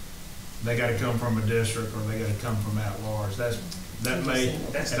address, they gotta come from a district or they gotta come from at large. That may,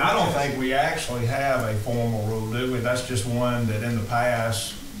 and I don't think we actually have a formal rule, do we? That's just one that in the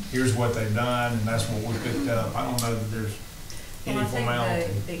past, here's what they've done, and that's what we picked up. I don't know that there's any formality. I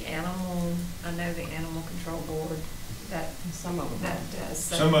think the animal, I know the animal control board, that, some of them, that does.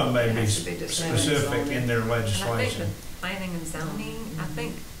 Some of them may be specific specific in their And I legislation. think the planning and zoning, I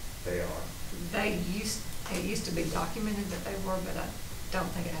think They are. it used to be documented that they were, but I don't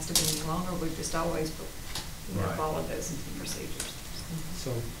think it has to be any longer. We've just always, Right. followed those procedures.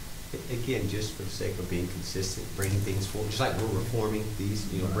 so again, just for the sake of being consistent, bringing things forward, just like we're reforming these,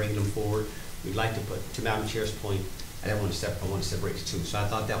 bringing them forward. We'd like to put, to Madam Chair's point, I want to separate the two. So I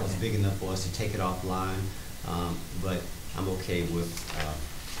thought that was big enough for us to take it offline, but I'm okay with,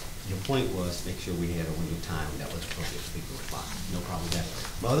 your point was make sure we had a window of time that was appropriate for people to apply. No problem with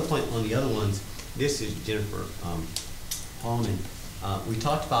that. My other point on the other ones, this is Jennifer Hallman. We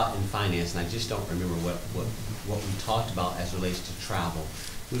talked about in finance, and I just don't remember what we talked about as relates to travel.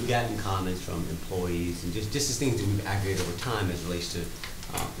 We've gotten comments from employees and just as things that we've aggregated over time as relates to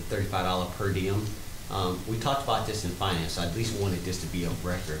the $35 per diem. We talked about this in finance, so I at least wanted this to be a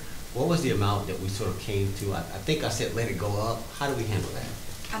record. What was the amount that we sort of came to? I think I said let it go up. How do we handle that?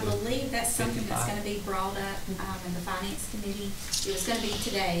 I believe that's something that's gonna be brought up, in the finance committee. It was gonna be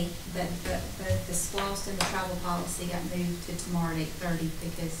today, but the SPLOST and the travel policy got moved to tomorrow at 8:30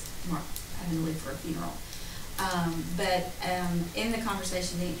 because Mark having to leave for a funeral. In the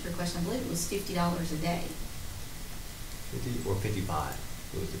conversation, to answer your question, I believe it was $50 a day. 50 or 55?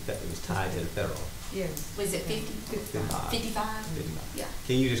 It was tied to the federal. Yes. Was it 50? 55. 55? 55. Yeah.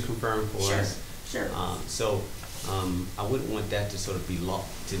 Can you just confirm for Sure, us? sure. I wouldn't want that to sort of be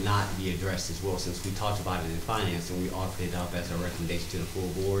to not be addressed as well, since we talked about it in finance and we offered it up as a recommendation to the full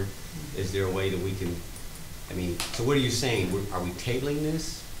board. Is there a way that we can, so what are you saying? Are we tabling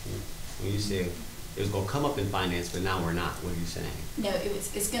this? When you say it was gonna come up in finance, but now we're not, what are you saying? No,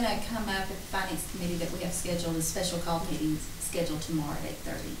 it's gonna come up at the finance committee that we have scheduled, a special call meeting scheduled tomorrow at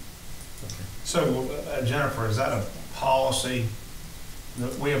 8:30. So, Jennifer, is that a policy?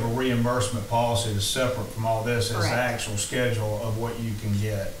 We have a reimbursement policy that's separate from all this, as the Correct. actual schedule of what you can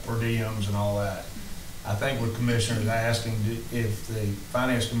get, per diems and all that. I think what Commissioner is asking, if the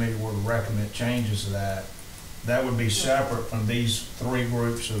finance committee were to recommend changes to that, that would be separate from these three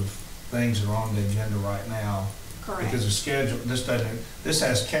groups of things that are on the agenda right now. Correct. Because the schedule, this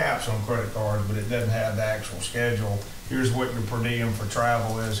has caps on credit cards, but it doesn't have the actual schedule. Here's what your per diem for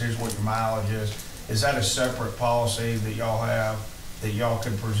travel is, here's what your mileage is. Is that a separate policy that y'all have, that y'all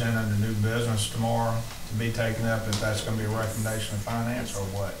can present under new business tomorrow to be taken up, if that's gonna be a recommendation of finance, or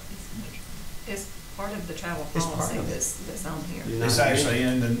what? part of the travel It's part policy of it. that's on here. You're It's not- actually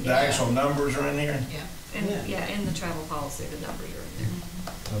in the actual numbers are in here? Yeah, in the travel policy, the numbers are in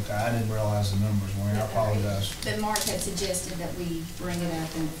there. Okay, I didn't realize the numbers were in, I apologize. But Mark had suggested that we bring it up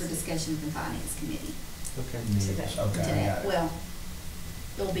for discussion with the finance committee Okay. today. Okay, I Today. got it. Well,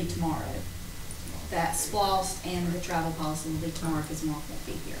 it'll be tomorrow. That SPOS and the travel policy will be tomorrow because Mark won't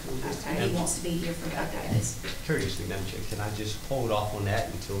be here. And he wants to be here for both of those. Curiously, Madam Chair, can I just hold off on that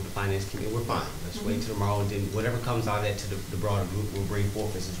until the finance committee, we're fine. Let's wait till tomorrow, and then whatever comes out of that to the broader group, we'll bring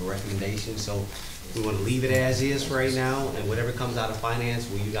forth as a recommendation. So we want to leave it as is right now, and whatever comes out of finance,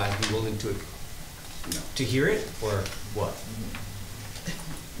 will you guys be willing to hear it, or what?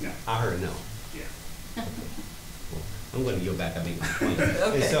 No. I heard no. Yeah. I'm gonna go back, I made my point.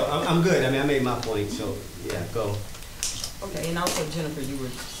 Okay. And so, I'm good, I mean, I made my point, so, yeah, go. Okay, and also Jennifer, you were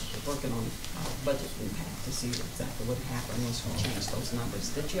working on budget impact to see exactly what happened once we changed those numbers.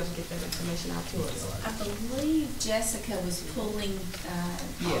 Did you ever get that information out to us? I believe Jessica was pulling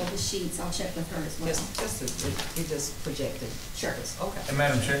all the sheets. I'll check with her as well. It just projected. Sure. Okay. And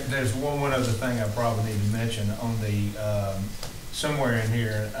Madam Chair, there's one other thing I probably need to mention on the, somewhere in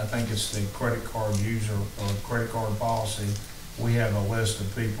here, I think it's the credit card user or credit card policy. We have a list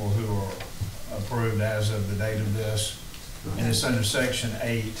of people who are approved as of the date of this. And it's under section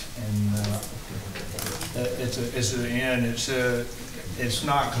 8, and it's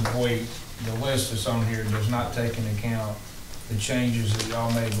not complete. The list that's on here does not take into account the changes that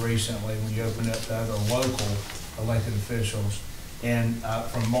y'all made recently when you opened up to other local elected officials. And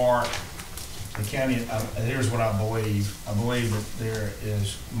from Mark, the county, here's what I believe. I believe that there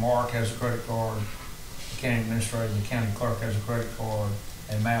is, Mark has a credit card, the county administrator, the county clerk has a credit card,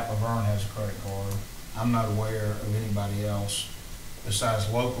 and Matt Laverne has a credit card. I'm not aware of anybody else besides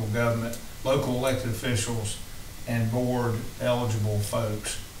local government, local elected officials, and board eligible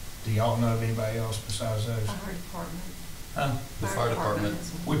folks. Do y'all know of anybody else besides those? Fire department. Huh? The fire department.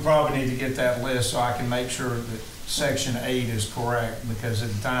 We probably need to get that list so I can make sure that section 8 is correct, because at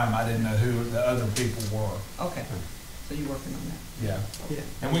the time I didn't know who the other people were. Okay, so you're working on that? Yeah. Yeah.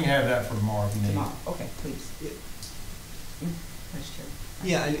 And we can have that for tomorrow if you need. Tomorrow, okay, please. Vice Chair.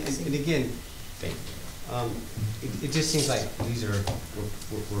 Yeah, and again, thank you. It just seems like these are,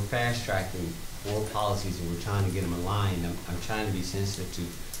 we're fast tracking 4 policies and we're trying to get them aligned. I'm trying to be sensitive to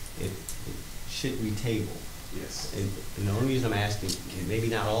it. Should we table? Yes. And the only reason I'm asking, maybe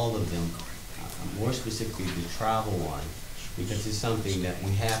not all of them, more specifically the travel one, because it's something that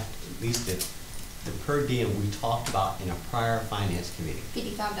we have, at least the per diem we talked about in a prior finance committee.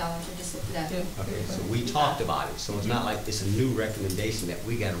 $55, I just looked it up. Okay, so we talked about it, so it's not like it's a new recommendation that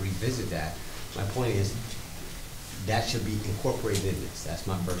we gotta revisit that. My point is, that should be incorporated in this, that's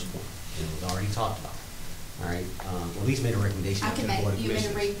my first point. It was already talked about, all right? At least made a recommendation I to can the Board of make, you want me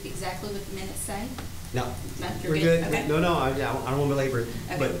to Commissioners. read exactly what the minutes say? No, No, you're we're good? good. Okay. No, I don't want to belabor it,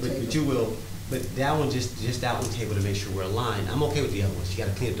 Okay, but you will. But that one, just that one table to make sure we're aligned. I'm okay with the other ones. You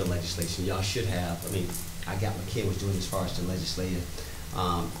gotta clean up the legislation. Y'all should have, I mean, I got what Ken was doing as far as the legislative.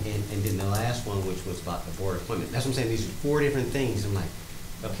 And then the last one, which was about the board appointment. That's what I'm saying, these are 4 different things. I'm like,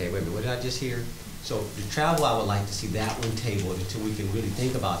 okay, wait a minute, what did I just hear? So the travel, I would like to see that one tabled until we can really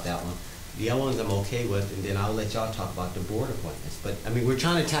think about that one. The other ones I'm okay with, and then I'll let y'all talk about the board appointments. But, I mean, we're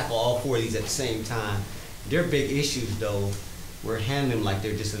trying to tackle all 4 of these at the same time. They're big issues, though. We're handling them like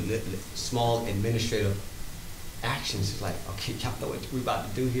they're just small administrative actions. It's like, okay, y'all know what we're about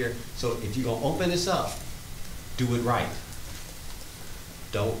to do here. So if you're gonna open this up, do it right.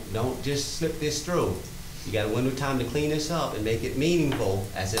 Don't just slip this through. You got a window of time to clean this up and make it meaningful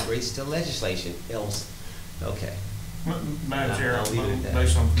as it relates to legislation, else, okay. Madam Chair, I'll leave it at that.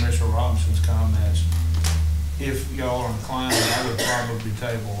 based on Commissioner Robinson's comments, if y'all are inclined, I would probably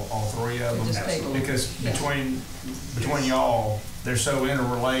table all 3 of them. Just table. Because between y'all, they're so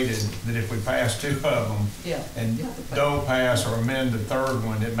interrelated that if we pass 2 of them Yeah. and don't pass or amend the 3rd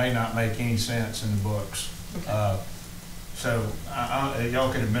one, it may not make any sense in the books. So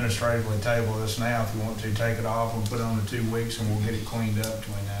y'all can administratively table this now if you want to. Take it off and put it on the 2 weeks, and we'll get it cleaned up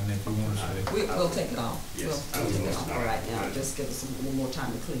between now and then if we want to. We'll take it off. Yes. We'll take it off right now, just give us a little more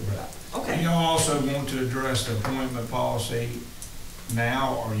time to clean it up. Okay. Y'all also want to address the appointment policy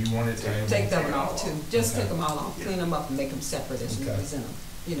now, or you want it to? Take that one off too. Just Okay. take them all off, clean them up and make them separate as we Okay. present them.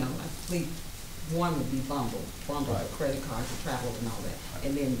 You know, I believe one would be bundled Right. with credit cards and travel and all that.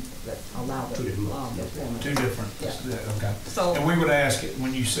 And then allow the, the format. 2 different, Yeah. okay. So- And we would ask,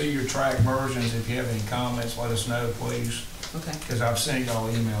 when you see your track versions, if you have any comments, let us know, please. Okay. Because I've sent y'all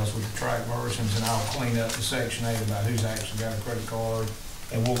emails with the track versions, and I'll clean up the section 8 about who's actually got a credit card.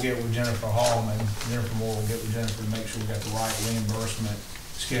 And we'll get with Jennifer Hallman, Jennifer Moore will get with Jennifer to make sure we got the right reimbursement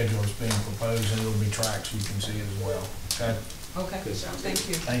schedule that's being proposed, and it'll be tracked so you can see it as well. Okay? Okay, thank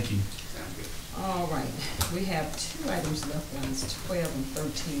you. Thank you. All right, we have two items left, ones 12 and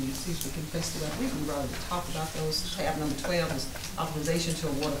 13. See if we can fix it up. We've already talked about those. Tab number 12 is authorization to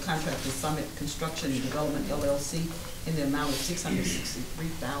award a contract to Summit Construction and Development LLC in the amount of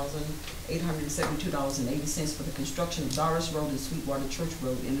 $663,872.80 for the construction of Doris Road and Sweetwater Church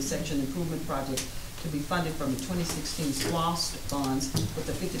Road intersection improvement project to be funded from the 2016 SLOST funds with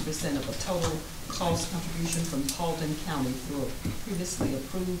the 50% of a total cost contribution from Paulding County through a previously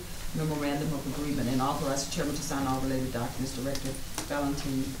approved memorandum of agreement, and authorize the chairman to sign all related documents. Director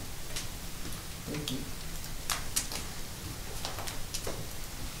Valentin. Thank you.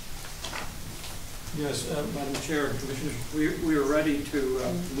 Yes, Madam Chair and Commissioners, we are ready to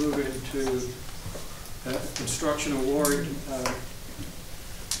move into construction award.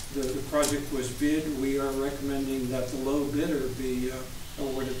 The project was bid. We are recommending that the low bidder be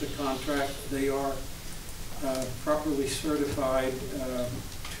awarded the contract. They are properly certified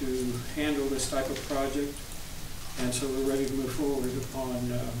to handle this type of project, and so we're ready to move forward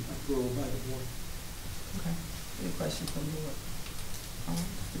upon approval by the board. Okay. Any questions from the board?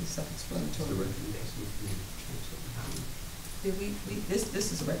 Self-explanatory.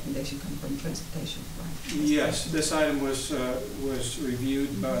 This is a recommendation coming from transportation, right? Yes, this item was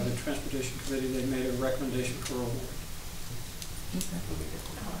reviewed by the Transportation Committee. They made a recommendation for award. Okay.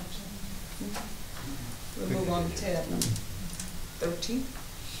 We'll move on to tab number 13.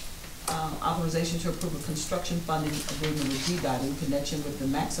 Authorization to approve a construction funding agreement with GDOT in connection with the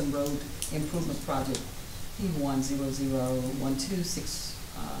Maxim Road Improvement Project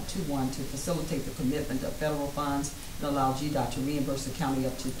P1001261 to facilitate the commitment of federal funds and allow GDOT to reimburse the county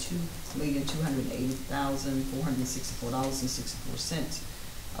up to $2,280,464.64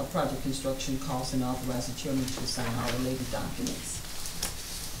 of project construction costs, and authorize the chairman to sign all related documents.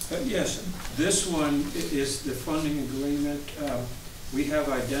 Yes, this one is the funding agreement. We have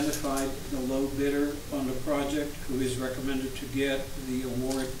identified the low bidder on the project who is recommended to get the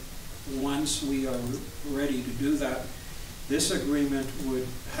award. Once we are ready to do that, this agreement would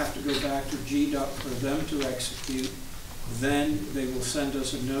have to go back to GDOT for them to execute. Then they will send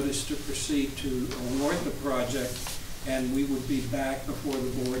us a notice to proceed to award the project, and we would be back before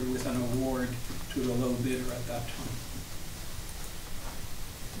the board with an award to the low bidder at that time.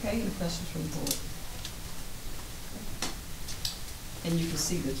 Okay, any questions from the board? And you can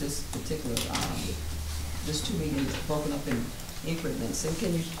see that this particular, this $2 million is broken up in increments. And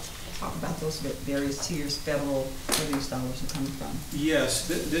can you talk about those various tiers federal where these dollars are coming from? Yes,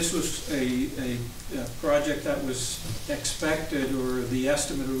 this was a project that was expected, or the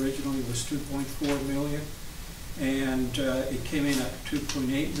estimate originally was $2.4 million, and it came in at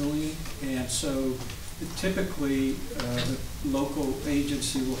 $2.8 million, and so typically the local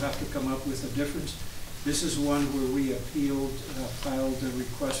agency will have to come up with a difference. This is one where we appealed, filed a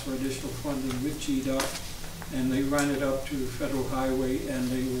request for additional funding with GDOT, and they ran it up to Federal Highway, and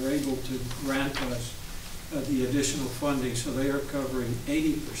they were able to grant us the additional funding, so they are covering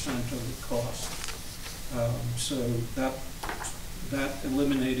 80% of the cost. So that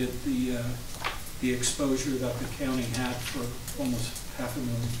eliminated the exposure that the county had for almost $500,000.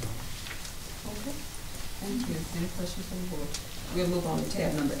 Okay, thank you. Any questions from the board? We'll move on to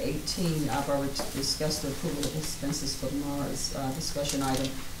tab number 18. I've already discussed the approval of expenses for tomorrow's discussion item.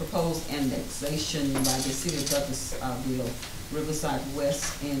 Proposed annexation by the City of Douglasville, Riverside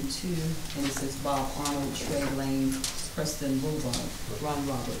West and 2, and it says Bob Arnold, Trey Lane, Preston Boulevard. Ron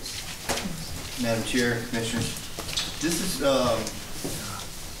Roberts. Madam Chair, Commissioners, this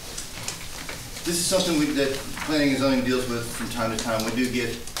is something that Planning and Zoning deals with from time to time. We do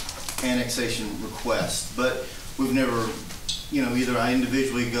get annexation requests, but we've never, either I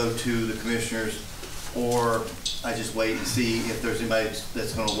individually go to the commissioners, or I just wait and see if there's anybody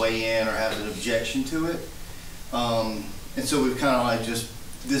that's going to weigh in or have an objection to it. And so we've kind of like this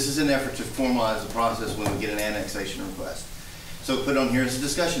is an effort to formalize the process when we get an annexation request. So put it on here as a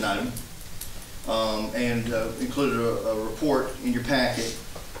discussion item, and included a report in your packet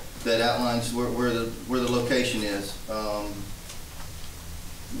that outlines where the location is. Let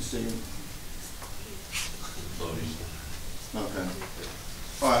me see. Okay.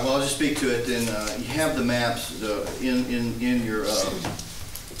 All right. Well, I'll just speak to it. Then you have the maps in your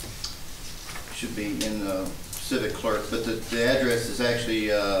should be in the Civic Clerk, but the address is actually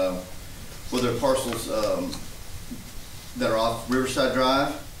there are parcels that are off Riverside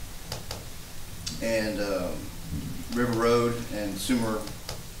Drive and River Road and Sumer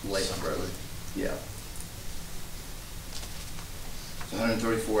Lake Road. Yeah. It's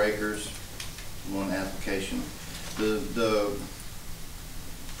 134 acres, one application. The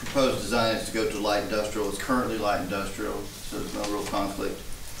proposed design is to go to light industrial. It's currently light industrial, so there's no real conflict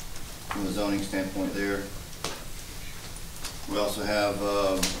from the zoning standpoint there. We also have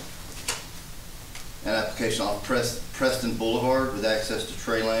an application off Preston Boulevard with access to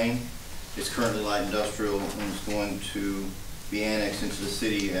Trey Lane. It's currently light industrial and is going to be annexed into the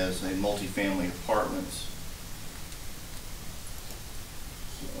city as a multifamily apartments.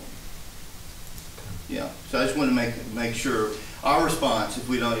 So, yeah, so I just want to make sure our response, if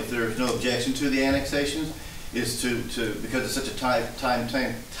there's no objection to the annexations, is to because it's such a tight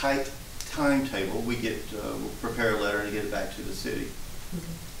timetable, we'll prepare a letter to get it back to the city.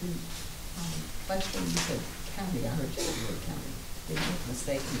 Vice Chair, you said county, I heard you say county. Did you make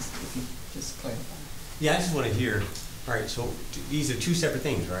mistakes, if you just clarify? Yeah, I just want to hear, all right, so these are two separate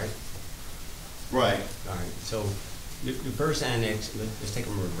things, right? Right. All right, so the first annex, let's take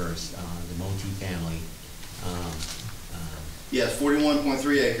them in reverse, the multifamily. Yes,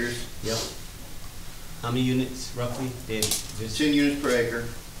 41.3 acres. Yep. How many units roughly? 10 units per acre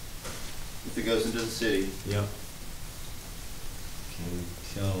if it goes into the city. Yep. Okay,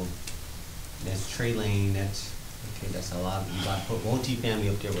 so that's Trey Lane, that's a lot. You got to put multifamily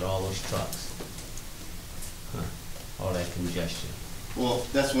up there with all those trucks. Huh, all that congestion. Well,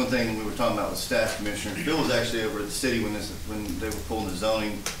 that's one thing we were talking about with staff commissioner. Bill was actually over at the city when they were pulling the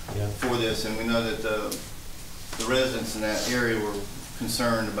zoning for this, and we know that the residents in that area were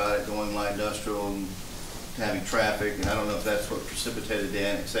concerned about it going light industrial and having traffic, and I don't know if that's what precipitated the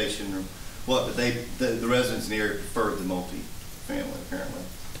annexation or what, but the residents in the area preferred the multi-family apparently.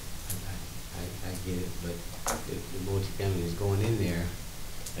 I get it, but the multifamily is going in there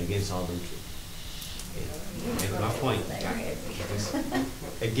against all them. That's my point.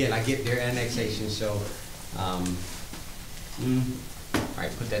 Again, I get their annexation, so, all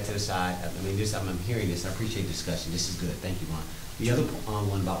right, put that to the side. I mean, I'm hearing this, I appreciate the discussion. This is good, thank you, Ron. The other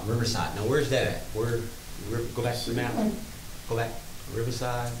one about Riverside, now where's that at? Go back to the map. Go back,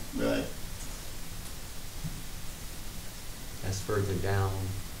 Riverside. Right. That's further down.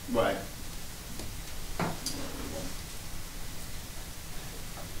 Right.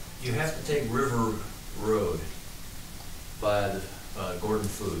 You have to take River Road by the Gordon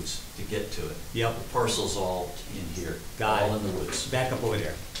Foods to get to it. Yep. The parcel's all in here, all in the woods. Back up over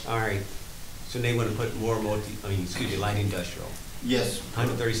there. All right. So they want to put more light industrial. Yes.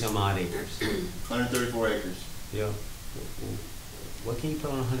 130 some odd acres. 134 acres. Yeah. What can you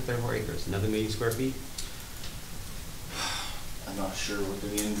put on 134 acres? Another 1 million square feet? I'm not sure what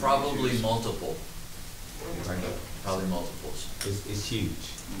the end. Probably multiple. Right. Probably multiples. It's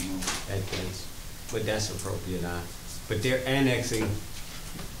huge. But that's appropriate. But they're annexing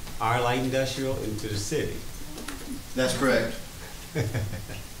our light industrial into the city. That's correct. They're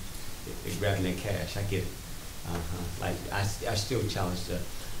grabbing their cash. I get it. Like I still challenge the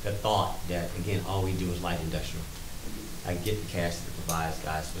thought that again all we do is light industrial. I get the cash that it provides,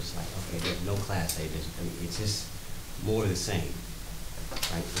 guys, but it's like okay, there's no class A. It's just more of the same,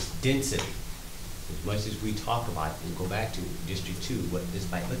 right? It's density. As much as we talk about and go back to District 2, what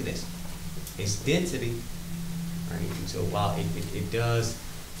this like, look at this. It's density, right? And so while it does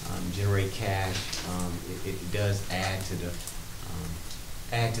generate cash, it does add to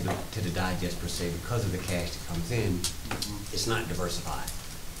the digest per se because of the cash that comes in. It's not diversified,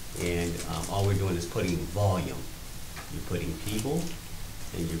 and all we're doing is putting volume. You're putting people,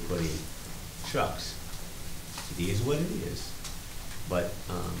 and you're putting trucks. It is what it is. But,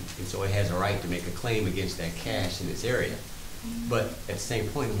 and so it has a right to make a claim against that cash in this area. But at the same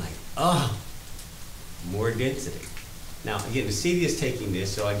point, I'm like, more density. Now, again, the city is taking this,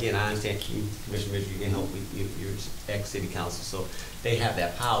 so again, I understand Commissioner Mitchell, you can help me, you're ex-city council, so they have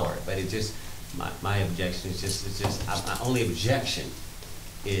that power, but it just, my objection is just, my only objection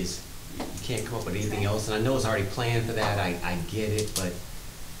is you can't come up with anything else, and I know it's already planned for that, I get it, but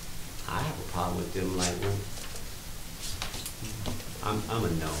I have a problem with them like, well, I'm a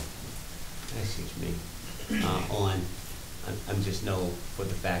no. That's just me. I'm just no for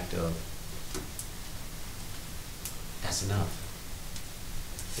the fact of that's enough.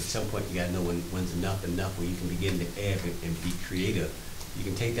 At some point, you gotta know when's enough, where you can begin to add and be creative. You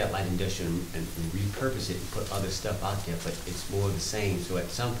can take that light industrial and repurpose it and put other stuff out there, but it's more of the same. So at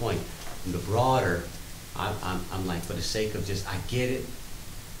some point, in the broader, I'm like, for the sake of just, I get it.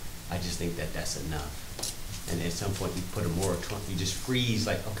 I just think that that's enough. And at some point, you put a moratorium, you just freeze,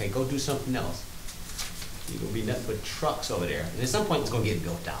 like, okay, go do something else. You're gonna be nothing but trucks over there. And at some point, it's gonna get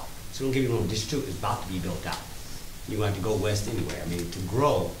built out. So don't get me wrong, District 2 is about to be built out. You're gonna have to go west anyway. I mean, to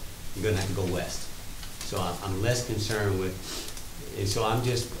grow, you're gonna have to go west. So I'm less concerned with, and so I'm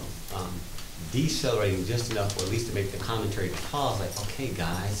just decelerating just enough, or at least to make the commentary pause, like, okay,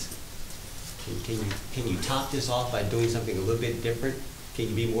 guys, can you top this off by doing something a little bit different? Can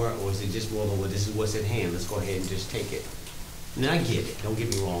you be more, or is it just more of a, well, this is what's at hand, let's go ahead and just take it? And I get it, don't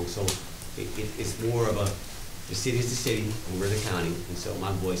get me wrong, so it's more of a, the city is the city, and we're the county, and so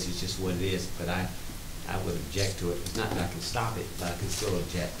my voice is just what it is, but I would object to it. It's not that I can stop it, but I can still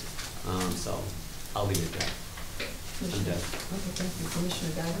object. So I'll leave it at that. I'm done. Okay, thank you.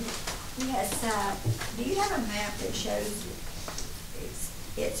 Commissioner Guider? Yes, do you have a map that shows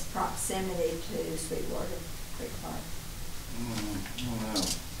its proximity to Sweetwater Creek Park?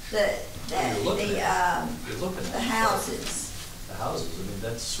 You're looking at The houses. The houses, I mean,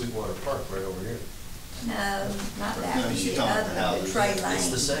 that's Sweetwater Park right over here. No, not that No, one, she's the talking other about one, the houses. Trey Lane. It's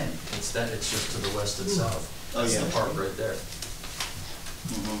the same, it's just to the west and south. Oh, That's yeah. the park right there.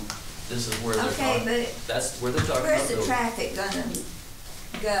 This is where they're Okay, talking, but that's where they're talking about where's the building. traffic gonna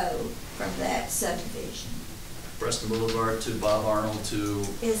go from that subdivision? Preston Boulevard to Bob Arnold to,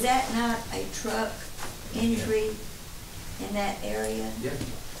 Is that not a truck entry in that area? yeah,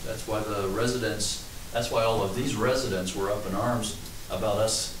 that's why the residents, that's why all of these residents were up in arms about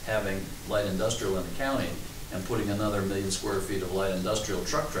us having light industrial in the county and putting another 1 million square feet of light industrial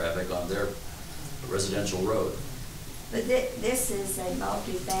truck traffic on their residential road. But this is a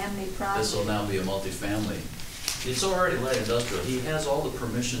multifamily project. This will now be a multifamily. It's already light industrial. He has all the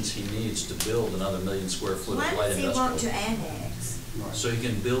permissions he needs to build another 1 million square foot Why of light does he industrial. want to annex? So he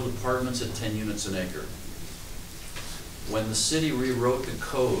can build apartments at 10 units an acre. When the city rewrote the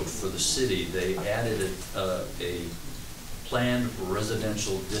code for the city, they added a planned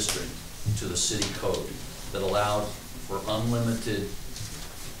residential district to the city code that allowed for unlimited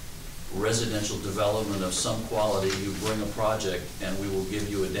residential development of some quality. You bring a project and we will give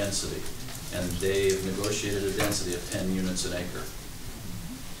you a density. And they've negotiated a density of 10 units an acre.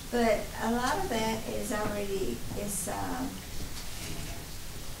 But a lot of that is already,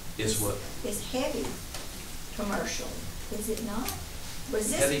 Is what? is heavy commercial, is it not?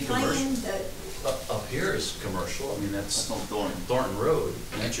 Was Heavy this commercial. planned the, Up here is commercial, I mean, that's on Thornton Road,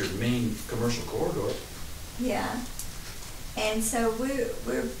 and that's your main commercial corridor. yeah? And so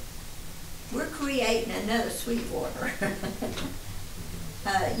we're creating another Sweetwater.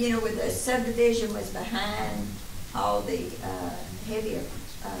 You know, where the subdivision was behind all the heavier,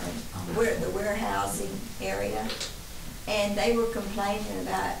 the warehousing area. And they were complaining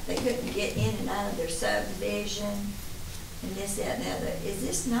about they couldn't get in and out of their subdivision and this, that, and the other. Is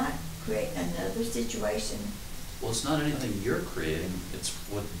this not creating another situation? Well, it's not anything you're creating, it's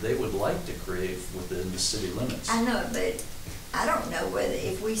what they would like to create within the city limits. I know, but I don't know whether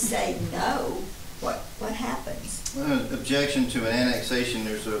if we say no, what happens? Objection to an annexation,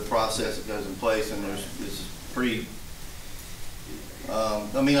 there's a process that goes in place, and it's pretty,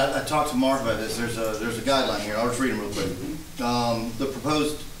 I mean, I talked to Mark about this. There's a guideline here. I'll just read them real quick. The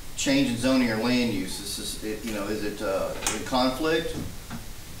proposed change in zoning or land use, is it in conflict?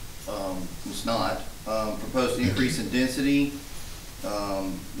 It's not. Proposed increase in density,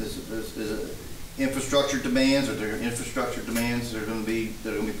 is it infrastructure demands, or there are infrastructure demands that are going to be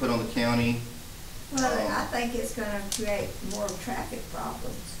put on the county? Well, I think it's gonna create more traffic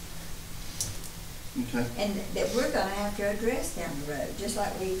problems. Okay. And that we're gonna have to address down the road, just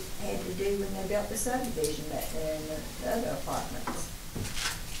like we had to do when they built the subdivision back there and the other apartments.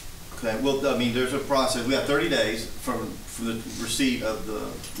 Okay, well, I mean, there's a process. We have 30 days from the receipt of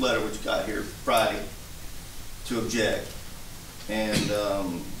the letter, which got here Friday, to object. And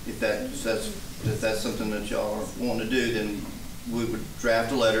if that's something that y'all are wanting to do, then we would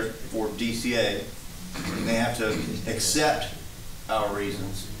draft a letter for DCA. And they have to accept our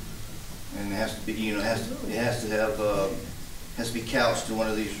reasons. And it has to be, it has to be couched in one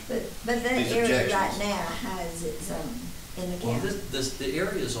of these But that these area objections. right now has its own in the Well, county. the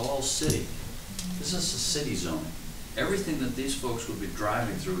area is all city. This is a city zone. Everything that these folks would be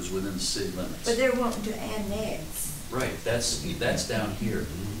driving through is within the city limits. But they're wanting to annex. Right, that's down here.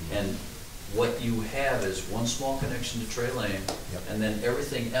 And what you have is one small connection to Trey Lane, and then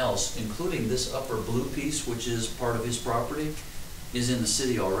everything else, including this upper blue piece, which is part of his property, is in the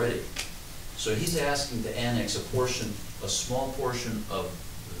city already. So he's asking to annex a small portion of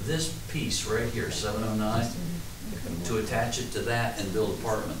this piece right here, 709, to attach it to that and build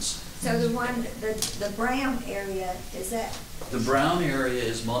apartments. So the brown area, is that, The brown area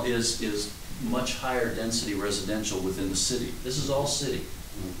is much higher density residential within the city. This is all city.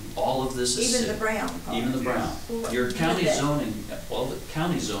 All of this is Even city. the brown part. Even the brown. Your Even county that. zoning, well, the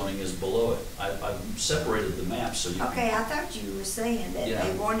county zoning is below it. I've separated the map so you can. Okay, I thought you were saying that Yeah.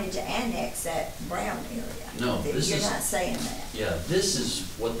 they wanted to annex that brown area. No, That this You're is- not saying that. Yeah, this is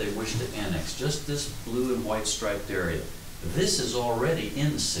what they wish to annex, just this blue and white striped area. This is already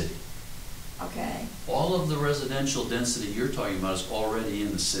in the city. Okay. All of the residential density you're talking about is already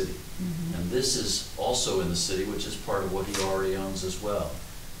in the city. And this is also in the city, which is part of what he already owns as well.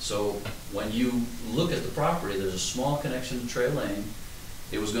 So when you look at the property, there's a small connection to Trey Lane.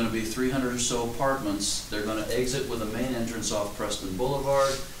 It was gonna be 300 or so apartments. They're gonna exit with a main entrance off Preston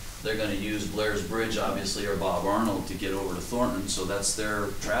Boulevard. They're gonna use Blair's Bridge, obviously, or Bob Arnold to get over to Thornton, so that's their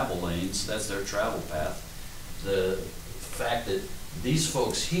travel lanes, that's their travel path. The fact that these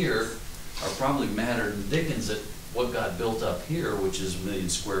folks here are probably madder than Dickens at what got built up here, which is 1 million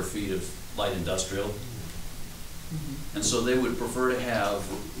square feet of light industrial. And so they would prefer to have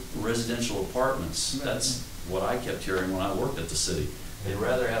residential apartments. That's what I kept hearing when I worked at the city. They'd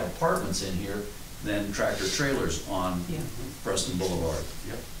rather have apartments in here than tractor trailers on Preston Boulevard.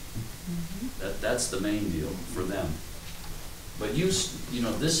 That's the main deal for them. But you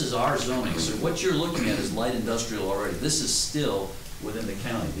know, this is our zoning, so what you're looking at is light industrial already. This is still within the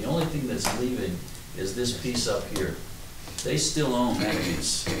county. The only thing that's leaving is this piece up here. They still own that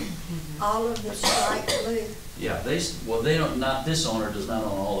piece. All of the light blue. Yeah, well, they don't, not, this owner does not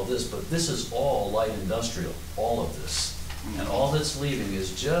own all of this, but this is all light industrial, all of this. And all that's leaving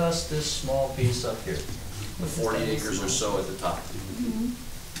is just this small piece up here, the 40 acres or so at the top.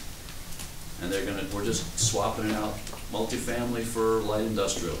 And we're just swapping it out, multifamily for light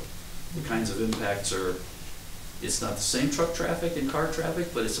industrial. The kinds of impacts are, it's not the same truck traffic and car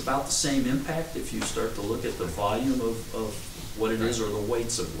traffic, but it's about the same impact if you start to look at the volume of what it is or the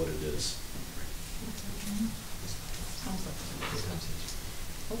weights of what it is.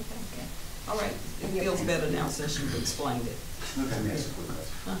 Okay. All right, it feels better now since you've explained it. Let me ask you a quick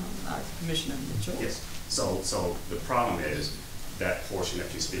question. All right, Commissioner Mitchell. Yes, so the problem is that portion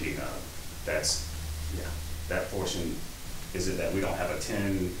that you're speaking of, that portion, is it that we don't have a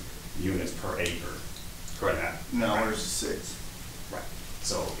 10 units per acre? Correct. No, there's 6. Right.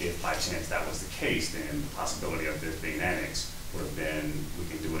 So if by chance that was the case, then the possibility of this being annexed would have been, we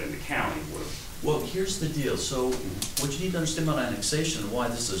can do it in the county, would have. Well, here's the deal. So what you need to understand about annexation and why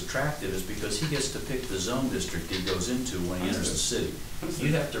this is attractive is because he gets to pick the zone district he goes into when he enters the city.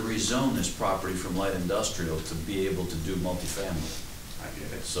 You have to rezone this property from light industrial to be able to do multifamily. I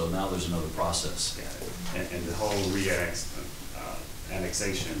get it. So now there's another process. Got it. And the whole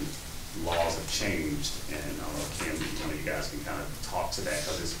annexation laws have changed, and I don't know if Kim, one of you guys can kind of talk to that,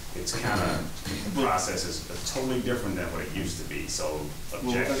 because it's kind of, the process is totally different than what it used to be, so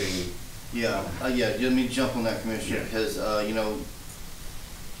objecting. Yeah, let me jump on that, Commissioner, because, you know,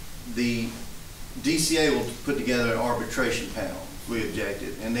 the DCA will put together an arbitration panel. We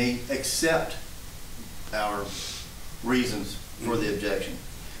objected, and they accept our reasons for the objection.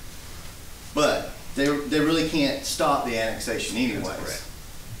 But they really can't stop the annexation anyways.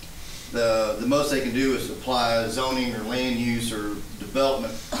 The most they can do is apply zoning or land use or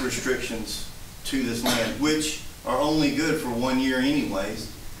development restrictions to this land, which are only good for 1 year anyways.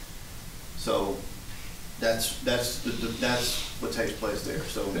 So that's what takes place there.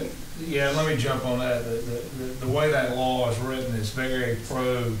 So yeah, let me jump on that. The way that law is written is very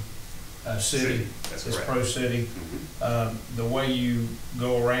pro city. That's It's correct. pro city. The way you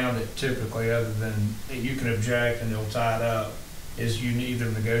go around it typically, other than you can object and they'll tie it up, is you either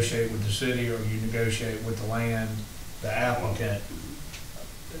negotiate with the city or you negotiate with the land, the applicant,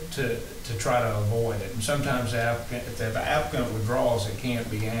 to try to avoid it. And sometimes the applicant, if the applicant withdraws, it can't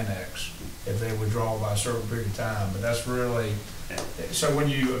be annexed if they withdraw by a certain period of time. But that's really, so when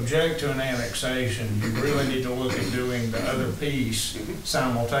you object to an annexation, you really need to look at doing the other piece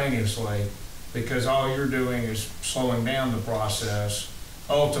simultaneously, because all you're doing is slowing down the process,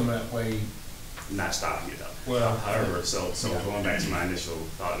 ultimately. Not stopping it though. Well, however, so going back to my initial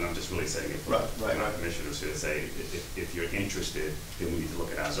thought, and I'm just really saying it for my commissioners here to say, if you're interested, then we need to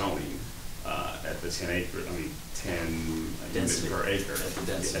look at our zoning at the 10 units per acre at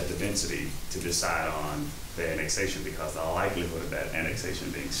the density to decide on the annexation, because the likelihood of that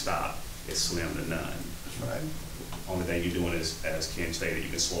annexation being stopped is slim to none. That's right. Only thing you're doing is, as Ken stated, you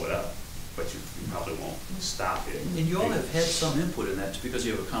can slow it up, but you probably won't stop it. And you all have had some input in that because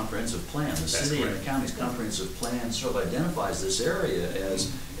you have a comprehensive plan. The city and the county's comprehensive plan sort of identifies this area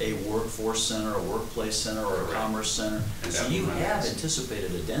as a workforce center, a workplace center, or a commerce center. So you have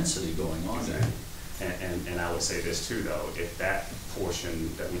anticipated a density going on there. And I would say this too, though, if that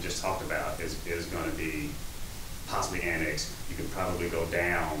portion that we just talked about is going to be possibly annex. You could probably go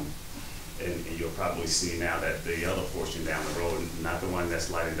down, and you'll probably see now that the other portion down the road, not the one that's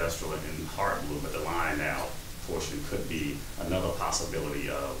light industrial and hard blue, but the line out portion could be another possibility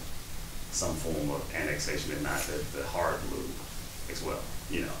of some form of annexation and not the hard blue as well,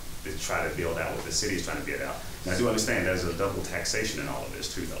 you know, to try to build out what the city's trying to build out. And I do understand there's a double taxation in all of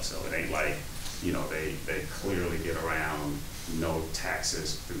this too, though, so it ain't like, you know, they clearly get around no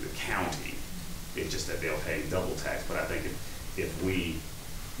taxes through the county. It's just that they'll pay double tax. But I think if we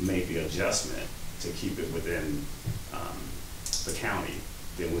make the adjustment to keep it within the county,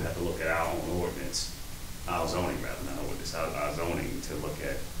 then we'll have to look at our own ordinance, our zoning rather, not ordinance, our zoning to look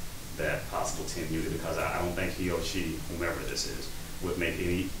at that possible 10 unit, because I don't think he or she, whomever this is, would make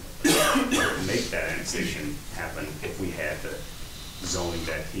that annexation happen if we had the zoning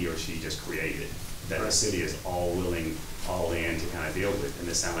that he or she just created, that the city is all willing, all in to kind of deal with, and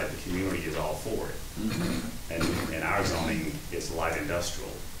it sounds like the community is all for it. And our zoning is light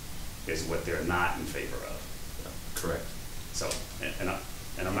industrial, is what they're not in favor of. Correct. So,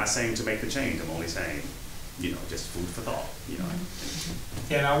 and I'm not saying to make the change, I'm only saying, you know, just food for thought, you know.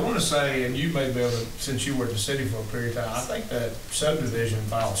 And I want to say, and you may be able to, since you were at the city for a period of time, I think that subdivision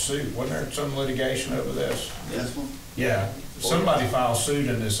filed suit. Wasn't there some litigation over this? This one? Yeah. Somebody filed suit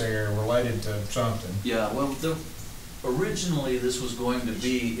in this area related to something. Yeah, well, originally this was going to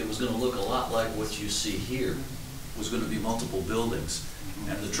be, it was going to look a lot like what you see here. It was going to be multiple buildings.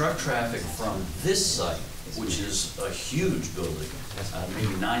 And the truck traffic from this site, which is a huge building,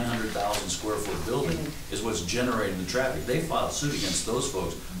 maybe 900,000 square foot building, is what's generating the traffic. They filed suit against those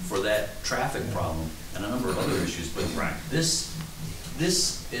folks for that traffic problem and a number of other issues. But this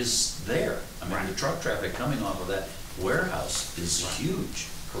is there. I mean, the truck traffic coming off of that warehouse is huge.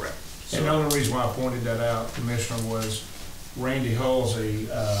 Correct. And the only reason why I pointed that out, Commissioner, was Randy Halsey,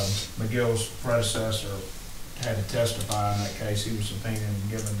 McGill's predecessor, had to testify in that case. He was subpoenaed and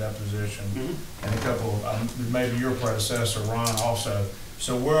given a deposition. And a couple of, maybe your predecessor, Ron, also.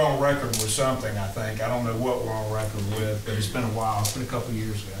 So we're on record with something, I think. I don't know what we're on record with, but it's been a while. It's been a couple of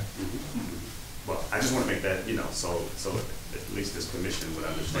years ago. Well, I just want to make that, you know, so at least this commission would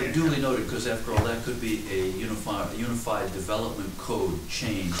understand. But duly noted, because after all, that could be a unified development code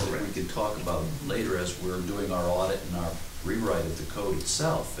change that we can talk about later as we're doing our audit and our rewrite of the code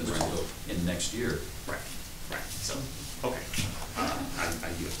itself as we go in next year. Right. So, okay.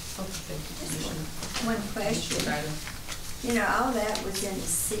 I yield. One question. You know, all that was in the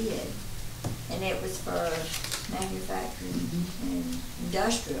SID, and it was for manufacturing and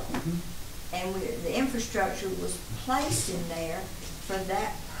industrial. And the infrastructure was placed in there for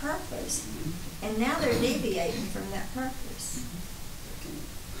that purpose. And now they're deviating from that purpose.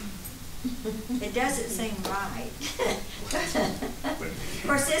 It doesn't seem right. Of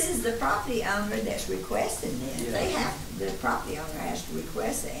course, this is the property owner that's requesting this. Yeah. The property owner has to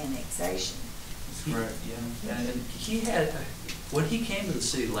request the annexation. Correct, yeah. And he had, when he came to the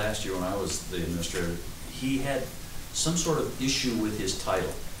city last year when I was the administrator, he had some sort of issue with his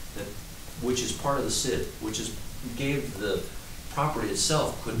title, which is part of the SID, which gave the property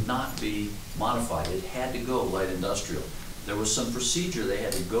itself could not be modified. It had to go light industrial. There was some procedure they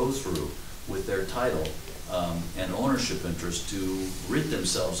had to go through with their title and ownership interest to rid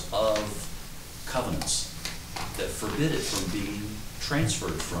themselves of covenants that forbid it from being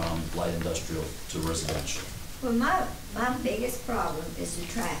transferred from light industrial to residential. Well, my biggest problem is the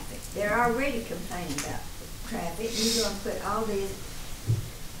traffic. They're already complaining about traffic. You're gonna put all these,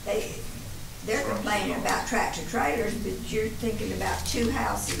 they're complaining about tractor trailers, but you're thinking about two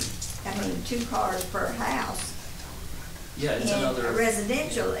cars per house. Yeah, it's another. In a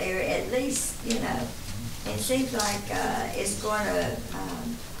residential area, at least, you know, it seems like it's gonna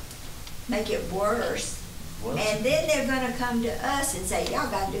make it worse. Well, and then they're gonna come to us and say, y'all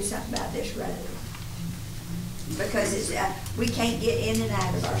gotta do something about this road. Because it's, we can't get in and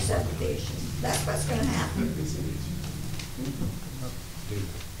out of our subdivision. That's what's gonna happen.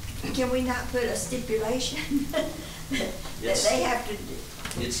 Can we not put a stipulation that they have to do?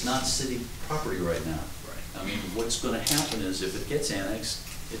 It's not city property right now. I mean, what's going to happen is if it gets annexed,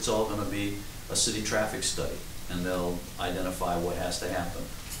 it's all going to be a city traffic study, and they'll identify what has to happen.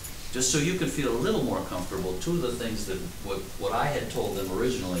 Just so you can feel a little more comfortable, two of the things that what I had told them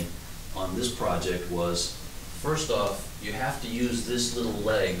originally on this project was, first off, you have to use this little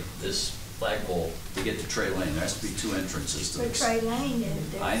leg, this flagpole, to get to Trey Lane. There has to be two entrances to For this. Trey Lane,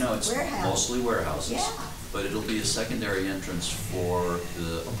 there's I know, it's warehouse. mostly warehouses. Yeah. But it'll be a secondary entrance for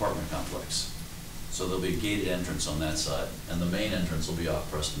the apartment complex. So there'll be a gated entrance on that side, and the main entrance will be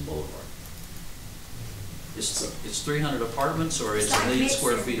off Preston Boulevard. It's 300 apartments, or it's It's like 1 million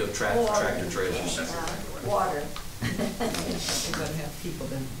square mixing feet of oil tractor trailers? and, water. We're gonna have people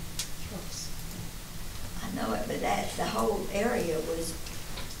in trucks. I know it, but the whole area was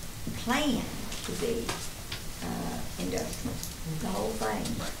planned to be, industrial, the whole thing.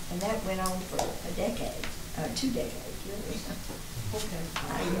 And that went on for a decade, 2 decades, really. Okay.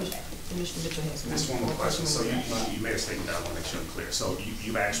 Commissioner Mitchell has Just one more question. So you made a statement that I want to make sure I'm clear. So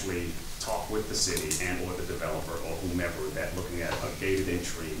you've actually talked with the city and or the developer or whomever that looking at a gated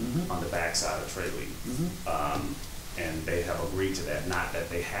entry on the backside of Tralee. And they have agreed to that, not that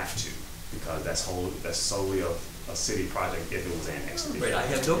they have to, because that's solely a city project if it was annexed. Right, I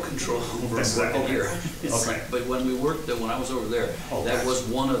have no control over That's working okay. here. Okay. But when we worked, when I was over there, that was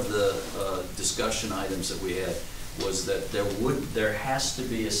one of the discussion items that we had, was that there has to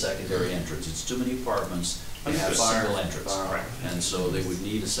be a secondary entrance. It's too many apartments to have a single entrance. Right. And so they would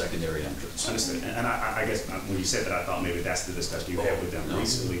need a secondary entrance. Understood. And I guess when you said that, I thought maybe that's the discussion you had with them no.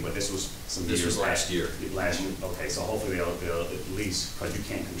 recently, but this was some years This was last year. Last year, okay, so hopefully they'll at least, because you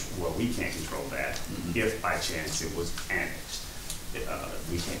can't control, well, we can't control that, if by chance it was annexed.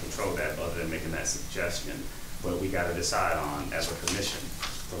 We can't control that other than making that suggestion, but we gotta decide on, as a commission,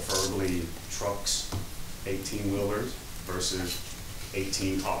 preferably trucks, 18-wheelers versus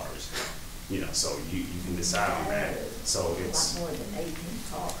 18 cars. You know, so you can decide on that. So it's, A lot more than 18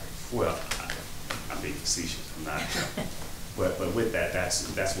 cars. well, I'm being facetious, I'm not. But with that,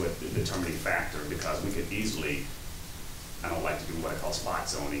 that's what the determining factor, because we could easily, I don't like to do what I call spot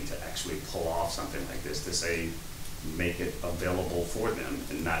zoning, to actually pull off something like this, to say, make it available for them,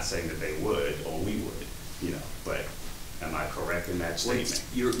 and not saying that they would, or we would, you know, but am I correct in that statement?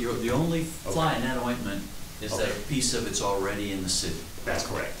 You're the only fly in that ointment is that a piece of it's already in the city. That's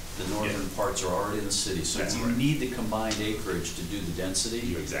correct. The northern parts are already in the city, so That's you correct. need the combined acreage to do the density.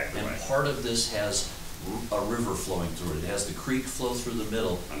 You're exactly right. And part of this has a river flowing through it. It has the creek flow through the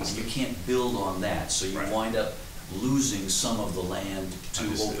middle, and you can't build on that, so you wind up losing some of the land to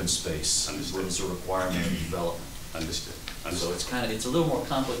open space. It's a requirement of development. Understood. So it's a little more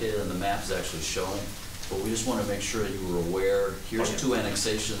complicated than the map's actually showing, but we just want to make sure that you were aware, here's 2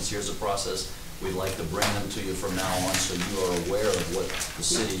 annexations, here's a process. We'd like to bring them to you from now on, so you are aware of what the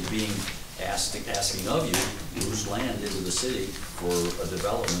city being asking of you, moves land into the city for a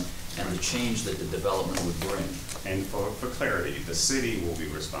development, and the change that the development would bring. And for clarity, the city will be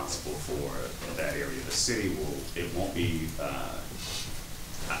responsible for that area. The city it won't be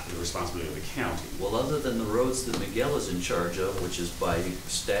the responsibility of the county. Well, other than the roads that Miguel is in charge of, which is by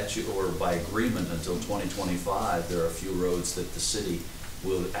statute or by agreement until 2025, there are a few roads that the city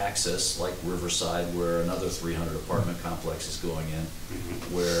will access, like Riverside, where another 300 apartment complex is going in,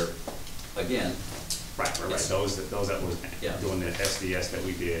 where, again. Right. Those that was doing the SDS that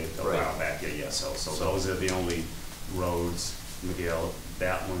we did a while back, so those are the only roads, Miguel,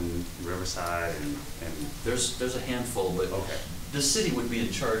 that one, Riverside, and. There's a handful, but the city would be in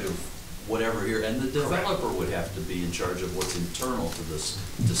charge of whatever here, and the developer would have to be in charge of what's internal to the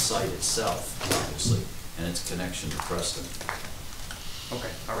site itself, obviously, and its connection to Preston. Okay,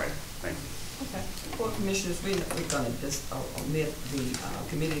 all right, thank you. Okay. Well, Commissioners, we're gonna just omit the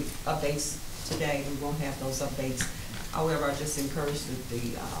committee updates today. We won't have those updates. However, I just encourage the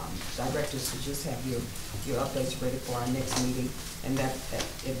directors to just have your updates ready for our next meeting, and that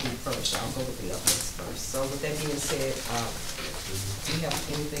it'd be first. I'll go with the updates first. So with that being said, do you have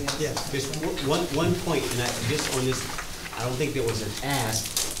anything else? Yeah, just one point, and just on this, I don't think there was an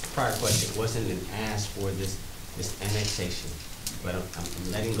ask, prior question, it wasn't an ask for this annexation. But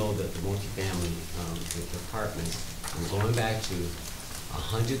I'm letting go of the multifamily apartments. I'm going back to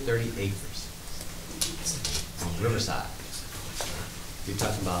 130 acres on Riverside. You're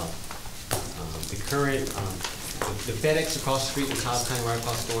talking about the current, the FedEx across the street in Cobb County, right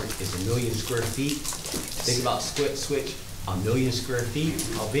across the store, is 1 million square feet. Think about switch, 1 million square feet,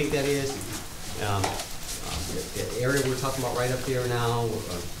 how big that is. The area we're talking about right up there now,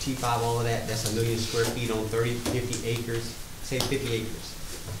 T5, all of that, that's 1 million square feet on 30, 50 acres. Say 50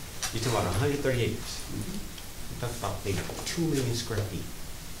 acres. You're talking about 130 acres. You're talking about maybe 2 million square feet.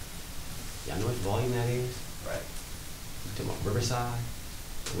 Y'all know what volume that is? Right. We're talking about Riverside.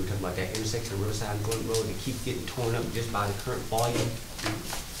 We're talking about that intersection of Riverside and Gordon Road that keeps getting torn up just by the current volume.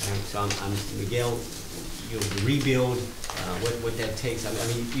 And so I'm Miguel, you know, the rebuild, what that takes. I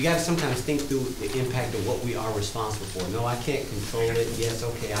mean, you got to sometimes think through the impact of what we are responsible for. No, I can't control it. Yes,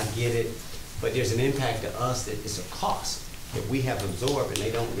 okay, I get it. But there's an impact to us that it's a cost that we have absorbed, and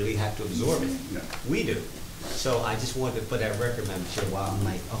they don't really have to absorb it. No. We do. So I just wanted to put that record, Madam Chair, while I'm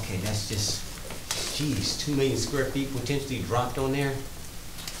like, okay, that's just, geez, 2 million square feet potentially dropped on there.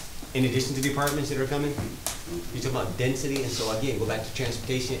 in addition to departments that are coming. You're talking about density, and so again, go back to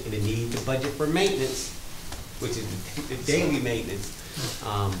transportation and the need to budget for maintenance, which is the daily maintenance,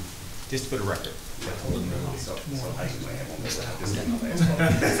 just for the record. So how you might have one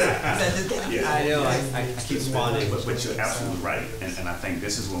I know, I keep spawning. But you're absolutely right, and I think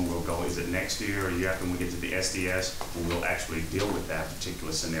this is when we'll go, is it next year or year after when we get to the SDS, when we'll actually deal with that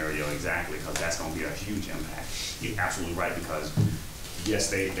particular scenario exactly, because that's gonna be a huge impact. You're absolutely right, because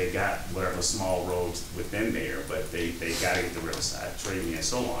yes, they got whatever small roads within there, but they gotta get the Riverside, Trady, and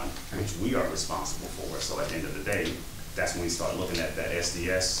so on, which we are responsible for. So at the end of the day, that's when we start looking at that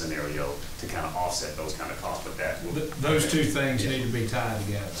SDS scenario to kind of offset those kind of costs, but that will. Those two things need to be tied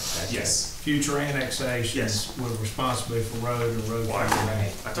together. Yes. Future annexations Yes. with responsibility for road and road. Well,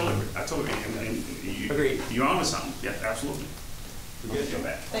 I totally agree. And Agreed. You're on to something. Yeah, absolutely. We're good. Go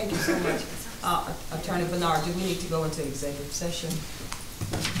back. Thank you so much. Attorney Bernard, do we need to go into executive session?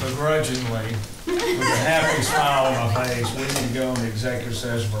 Begrudgingly, with a happy smile on my face, we need to go into executive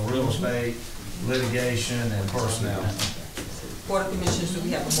session for real estate, litigation, and personnel. Board of Commissioners, do we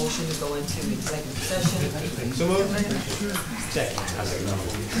have a motion to go into executive session? So moved. Second. We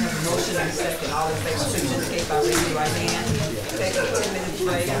have a motion and a second. All in favor, please indicate by raising your right hand. Take a 10-minute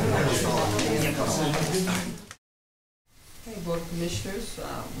break. Okay, Board of Commissioners,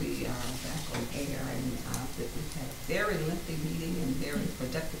 we are back on air, and we've had a very lengthy meeting and very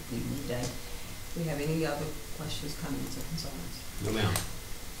productive meeting today. Do we have any other questions, comments, or concerns? No, ma'am.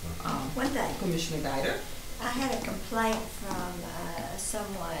 One thing. Commissioner Guider? I had a complaint from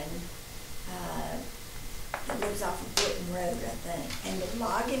someone that lives off of Britton Road, I think, and the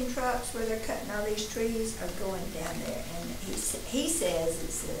logging trucks where they're cutting all these trees are going down there, and he says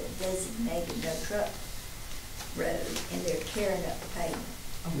it's a designated no truck road, and they're tearing up the pavement.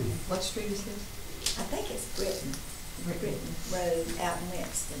 Okay. What street is this? I think it's Britton Road out in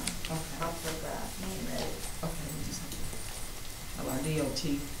Winston, Okay. off of Main Road. Okay, we just have to, our DOT,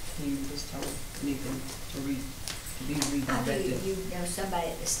 can you just tell anything to be I know redirected? you know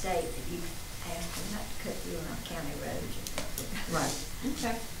somebody at the state that you asked them not to cut through on county roads. Right,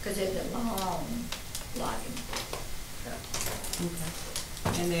 okay. Because there's a long logging. Okay.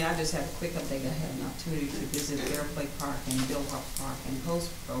 And then I just have a quick update. I had an opportunity to visit Fairplay Park and Billhart Park and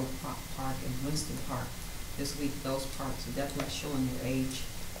Post Road Park and Winston Park this week. Those parks are definitely showing their age.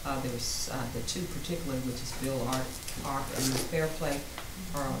 There was the two particular, which is Billhart Park and Fairplay,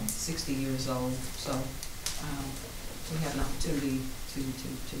 are 60 years old. So we had an opportunity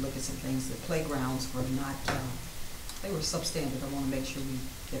to look at some things. The playgrounds were not, they were substandard. I want to make sure we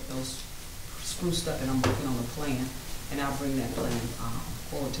get those spruced up, and I'm working on a plan, and I'll bring that plan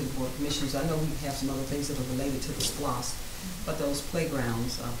forward to the Board of Commissioners. I know we have some other things that are related to the SPLOST, but those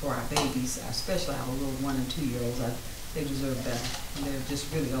playgrounds for our babies, especially our little 1 and 2 year olds, they deserve better. And they're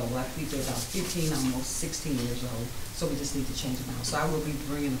just really old. I think they're about 15, almost 16 years old. So we just need to change them out. So I will be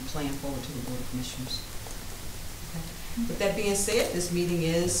bringing a plan forward to the Board of Commissioners. Okay. With that being said, this meeting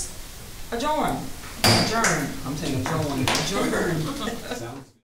is adjourned. I'm saying adjourned. Adjourned.